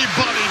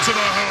everybody to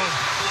the hoop.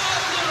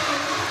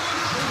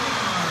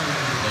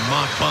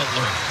 Lamont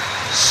Butler,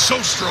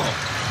 so strong.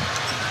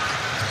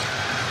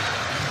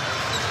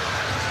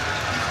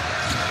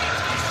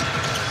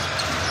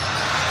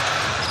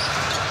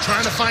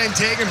 Trying to find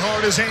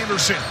Degenhart as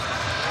Anderson.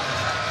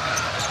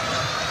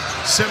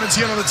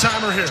 17 on the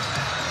timer here.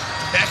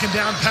 Backing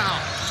down Powell.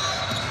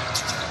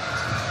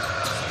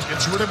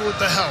 Gets rid of it with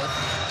the help.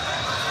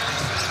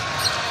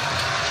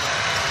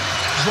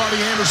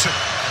 Roddy Anderson.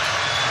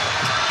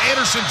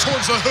 Anderson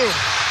towards the hoop.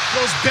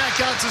 Goes back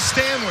out to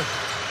Stanley.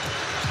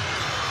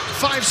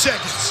 5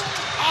 seconds.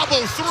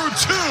 Abo through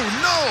 2.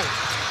 No.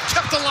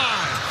 Kept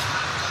alive.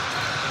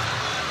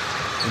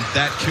 And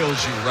that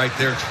kills you right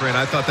there, Trent.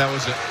 I thought that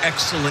was an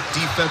excellent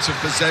defensive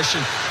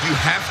possession. You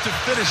have to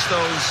finish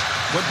those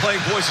when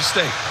playing Boise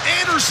State.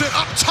 Anderson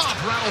up top,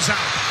 rattles out.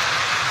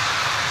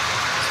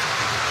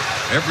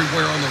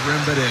 Everywhere on the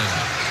rim but in.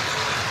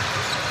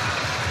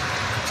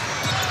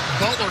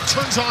 Butler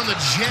turns on the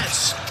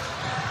Jets.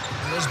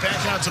 Goes back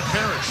out to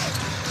Parrish.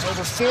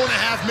 Over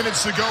 4.5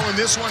 minutes to go in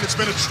this one. It's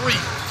been a treat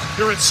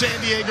here at San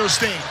Diego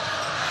State.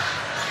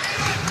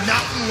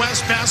 Mountain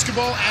West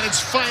basketball at its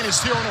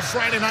finest here on a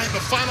Friday night,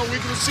 the final week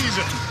of the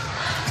season.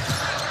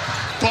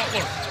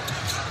 Butler.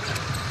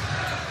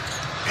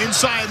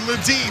 Inside,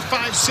 Ledee,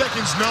 5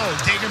 seconds, no.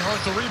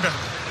 Degenhart the rebound.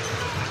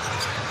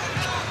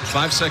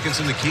 5 seconds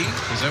in the key?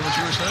 Is that what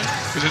you were saying?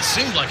 Because it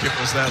seemed like it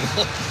was that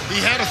long. He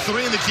had a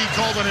 3 in the key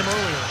called on him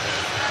earlier.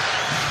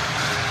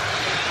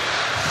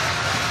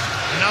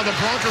 And now the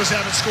Broncos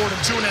haven't scored in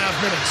 2.5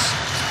 minutes.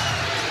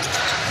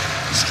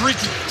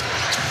 Streaky.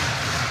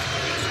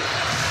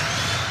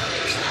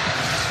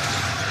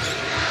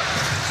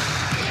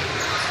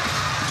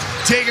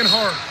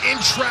 Degenhart in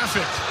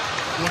traffic.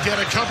 We'll get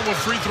a couple of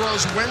free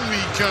throws when we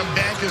come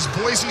back as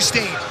Boise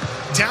State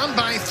down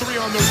by 3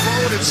 on the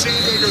road at San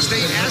Diego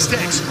State.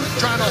 Aztecs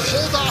trying to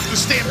hold off the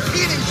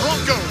stampeding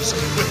Broncos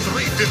with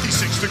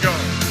 3:56 to go.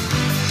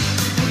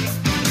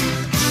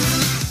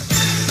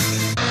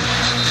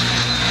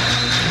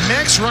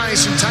 Max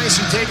Rice and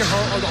Tyson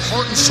Degenhart are the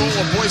heart and soul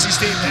of Boise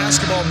State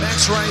basketball.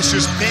 Max Rice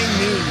just banged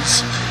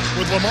knees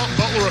with Lamont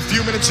Butler a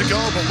few minutes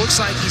ago, but looks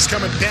like he's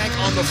coming back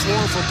on the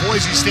floor for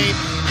Boise State,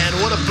 and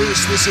what a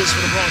boost this is for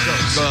the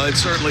Broncos. Well, it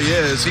certainly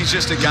is. He's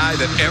just a guy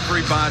that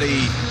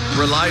everybody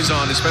relies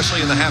on,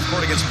 especially in the half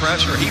court against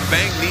pressure. He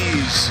banged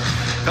knees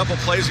a couple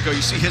plays ago.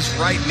 You see his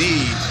right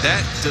knee.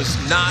 That does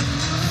not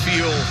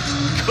feel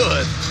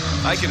good,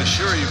 I can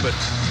assure you, but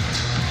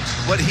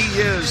what he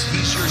is,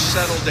 he's your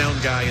settle-down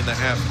guy in the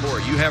half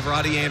court. You have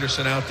Roddy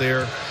Anderson out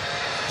there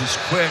who's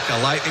quick, a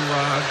lightning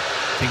rod,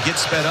 can get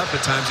sped up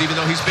at times, even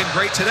though he's been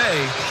great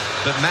today.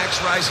 But Max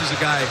Rice is a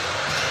guy,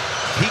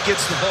 he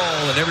gets the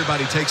ball and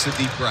everybody takes a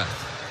deep breath.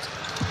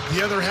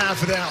 The other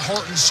half of that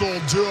heart and soul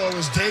duo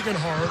is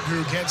Degenhart,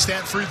 who gets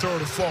that free throw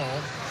to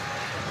fall.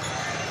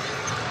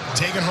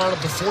 Degenhart up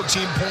to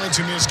 14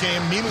 points in this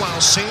game. Meanwhile,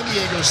 San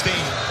Diego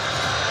State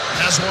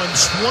has won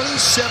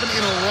 27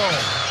 in a row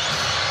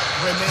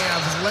when they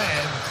have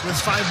led with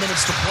 5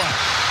 minutes to play.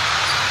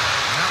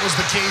 That was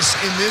the case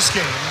in this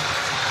game.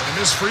 And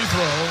this free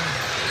throw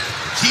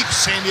keeps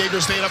San Diego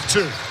State up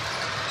 2.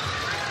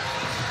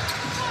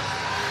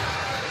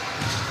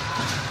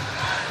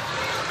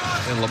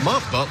 And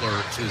Lamont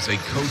Butler is a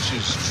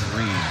coach's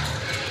dream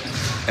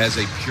as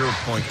a pure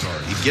point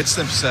guard. He gets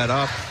them set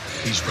up.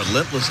 He's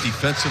relentless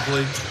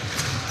defensively.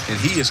 And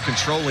he is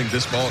controlling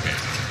this ball game.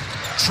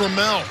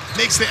 Trammell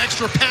makes the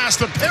extra pass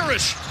to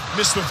Parrish.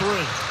 Missed the 3.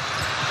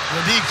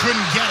 Ledee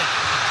couldn't get it.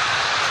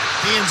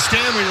 He and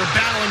Stanley were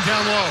battling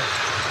down low.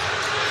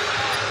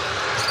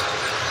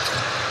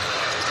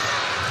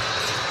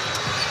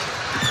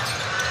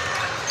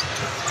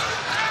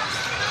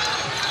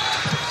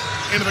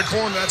 Into the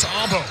corner, that's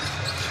Abo.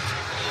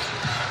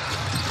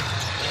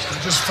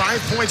 Just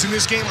 5 points in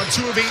this game on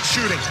 2 of 8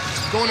 shooting.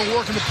 Going to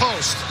work in the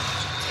post.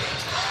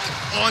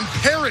 On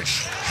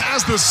Parrish,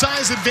 has the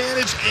size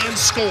advantage and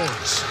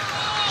scores.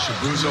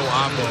 Chibuzo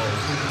Abo,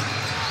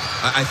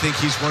 I think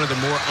he's one of the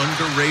more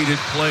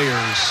underrated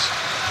players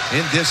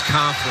in this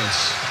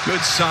conference.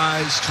 Good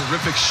size,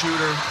 terrific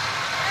shooter.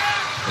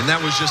 And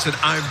that was just an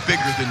I'm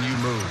bigger than you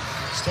move.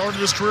 Started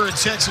his career at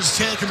Texas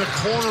Tech in the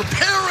corner.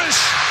 Parrish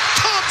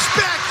comes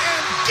back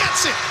and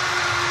gets it.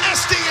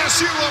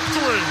 SDSU up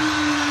 3.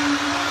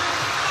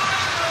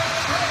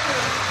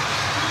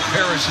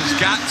 Parrish has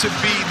got to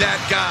be that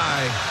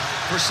guy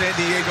for San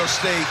Diego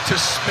State to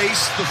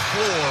space the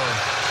floor.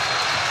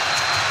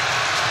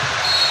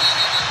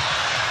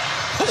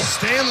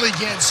 Stanley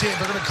gets hit.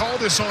 They're going to call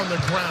this on the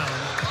ground.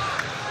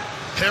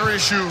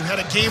 Parrish, who had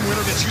a game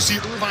winner against UC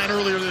Irvine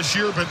earlier this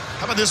year, but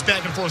how about this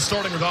back and forth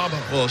starting with Abo?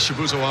 Well,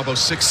 Chibuzo Abo,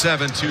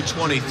 6'7",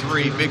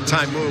 223,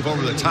 big-time move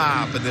over the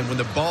top, and then when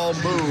the ball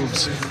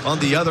moves on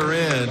the other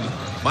end,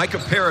 Micah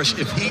Parrish,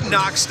 if he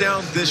knocks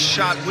down this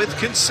shot with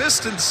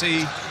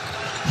consistency,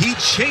 he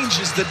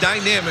changes the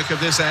dynamic of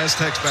this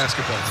Aztecs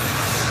basketball team.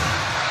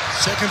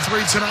 Second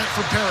 3 tonight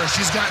for Parrish.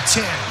 He's got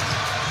 10.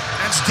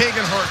 That's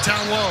Degenhart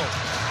down low.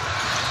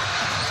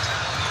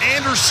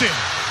 Anderson,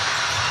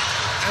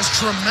 as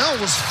Trammell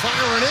was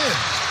firing in.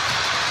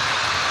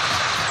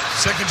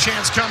 Second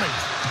chance coming.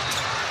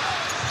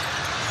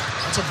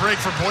 That's a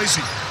break for Boise.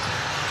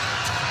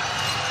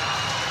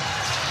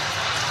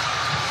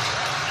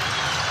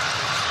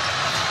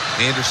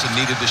 Anderson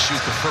needed to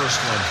shoot the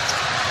first one.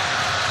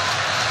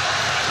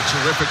 A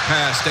terrific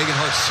pass.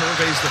 Degenhart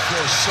surveys the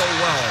floor so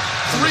well.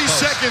 3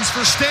 seconds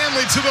for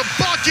Stanley to the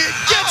bucket.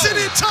 Gets it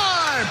in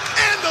time.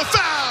 And the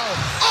foul.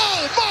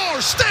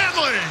 Omar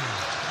Stanley.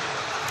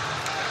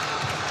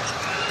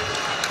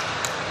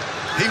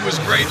 He was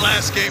great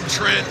last game,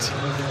 Trent.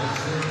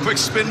 Quick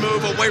spin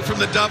move away from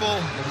the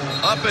double,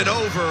 up and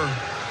over.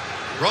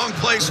 Wrong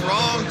place,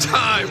 wrong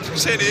time for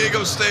San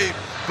Diego State,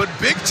 but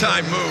big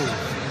time move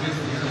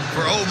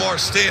for Omar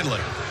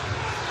Stanley.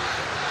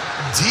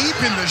 Deep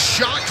in the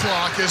shot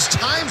clock as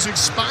time's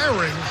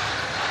expiring.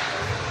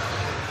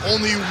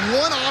 Only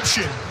one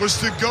option was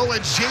to go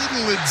at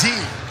Jaden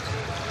Ledee.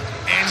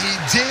 And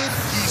he did,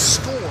 he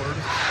scored.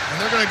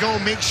 And they're going to go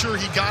make sure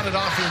he got it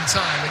off in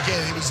time.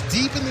 Again, it was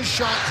deep in the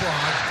shot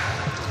clock.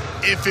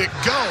 If it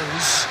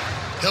goes,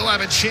 he'll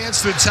have a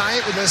chance to tie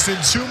it with less than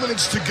 2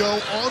 minutes to go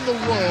on the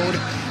road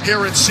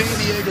here at San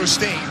Diego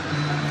State.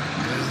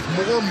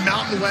 More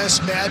Mountain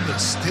West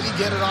madness. Did he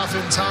get it off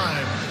in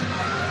time?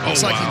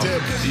 Looks like he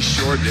did. He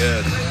sure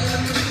did.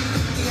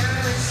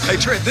 Hey,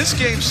 Trent, this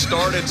game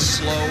started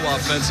slow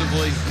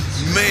offensively.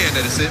 Man,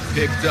 has it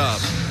picked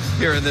up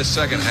here in this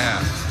second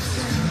half.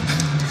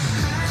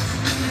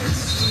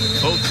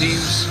 Both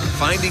teams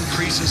finding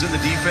creases in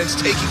the defense,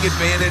 taking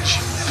advantage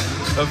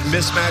of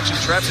mismatch and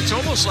traps. It's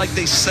almost like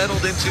they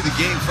settled into the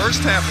game.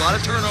 First half, a lot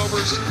of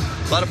turnovers,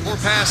 a lot of poor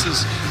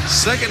passes.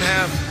 Second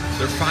half,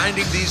 they're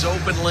finding these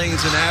open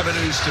lanes and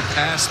avenues to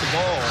pass the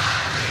ball.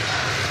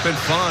 It's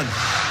been fun.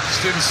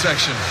 Student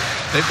section,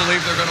 they believe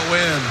they're going to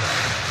win.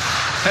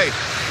 Hey,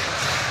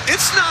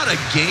 it's not a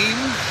game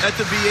at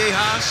the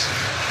Viejas.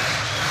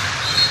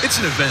 It's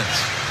an event.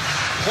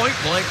 Point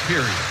blank,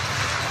 period.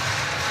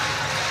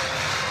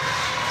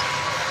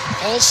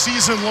 All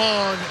season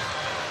long,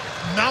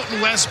 Mountain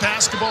West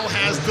basketball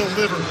has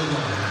delivered.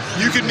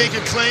 You could make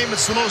a claim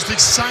it's the most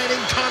exciting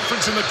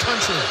conference in the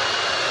country.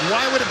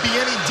 Why would it be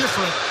any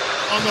different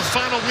on the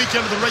final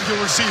weekend of the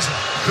regular season?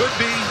 Could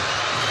be.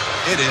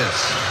 It is.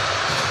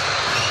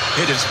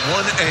 It is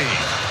 1A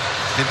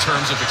in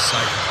terms of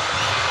excitement.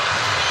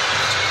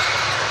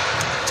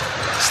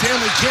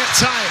 Stanley can't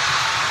tie it.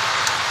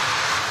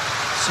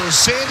 So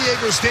San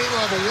Diego State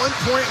will have a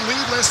 1-point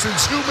lead, less than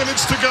 2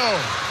 minutes to go.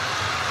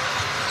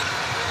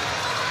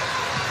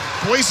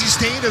 Boise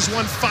State has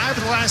won 5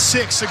 of the last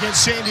 6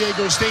 against San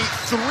Diego State.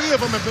 3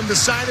 of them have been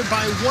decided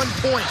by 1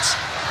 point,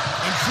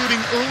 including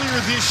earlier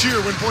this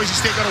year when Boise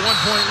State got a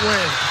 1-point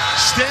win.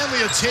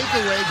 Stanley, a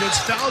takeaway,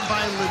 gets fouled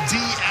by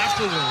Ledee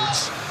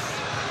afterwards.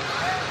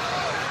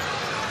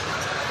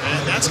 And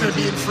that's going to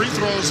be in free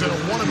throws and a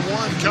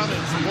 1-and-1 coming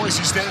from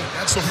Boise State.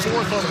 That's the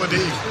 4th on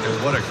Ledee. And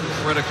what a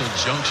critical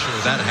juncture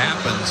that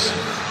happens.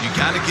 You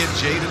got to get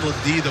Jaden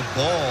Ledee the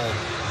ball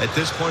at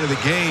this point of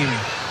the game.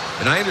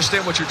 And I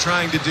understand what you're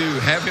trying to do.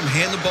 Have him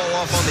hand the ball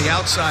off on the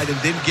outside and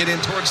then get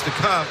in towards the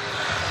cup.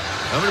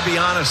 I'm going to be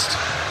honest.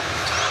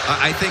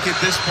 I think at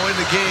this point in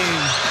the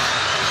game,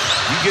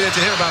 you get it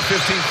to him about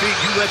 15 feet,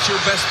 you let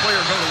your best player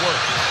go to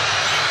work.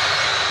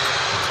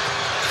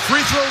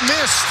 Free throw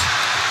missed.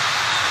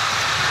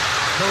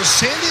 No,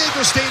 San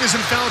Diego State is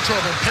in foul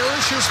trouble.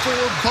 Parrish has 4,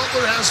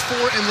 Butler has 4,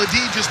 and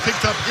Ledee just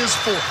picked up his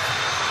 4.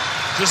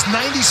 Just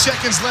 90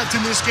 seconds left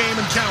in this game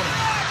and counting.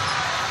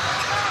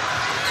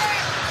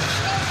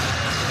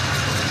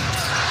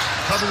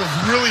 Couple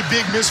of really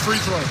big missed free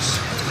throws.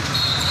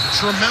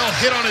 Trammell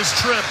hit on his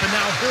trip, and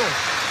now Hill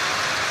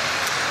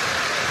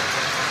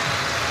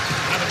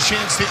have a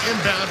chance to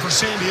inbound for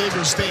San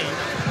Diego State.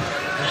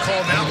 They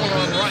called that one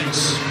on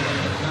Rice.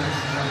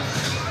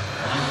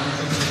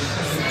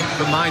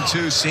 But mind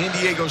too, San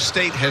Diego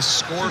State has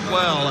scored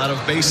well out of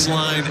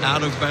baseline,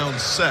 out of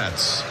bounds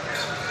sets.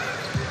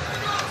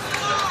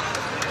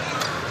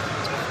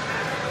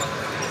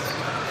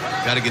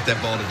 Got to get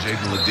that ball to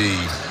Jaden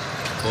Ledee,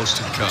 close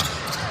to the cup.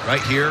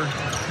 Right here,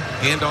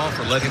 handoff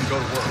or let him go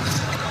to work.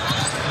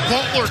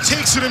 Butler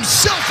takes it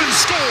himself and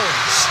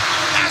scores.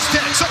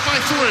 Aztecs up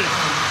by 3.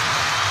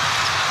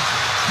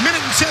 Minute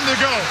and 10 to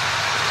go.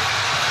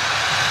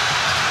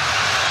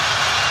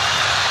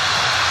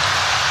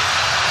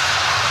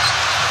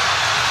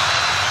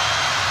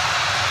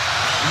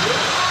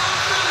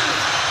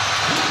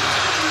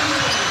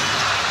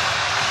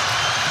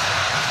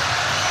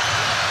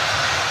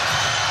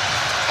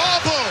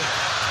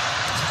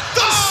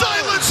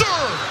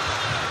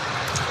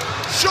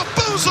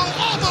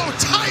 Albo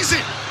ties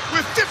it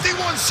with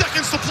 51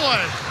 seconds to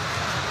play.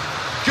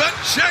 Gut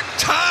check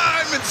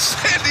time in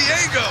San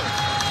Diego.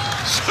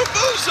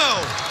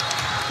 Shabuzo,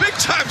 big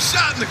time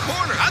shot in the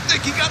corner. I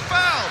think he got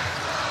fouled.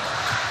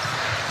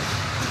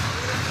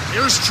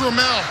 Here's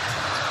Trammell.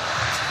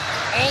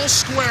 All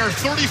square,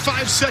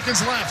 35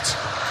 seconds left.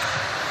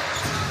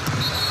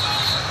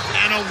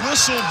 And a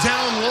whistle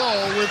down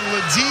low with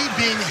Ledee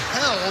being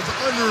held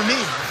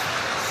underneath.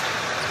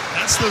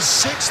 That's the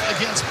 6th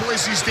against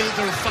Boise State,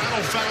 their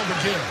final foul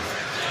to give.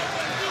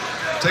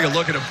 Take a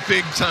look at a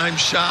big-time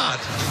shot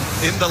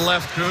in the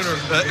left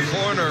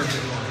corner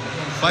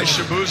by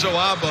Shabuzo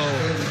Abo.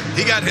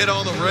 He got hit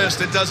on the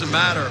wrist. It doesn't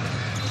matter.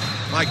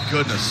 My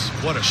goodness,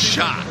 what a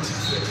shot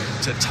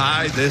to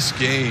tie this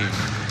game.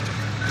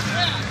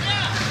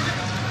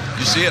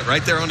 You see it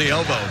right there on the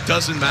elbow.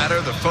 Doesn't matter.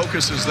 The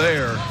focus is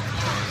there.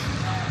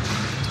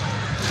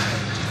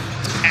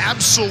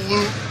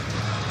 Absolute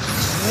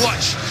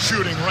clutch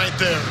shooting right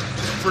there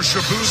for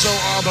Shabuzo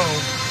Abo.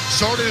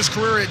 started his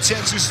career at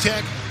Texas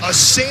Tech, a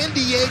San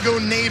Diego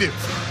native,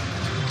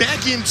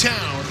 back in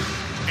town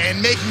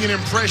and making an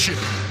impression.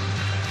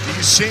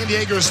 These San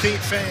Diego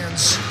State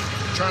fans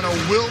trying to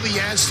will the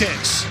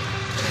Aztecs.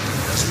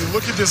 As we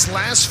look at this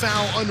last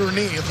foul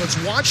underneath, let's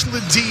watch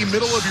Ledee,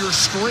 middle of your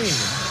screen,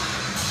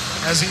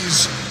 as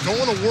he's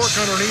going to work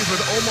underneath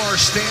with Omar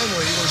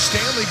Stanley, where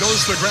Stanley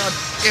goes to the ground.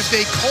 If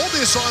they call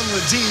this on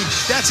Ledee,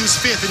 that's his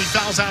fifth, and he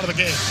fouls out of the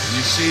game.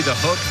 You see the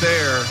hook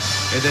there,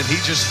 and then he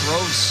just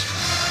throws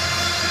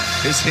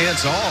his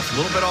hands off, a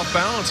little bit off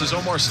balance as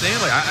Omar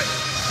Stanley.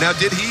 Now,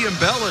 did he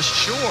embellish?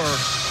 Sure.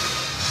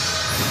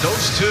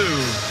 Those two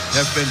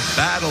have been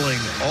battling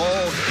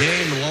all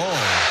game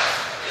long.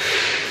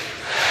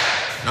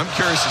 I'm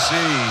curious to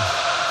see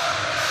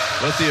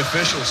what the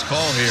officials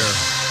call here.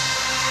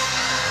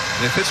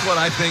 And if it's what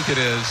I think it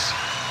is,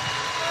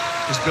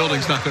 this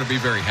building's not going to be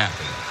very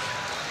happy.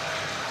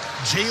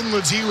 Jaden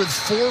Ledee with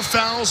 4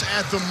 fouls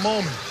at the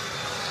moment.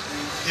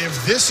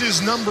 If this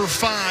is number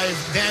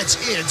 5, that's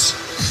it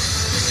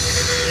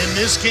in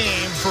this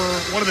game for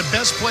one of the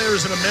best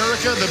players in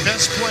America, the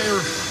best player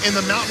in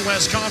the Mountain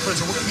West Conference.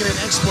 And we're going to get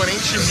an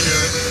explanation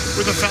here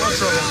with the foul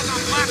trouble.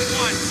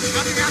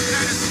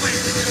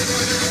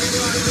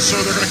 So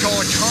they're going to call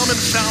a common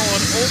foul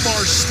on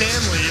Omar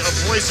Stanley of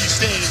Boise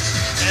State,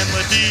 and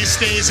Ledee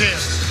stays in.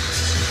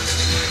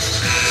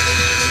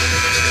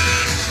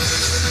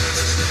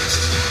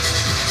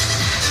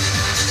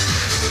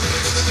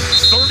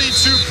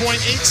 .8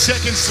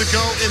 seconds to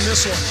go in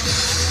this one.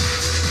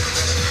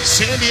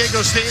 San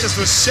Diego State is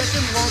the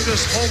second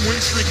longest home win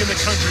streak in the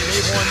country.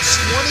 They've won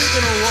 20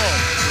 in a row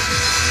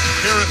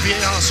here at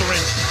Viejas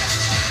Arena.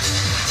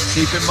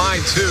 Keep in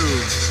mind, too,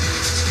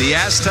 the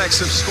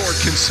Aztecs have scored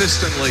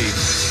consistently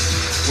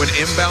when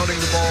inbounding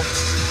the ball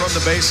from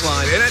the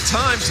baseline. And at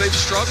times, they've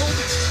struggled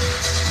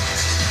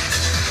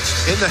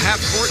in the half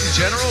court in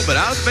general, but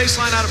out of the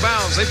baseline, out of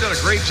bounds, they've done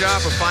a great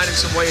job of finding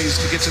some ways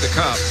to get to the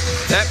cup.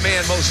 That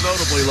man, most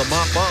notably,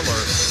 Lamont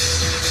Butler,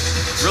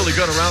 really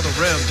good around the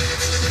rim.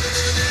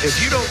 If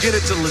you don't get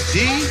it to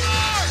Ledee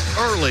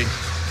early,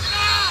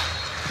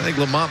 I think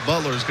Lamont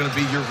Butler is going to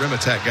be your rim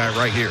attack guy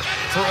right here.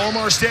 For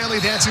Omar Stanley,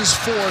 that's his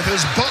 4th.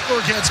 As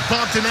Butler gets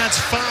bumped, and that's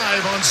 5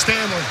 on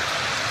Stanley.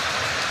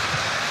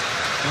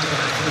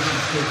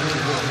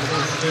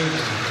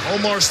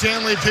 Omar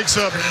Stanley picks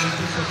up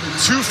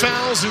 2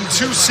 fouls in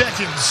 2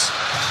 seconds,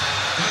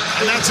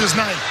 and that's his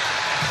night.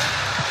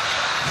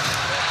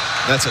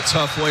 That's a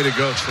tough way to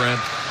go, Trent.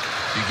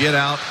 You get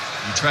out,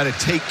 you try to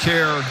take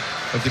care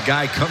of the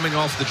guy coming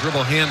off the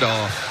dribble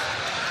handoff.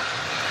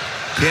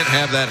 Can't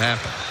have that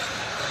happen.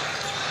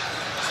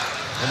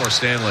 Omar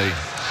Stanley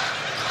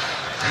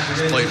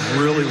has played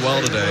really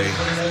well today.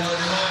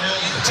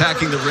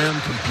 Attacking the rim,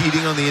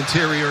 competing on the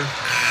interior.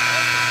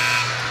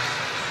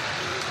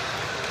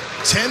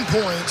 10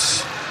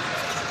 points,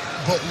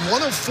 but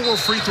 1 of 4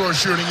 free throw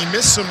shooting. He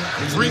missed some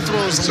free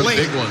throws some late.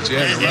 Big ones, yeah,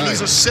 and you're right.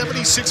 He's a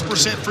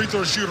 76% free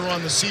throw shooter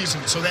on the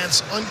season, so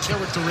that's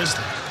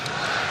uncharacteristic.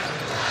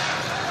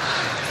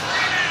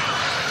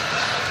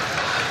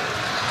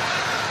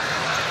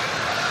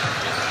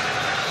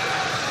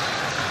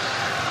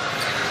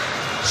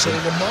 So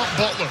Lamont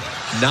Butler.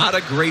 Not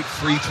a great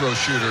free throw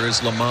shooter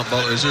is Lamont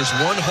Butler. There's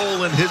one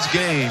hole in his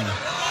game.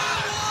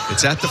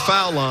 It's at the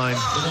foul line.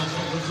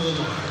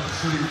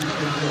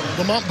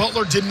 Lamont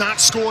Butler did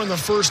not score in the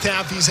first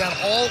half. He's at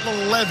all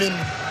 11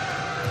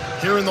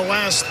 here in the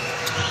last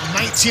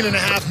 19 and a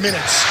half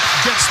minutes.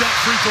 Gets that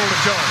free throw to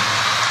go.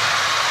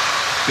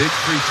 Big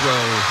free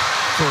throw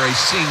for a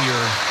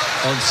senior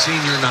on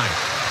senior night.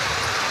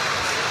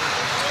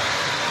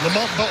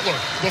 Lamont Butler,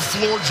 the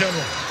floor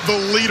general, the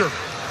leader,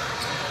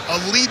 a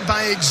lead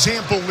by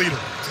example leader.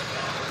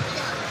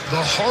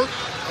 The heart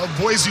of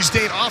Boise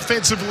State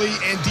offensively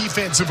and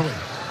defensively.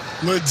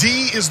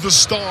 Ledee is the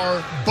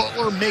star.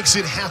 Butler makes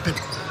it happen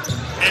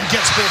and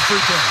gets both free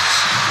throws.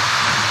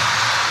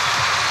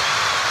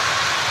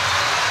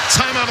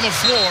 Timeout on the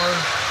floor,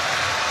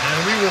 and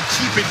we will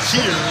keep it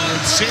here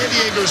with San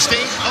Diego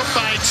State up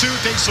by 2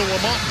 thanks to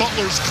Lamont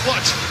Butler's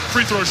clutch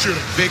free throw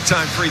shooting. Big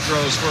time free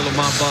throws for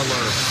Lamont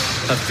Butler,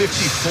 a 54%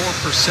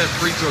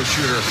 free throw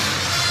shooter.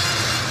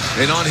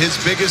 And on his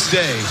biggest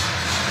day,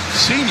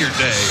 senior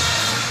day,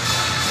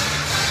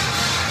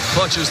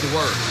 clutch is the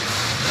word.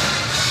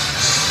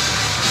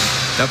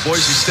 Now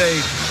Boise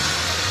State,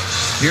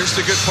 here's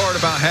the good part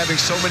about having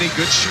so many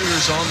good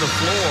shooters on the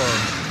floor.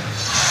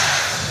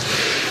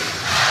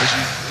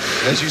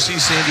 As you see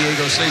San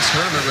Diego State's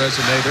tournament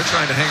resume, they're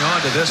trying to hang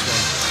on to this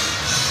one.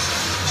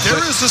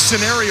 There is a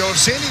scenario, if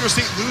San Diego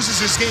State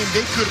loses this game,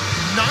 they could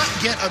not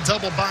get a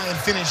double bye and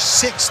finish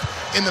 6th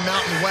in the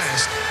Mountain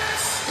West.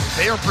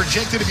 They are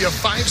projected to be a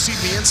 5 seed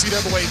in the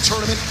NCAA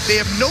tournament. They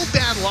have no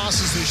bad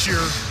losses this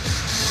year.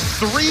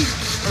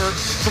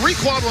 Three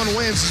quad 1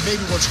 wins is maybe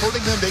what's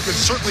hurting them. They could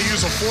certainly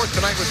use a 4th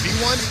tonight with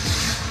B1.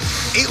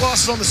 8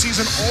 losses on the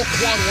season, all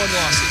quad 1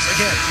 losses.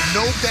 Again,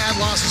 no bad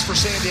losses for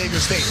San Diego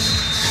State.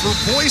 For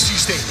Boise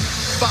State,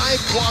 5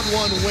 quad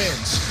 1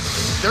 wins.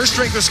 Their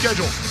strength of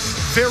schedule,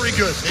 very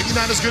good. Maybe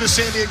not as good as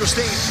San Diego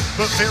State,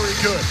 but very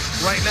good.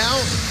 Right now,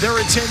 they're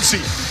a 10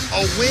 seed.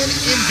 A win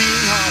in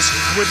Viejas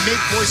would make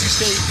Boise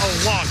State a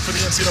lock for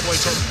the NCAA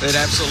tournament. It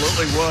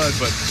absolutely would,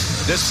 but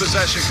this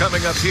possession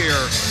coming up here,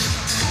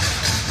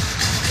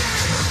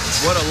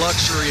 what a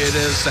luxury it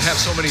is to have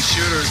so many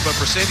shooters. But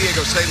for San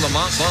Diego State,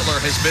 Lamont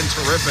Butler has been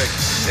terrific.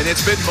 And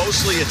it's been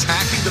mostly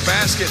attacking the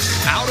basket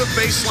out of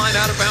baseline,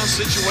 out of bounds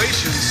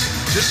situations.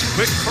 Just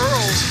quick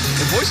curls.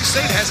 And Boise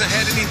State hasn't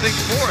had anything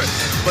for it.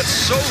 But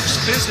so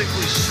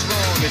physically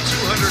strong at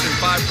 205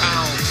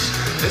 pounds.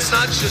 It's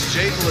not just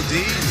Jaden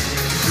Ledee,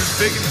 who's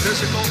big and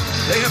physical.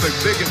 They have a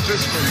big and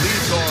physical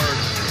lead guard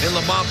in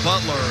Lamont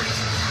Butler.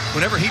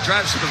 Whenever he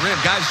drives to the rim,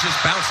 guys just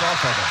bounce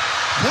off of him.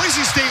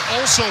 Boise State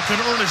also can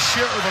earn a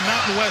share of the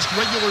Mountain West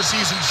regular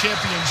season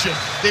championship.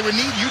 They would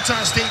need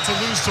Utah State to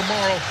lose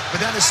tomorrow,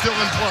 but that is still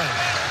in play.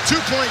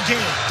 2-point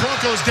game.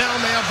 Broncos down,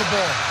 they have the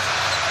ball.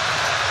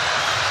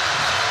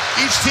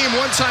 Each team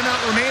one timeout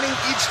remaining,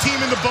 each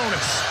team in the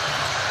bonus.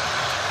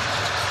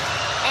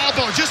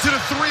 Albo just hit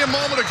a three a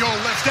moment ago,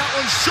 left that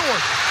one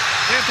short.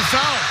 They have to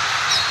foul.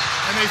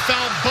 And they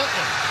fouled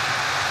Butler,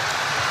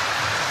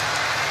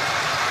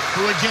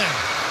 who again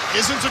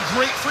isn't a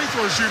great free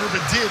throw shooter,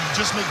 but did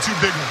just make 2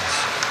 big ones.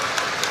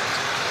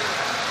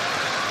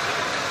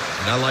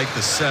 And I like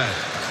the set.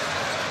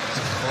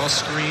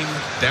 Cross screen,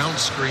 down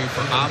screen for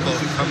Albo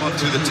to come up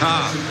to the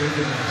top.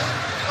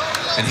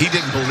 And he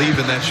didn't believe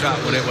in that shot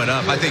when it went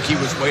up. I think he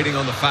was waiting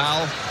on the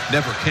foul.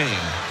 Never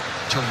came.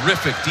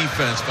 Terrific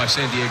defense by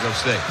San Diego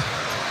State.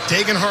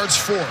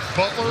 Degenhardt's 4.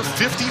 Butler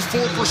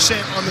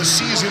 54% on the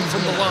season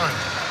from the line.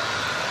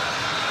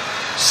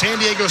 San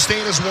Diego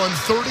State has won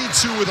 32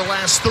 of the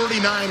last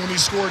 39 when he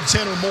scored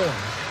 10 or more.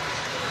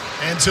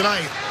 And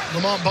tonight,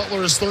 Lamont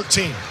Butler is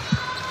 13.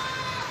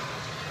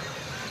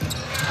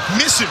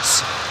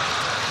 Misses.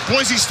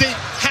 Boise State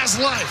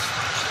has life.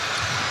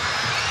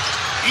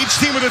 Each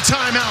team with a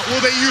timeout.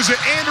 Will they use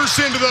it?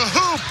 Anderson to the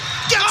hoop.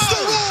 Gets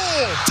the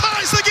roll.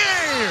 Ties the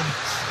game.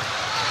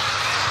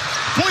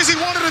 Boise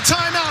wanted a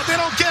timeout. They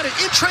don't get it.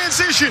 In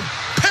transition,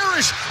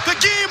 Parrish, the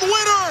game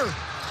winner.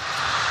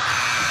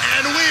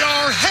 And we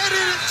are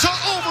headed to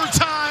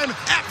overtime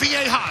at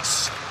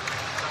Viejas.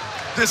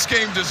 This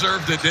game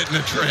deserved it, didn't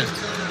it, Trent?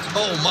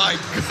 Oh, my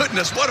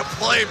goodness. What a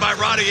play by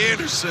Roddy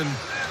Anderson.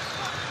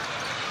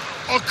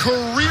 A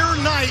career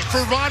night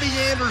for Roddy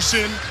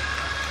Anderson.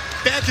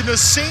 Back in the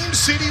same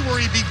city where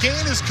he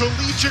began his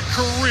collegiate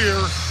career.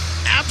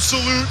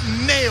 Absolute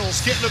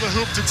nails getting to the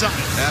hoop to tie.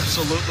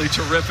 Absolutely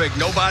terrific.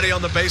 Nobody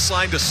on the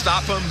baseline to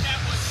stop him.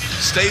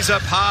 Stays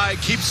up high,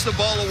 keeps the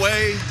ball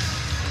away.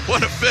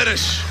 What a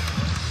finish.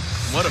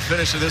 What a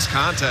finish of this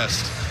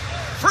contest.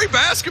 Free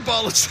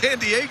basketball at San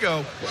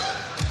Diego.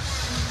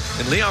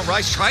 And Leon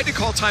Rice tried to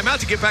call timeout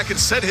to get back and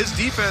set his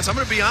defense. I'm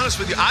going to be honest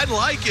with you. I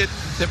like it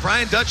that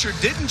Brian Dutcher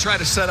didn't try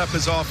to set up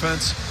his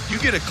offense. You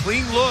get a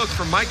clean look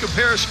from Micah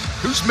Parrish,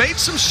 who's made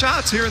some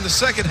shots here in the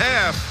second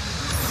half.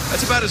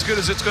 That's about as good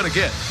as it's going to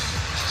get.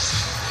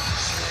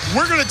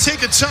 We're going to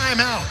take a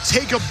timeout,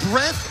 take a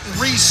breath,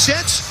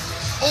 reset,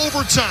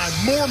 overtime.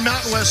 More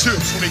Mountain West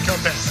hoops when we come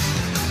back.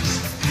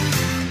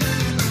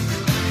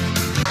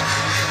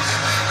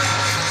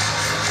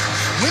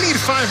 We need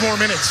 5 more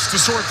minutes to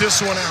sort this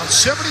one out.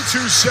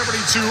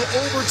 72-72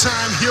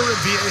 overtime here at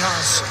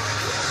Viejas.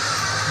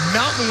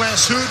 Mountain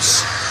West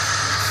hoops.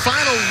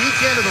 Final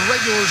weekend of the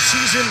regular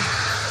season.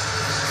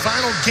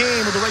 Final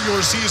game of the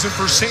regular season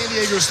for San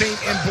Diego State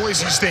and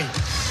Boise State.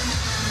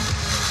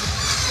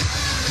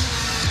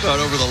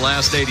 But over the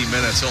last 80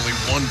 minutes, only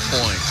 1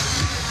 point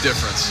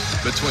difference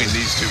between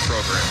these two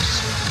programs.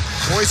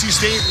 Boise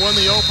State won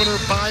the opener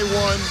by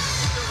 1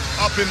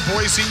 up in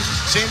Boise.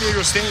 San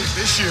Diego State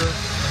this year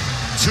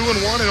 2-1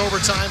 in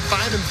overtime,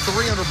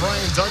 5-3 under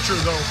Brian Dutcher,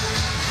 though.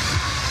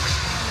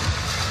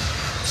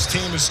 This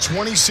team is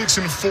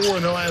 26-4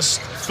 in the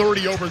last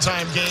 30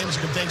 overtime games.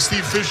 You can thank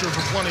Steve Fisher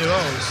for plenty of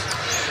those.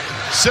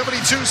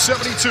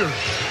 72-72.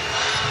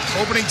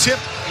 Opening tip,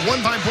 won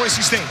by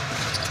Boise State.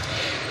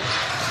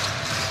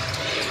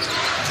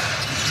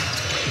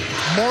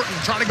 Martin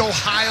trying to go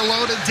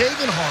high-low to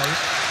Degenhardt.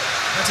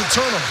 That's a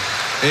turnover.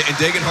 And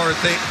Degenhardt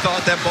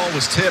thought that ball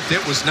was tipped.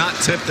 It was not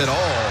tipped at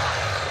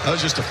all. That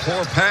was just a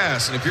poor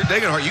pass. And if you're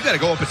Degenhardt, you got to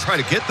go up and try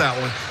to get that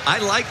one. I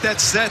like that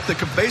set. The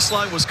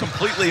baseline was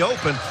completely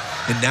open.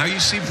 And now you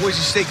see Boise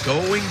State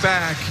going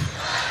back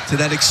to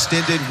that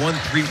extended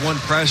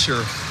 1-3-1 pressure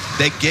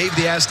that gave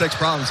the Aztecs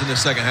problems in the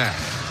second half.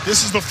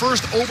 This is the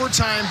first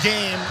overtime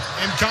game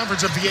in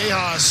Conference of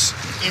Viejas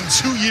in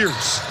 2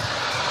 years.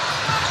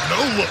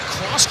 No look,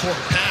 cross-court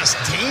pass,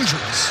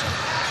 dangerous.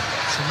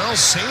 Trammell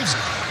saves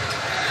it.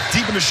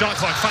 Deep in the shot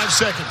clock, 5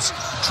 seconds.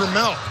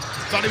 Trammell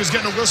thought he was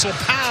getting a whistle.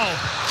 Powell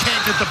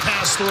can't get the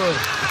pass through.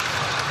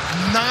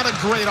 Not a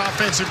great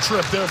offensive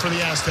trip there for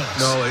the Aztecs.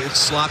 No, it's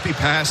sloppy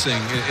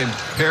passing. And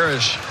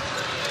Parrish,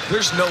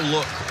 there's no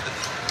look.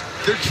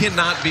 There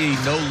cannot be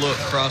no-look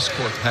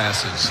cross-court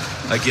passes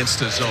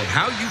against a zone.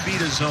 How you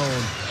beat a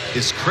zone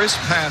is crisp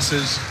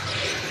passes,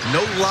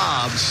 no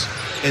lobs,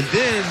 and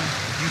then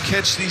you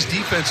catch these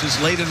defenses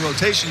late in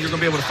rotation, you're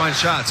going to be able to find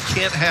shots.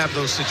 Can't have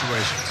those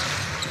situations.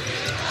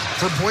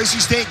 For Boise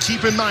State,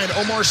 keep in mind,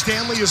 Omar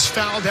Stanley is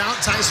fouled out.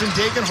 Tyson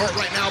Dagenhart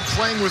right now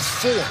playing with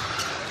 4.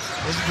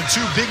 Those are the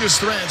two biggest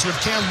threats, with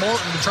Cam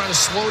Martin trying to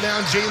slow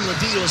down Jaden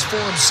Ledee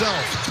for himself.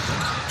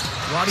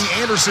 Roddy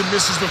Anderson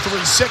misses the 3.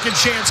 Second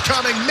chance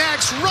coming.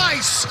 Max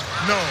Rice.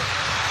 No.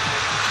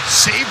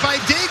 Saved by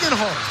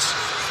Dagenhart.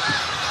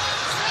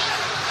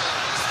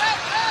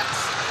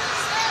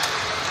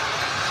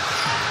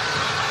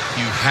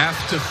 You have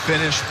to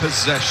finish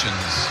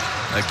possessions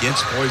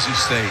against Boise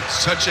State.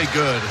 Such a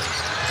good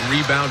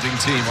rebounding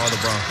team are the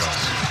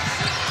Broncos.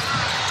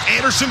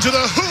 Anderson to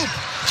the hoop.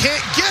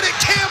 Can't get it.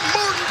 Cam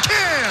Martin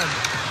can.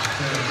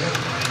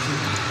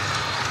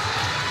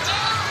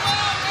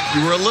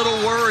 You were a little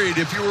worried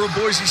if you were a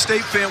Boise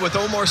State fan with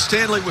Omar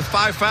Stanley with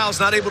 5 fouls,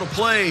 not able to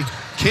play.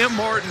 Cam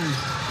Martin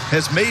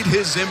has made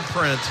his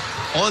imprint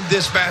on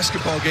this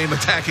basketball game,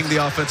 attacking the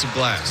offensive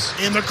glass.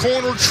 In the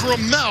corner,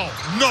 Trammell.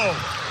 No.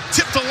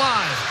 Tipped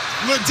alive.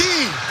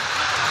 Ledee.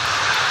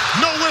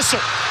 No whistle.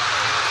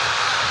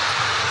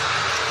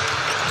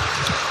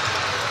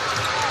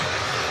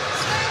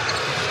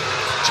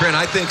 Trent,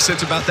 I think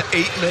since about the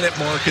 8-minute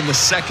mark in the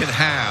second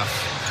half,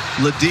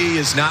 Ledee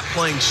is not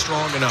playing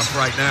strong enough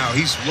right now.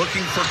 He's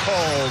looking for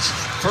calls.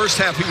 First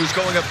half, he was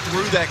going up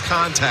through that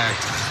contact.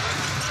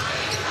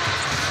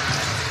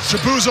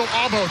 Chibuzo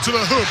Abo to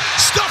the hoop.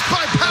 Stuffed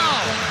by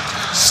Powell.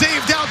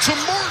 Saved out to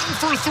Martin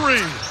for 3.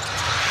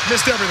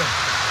 Missed everything.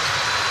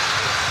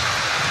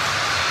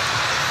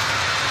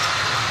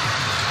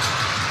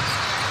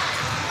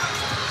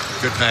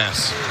 Good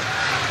pass.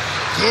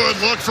 Good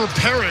look for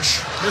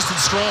Parrish. Missed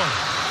it strong.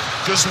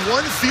 Just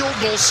 1 field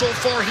goal so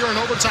far here in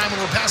overtime, and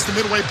we're past the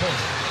midway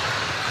point.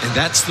 And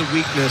that's the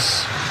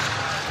weakness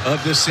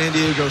of this San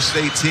Diego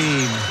State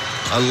team.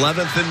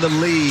 11th in the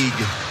league.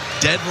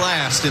 Dead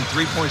last in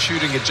three-point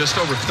shooting at just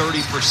over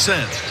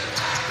 30%.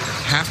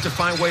 Have to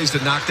find ways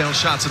to knock down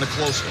shots in a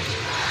close one.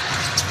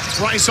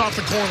 Rice off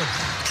the corner.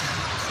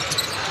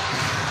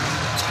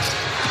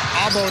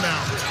 Abo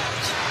now.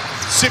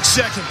 6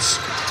 seconds.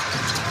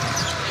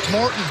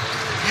 Martin,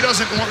 he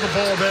doesn't want the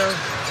ball there.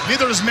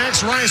 Neither does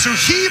Max Rice, who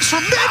heaves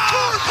from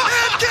midcourt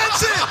and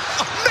gets it!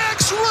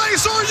 Max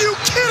Rice, are you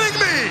kidding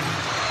me?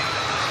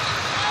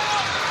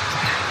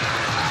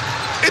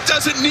 It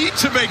doesn't need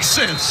to make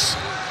sense.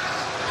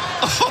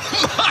 Oh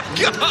my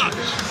gosh!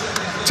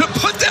 To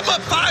put them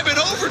up 5 in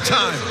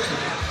overtime.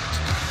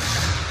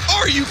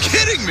 Are you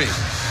kidding me?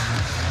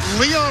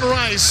 Leon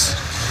Rice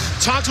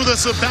talked with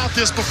us about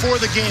this before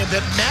the game,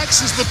 that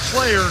Max is the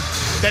player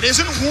that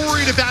isn't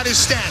worried about his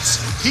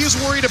stats. He's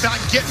worried about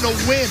getting a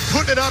win,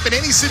 putting it up in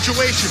any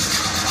situation.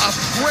 A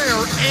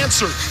prayer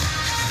answered.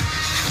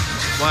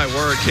 My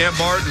word, Cam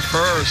Martin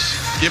first.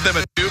 Give them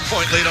a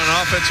 2-point lead on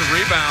offensive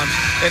rebound.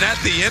 And at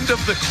the end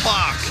of the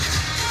clock,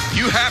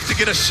 you have to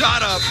get a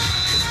shot up.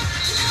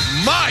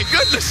 My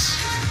goodness.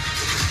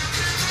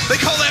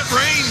 They call that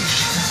range.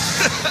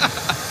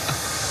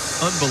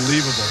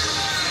 Unbelievable.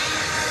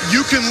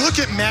 You can look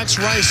at Max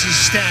Rice's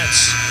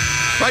stats.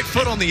 Right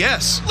foot on the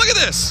S. Look at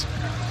this.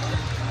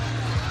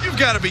 You've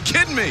got to be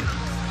kidding me.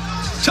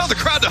 Tell the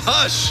crowd to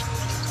hush.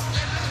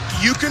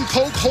 You can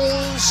poke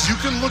holes. You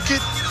can look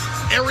at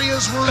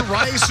areas where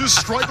Rice has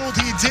struggled.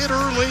 He did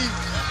early.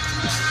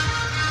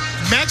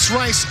 Max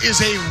Rice is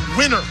a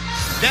winner.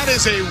 That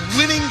is a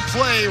winning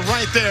play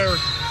right there,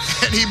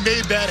 and he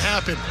made that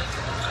happen.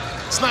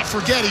 Let's not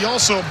forget, he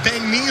also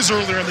banged knees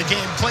earlier in the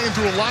game, playing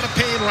through a lot of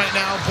pain right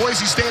now.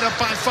 Boise State up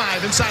by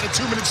 5, inside of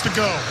 2 minutes to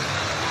go.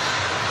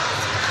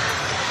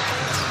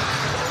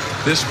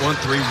 This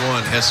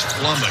 1-3-1 has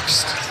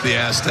flummoxed the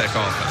Aztec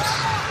offense.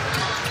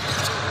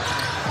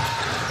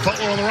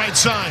 Butler on the right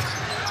side.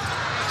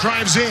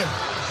 Drives in.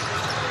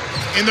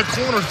 In the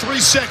corner, 3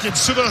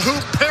 seconds to the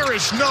hoop.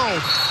 Parrish, no.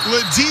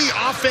 Ledee,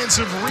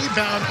 offensive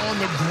rebound on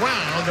the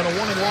ground, and a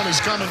 1-and-1 is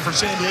coming for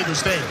San Diego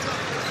State.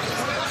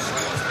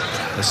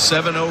 A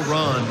 7-0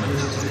 run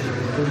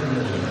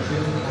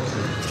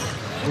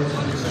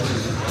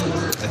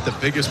at the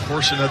biggest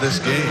portion of this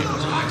game.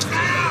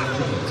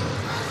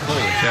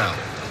 Holy cow.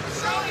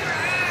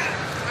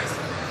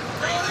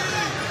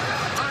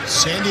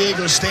 San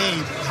Diego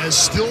State has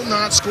still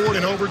not scored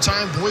in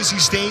overtime. Boise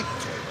State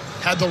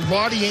had the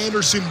Roddy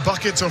Anderson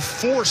bucket to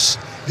force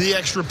the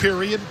extra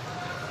period.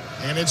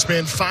 And it's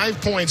been 5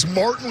 points.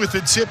 Martin with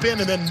the tip in,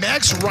 and then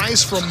Max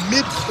Rice from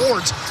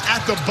midcourt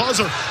at the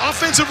buzzer.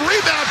 Offensive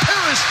rebound,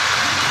 Parrish.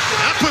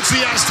 That puts the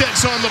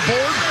Aztecs on the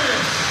board.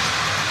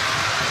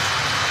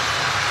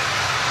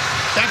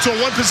 Back to a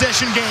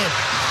 1-possession game.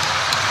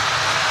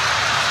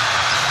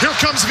 Here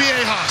comes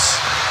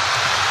Viejas.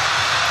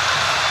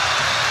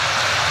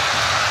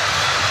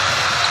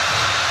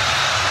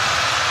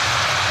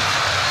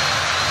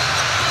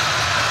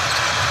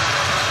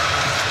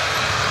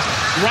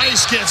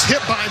 Rice gets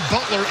hit by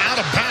Butler out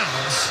of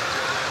bounds.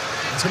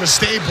 It's going to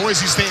stay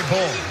Boise State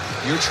ball.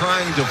 You're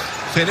trying to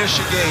finish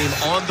a game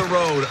on the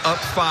road up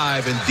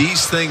 5, and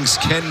these things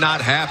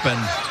cannot happen.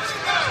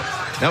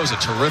 That was a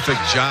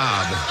terrific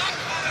job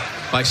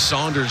by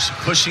Saunders,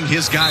 pushing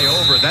his guy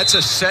over. That's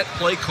a set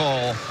play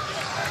call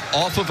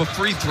off of a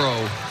free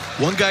throw.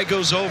 One guy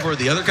goes over,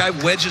 the other guy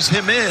wedges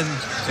him in,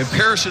 and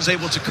Parrish is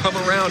able to come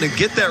around and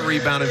get that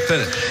rebound and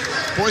finish.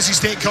 Boise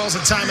State calls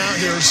a timeout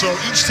here, so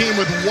each team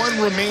with one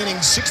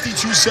remaining, 62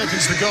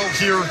 seconds to go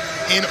here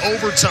in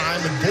overtime.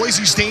 And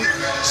Boise State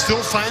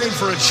still fighting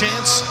for a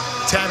chance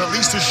to have at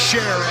least a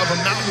share of a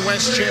Mountain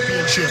West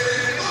championship.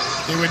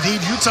 They would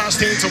need Utah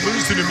State to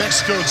lose to New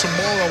Mexico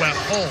tomorrow at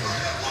home.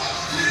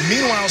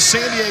 Meanwhile,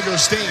 San Diego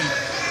State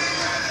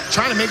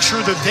trying to make sure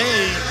that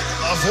they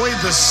avoid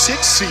the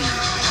 6th seed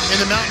in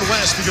the Mountain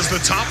West because the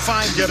top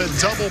 5 get a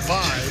double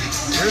bye.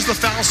 Here's the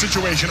foul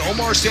situation.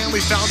 Omar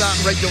Stanley fouled out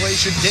in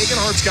regulation.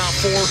 Dagenhart's got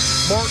 4,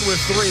 Martin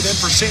with 3. Then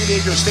for San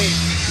Diego State,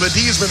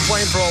 Ledie's been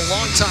playing for a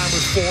long time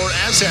with 4,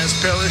 as has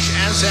Parrish,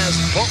 as has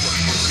Butler.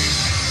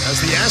 As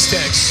the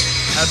Aztecs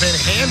have been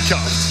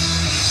handcuffed.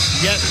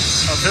 Yet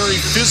a very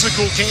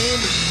physical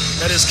game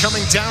that is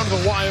coming down to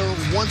the wire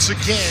once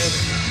again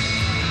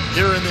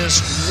here in this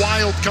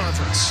wild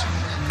conference.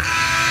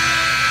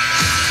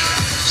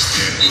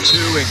 Two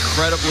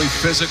incredibly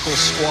physical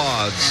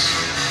squads.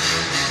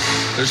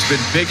 There's been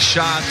big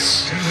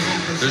shots.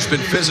 There's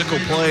been physical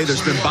play.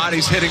 There's been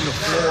bodies hitting the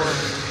floor.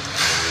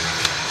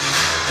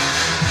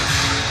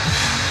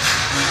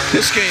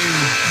 This game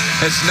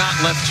has not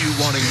left you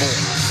wanting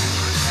more.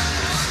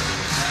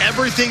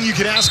 Everything you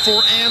could ask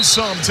for and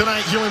some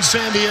tonight here in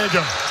San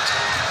Diego.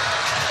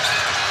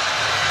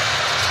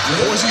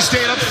 Boise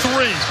State up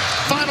 3.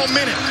 Final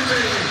minute.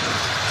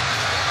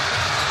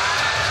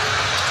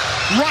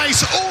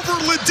 Rice over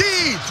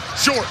Ledee.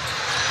 Short.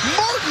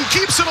 Martin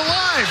keeps it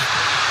alive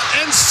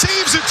and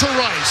saves it to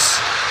Rice.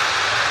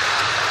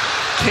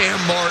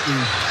 Cam Martin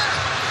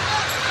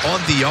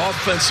on the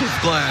offensive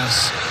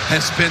glass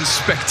has been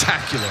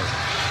spectacular.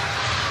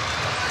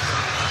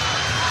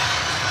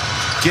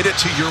 Get it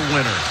to your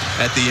winner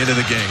at the end of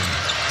the game.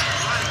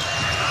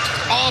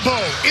 Abo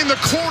in the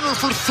corner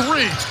for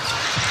 3.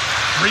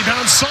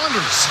 Rebound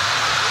Saunders.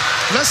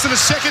 Less than a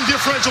second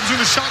differential between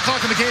the shot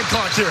clock and the game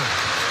clock here.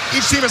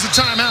 Each team has a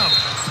timeout.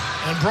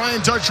 And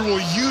Brian Dutcher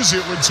will use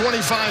it with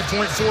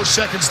 25.4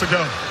 seconds to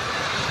go.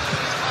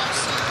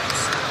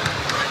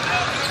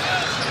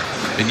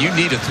 And you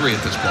need a 3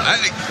 at this point.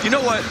 You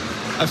know what?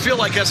 I feel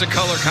like as a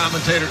color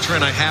commentator,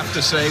 Trent, I have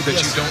to say that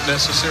you don't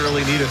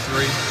necessarily need a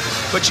 3.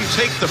 But you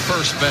take the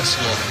first best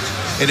look.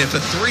 And if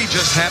a 3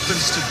 just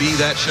happens to be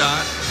that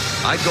shot,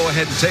 I'd go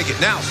ahead and take it.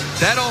 Now,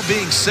 that all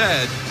being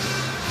said,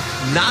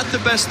 not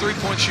the best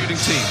three-point shooting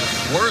team.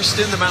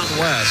 Worst in the Mountain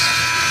West.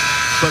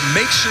 But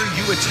make sure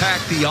you attack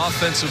the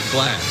offensive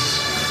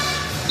glass.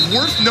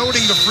 Worth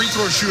noting the free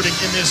throw shooting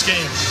in this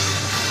game.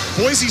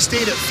 Boise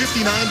State at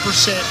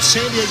 59%,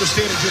 San Diego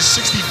State at just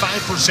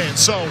 65%.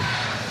 So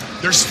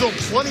there's still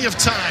plenty of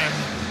time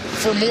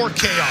for more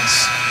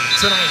chaos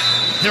tonight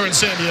here in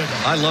San Diego.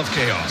 I love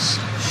chaos.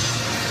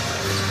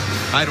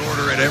 I'd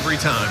order it every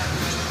time.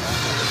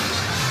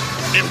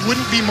 It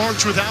wouldn't be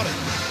March without it.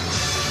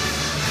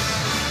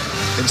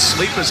 And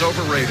sleep is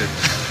overrated.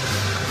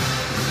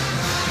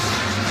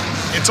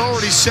 It's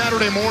already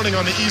Saturday morning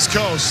on the East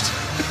Coast.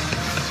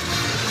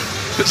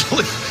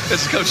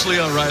 As Coach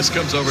Leon Rice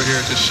comes over here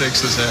and just shakes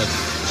his head.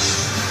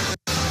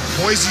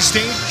 Boise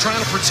State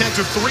trying to protect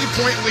a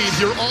 3-point lead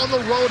here on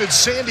the road at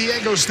San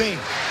Diego State.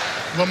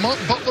 Lamont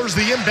Butler's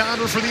the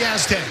inbounder for the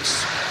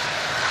Aztecs.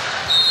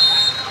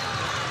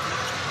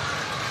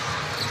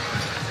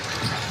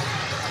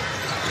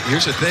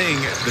 Here's the thing.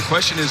 The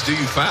question is, do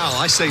you foul?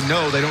 I say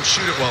no. They don't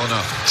shoot it well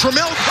enough.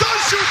 Trammell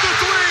does shoot the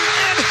 3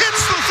 and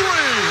hits the 3.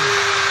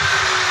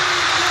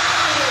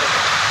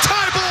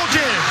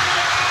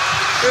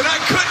 And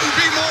I couldn't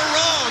be more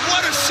wrong.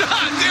 What a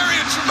shot,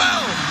 Darian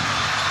Trammell.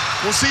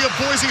 We'll see if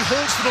Boise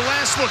holds for the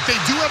last look. They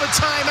do have a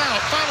timeout.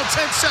 Final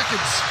 10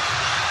 seconds.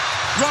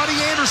 Roddy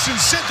Anderson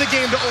sent the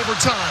game to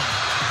overtime.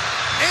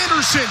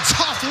 Anderson,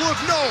 tough look,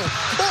 no.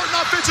 Martin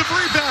offensive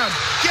rebound.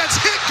 Gets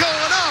hit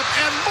going up,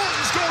 and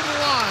Martin's going to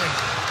the line.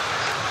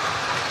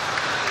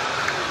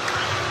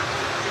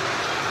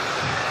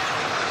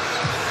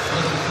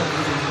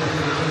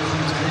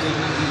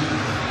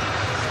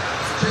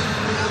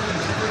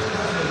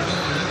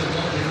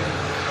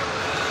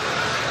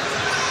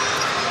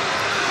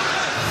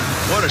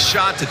 What a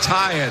shot to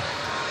tie it.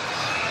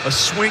 A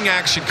swing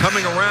action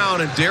coming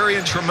around, and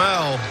Darian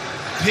Trammell,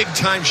 big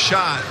time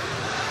shot.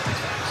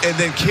 And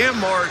then Cam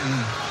Martin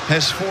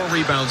has 4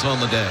 rebounds on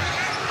the day.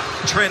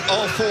 Trent,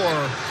 all 4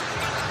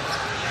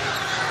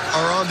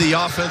 are on the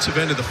offensive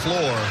end of the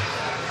floor.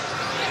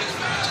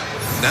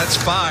 And that's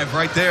 5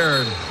 right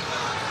there.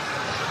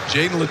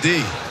 Jaden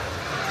Ledee.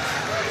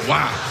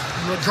 Wow.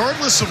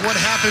 Regardless of what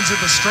happens at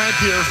the stripe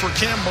here for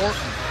Cam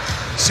Martin,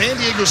 San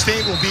Diego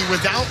State will be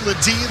without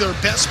Ledee, their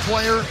best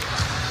player,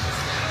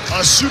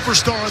 a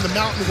superstar in the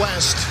Mountain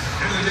West.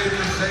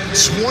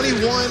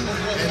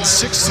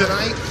 21-6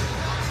 tonight.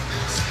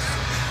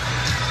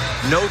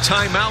 No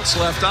timeouts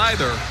left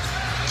either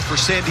for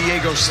San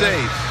Diego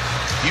State.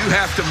 You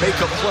have to make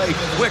a play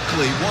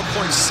quickly,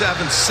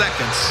 1.7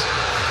 seconds.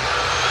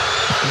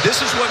 And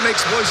this is what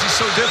makes Boise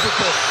so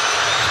difficult.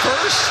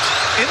 first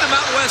in the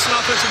Mountain West in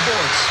offensive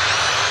boards.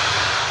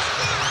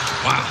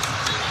 Wow.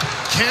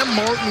 Cam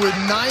Martin with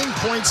 9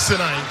 points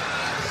tonight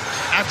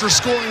after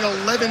scoring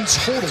 11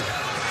 total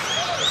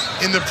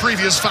in the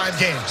previous 5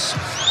 games.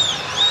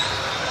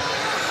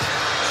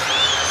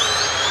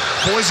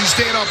 Boise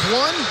State up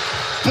 1.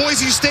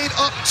 Boise State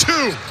up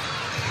 2.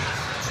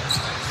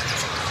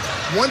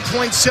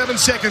 1.7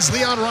 seconds.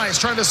 Leon Rice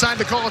trying to decide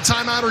to call a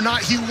timeout or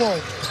not. He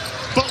won't.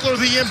 Butler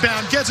the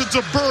inbound. Gets it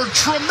to Bird.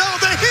 Trammell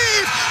the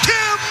heave.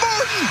 Cam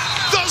Martin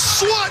the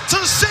swat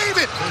to save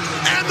it.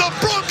 And the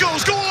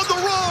Broncos go on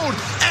the road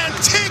and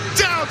take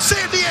down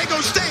San Diego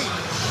State.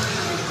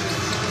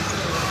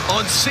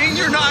 On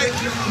senior night,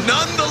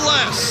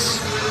 nonetheless.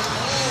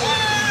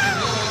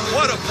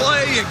 What a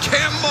play, and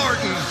Cam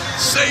Martin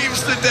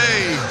saves the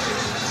day.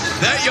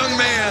 That young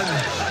man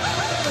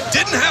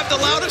didn't have the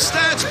loudest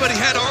stats, but he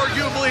had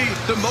arguably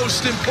the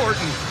most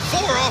important 4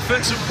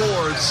 offensive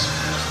boards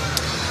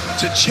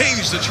to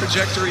change the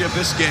trajectory of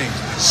this game.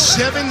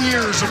 7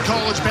 years of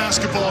college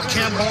basketball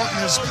Cam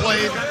Martin has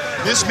played.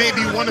 This may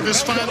be one of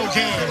his final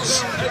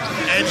games,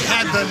 and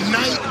had the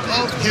night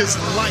of his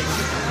life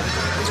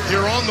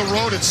here on the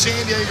road at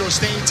San Diego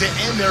State to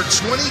end their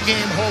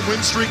 20-game home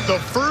win streak, the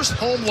first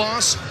home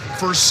loss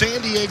for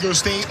San Diego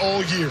State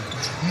all year.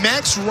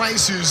 Max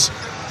Rice's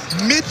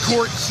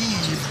midcourt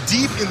heave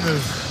deep in the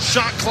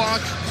shot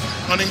clock,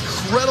 an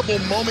incredible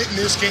moment in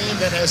this game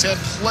that has had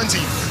plenty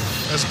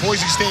as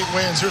Boise State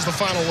wins. Here's the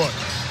final look.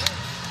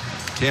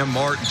 Cam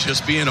Martin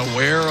just being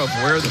aware of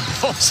where the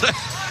ball's at.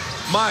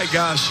 My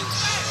gosh.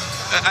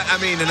 I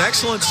mean, an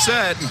excellent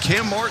set, and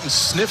Cam Martin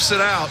sniffs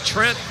it out.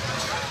 Trent,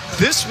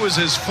 this was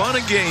as fun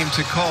a game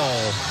to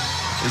call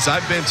as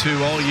I've been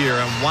to all year,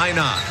 and why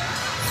not?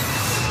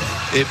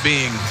 It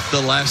being the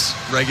last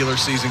regular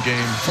season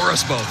game for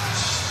us both.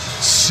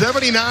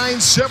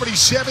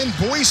 79-77,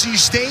 Boise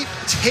State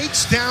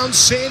takes down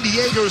San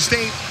Diego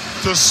State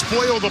to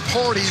spoil the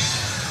party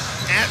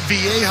at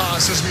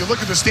Viejas. As we look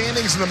at the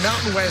standings in the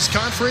Mountain West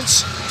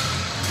Conference,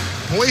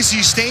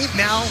 Boise State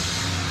now,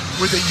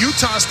 with a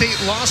Utah State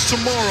loss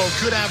tomorrow,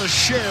 could have a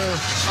share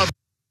of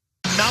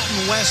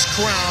Mountain West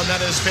crown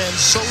that has been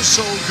so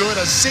good.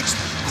 A 6th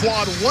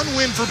quad, 1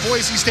 win for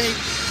Boise State,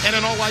 and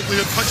in all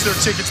likelihood punch their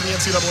ticket to the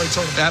NCAA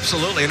tournament.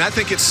 Absolutely, and I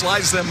think it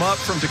slides them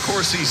up from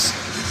DeCourcy's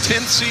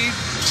 10th seed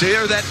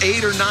to that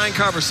 8 or 9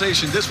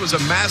 conversation. This was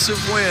a massive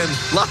win.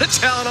 A lot of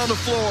talent on the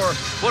floor.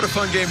 What a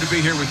fun game to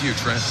be here with you,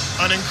 Trent.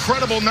 An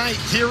incredible night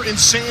here in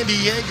San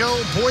Diego.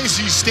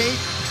 Boise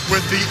State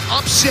with the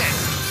upset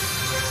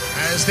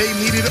as they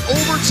needed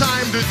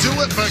overtime to do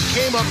it, but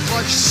came up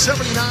clutch.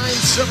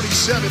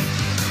 79-77,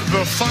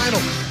 the final.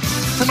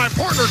 For my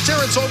partner,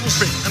 Terrence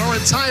Oglesby, and our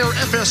entire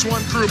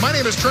FS1 crew, my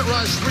name is Trent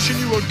Rush, wishing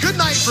you a good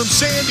night from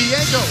San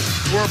Diego,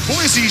 where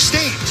Boise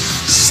State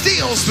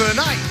steals the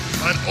night,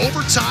 an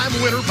overtime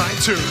winner by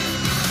 2.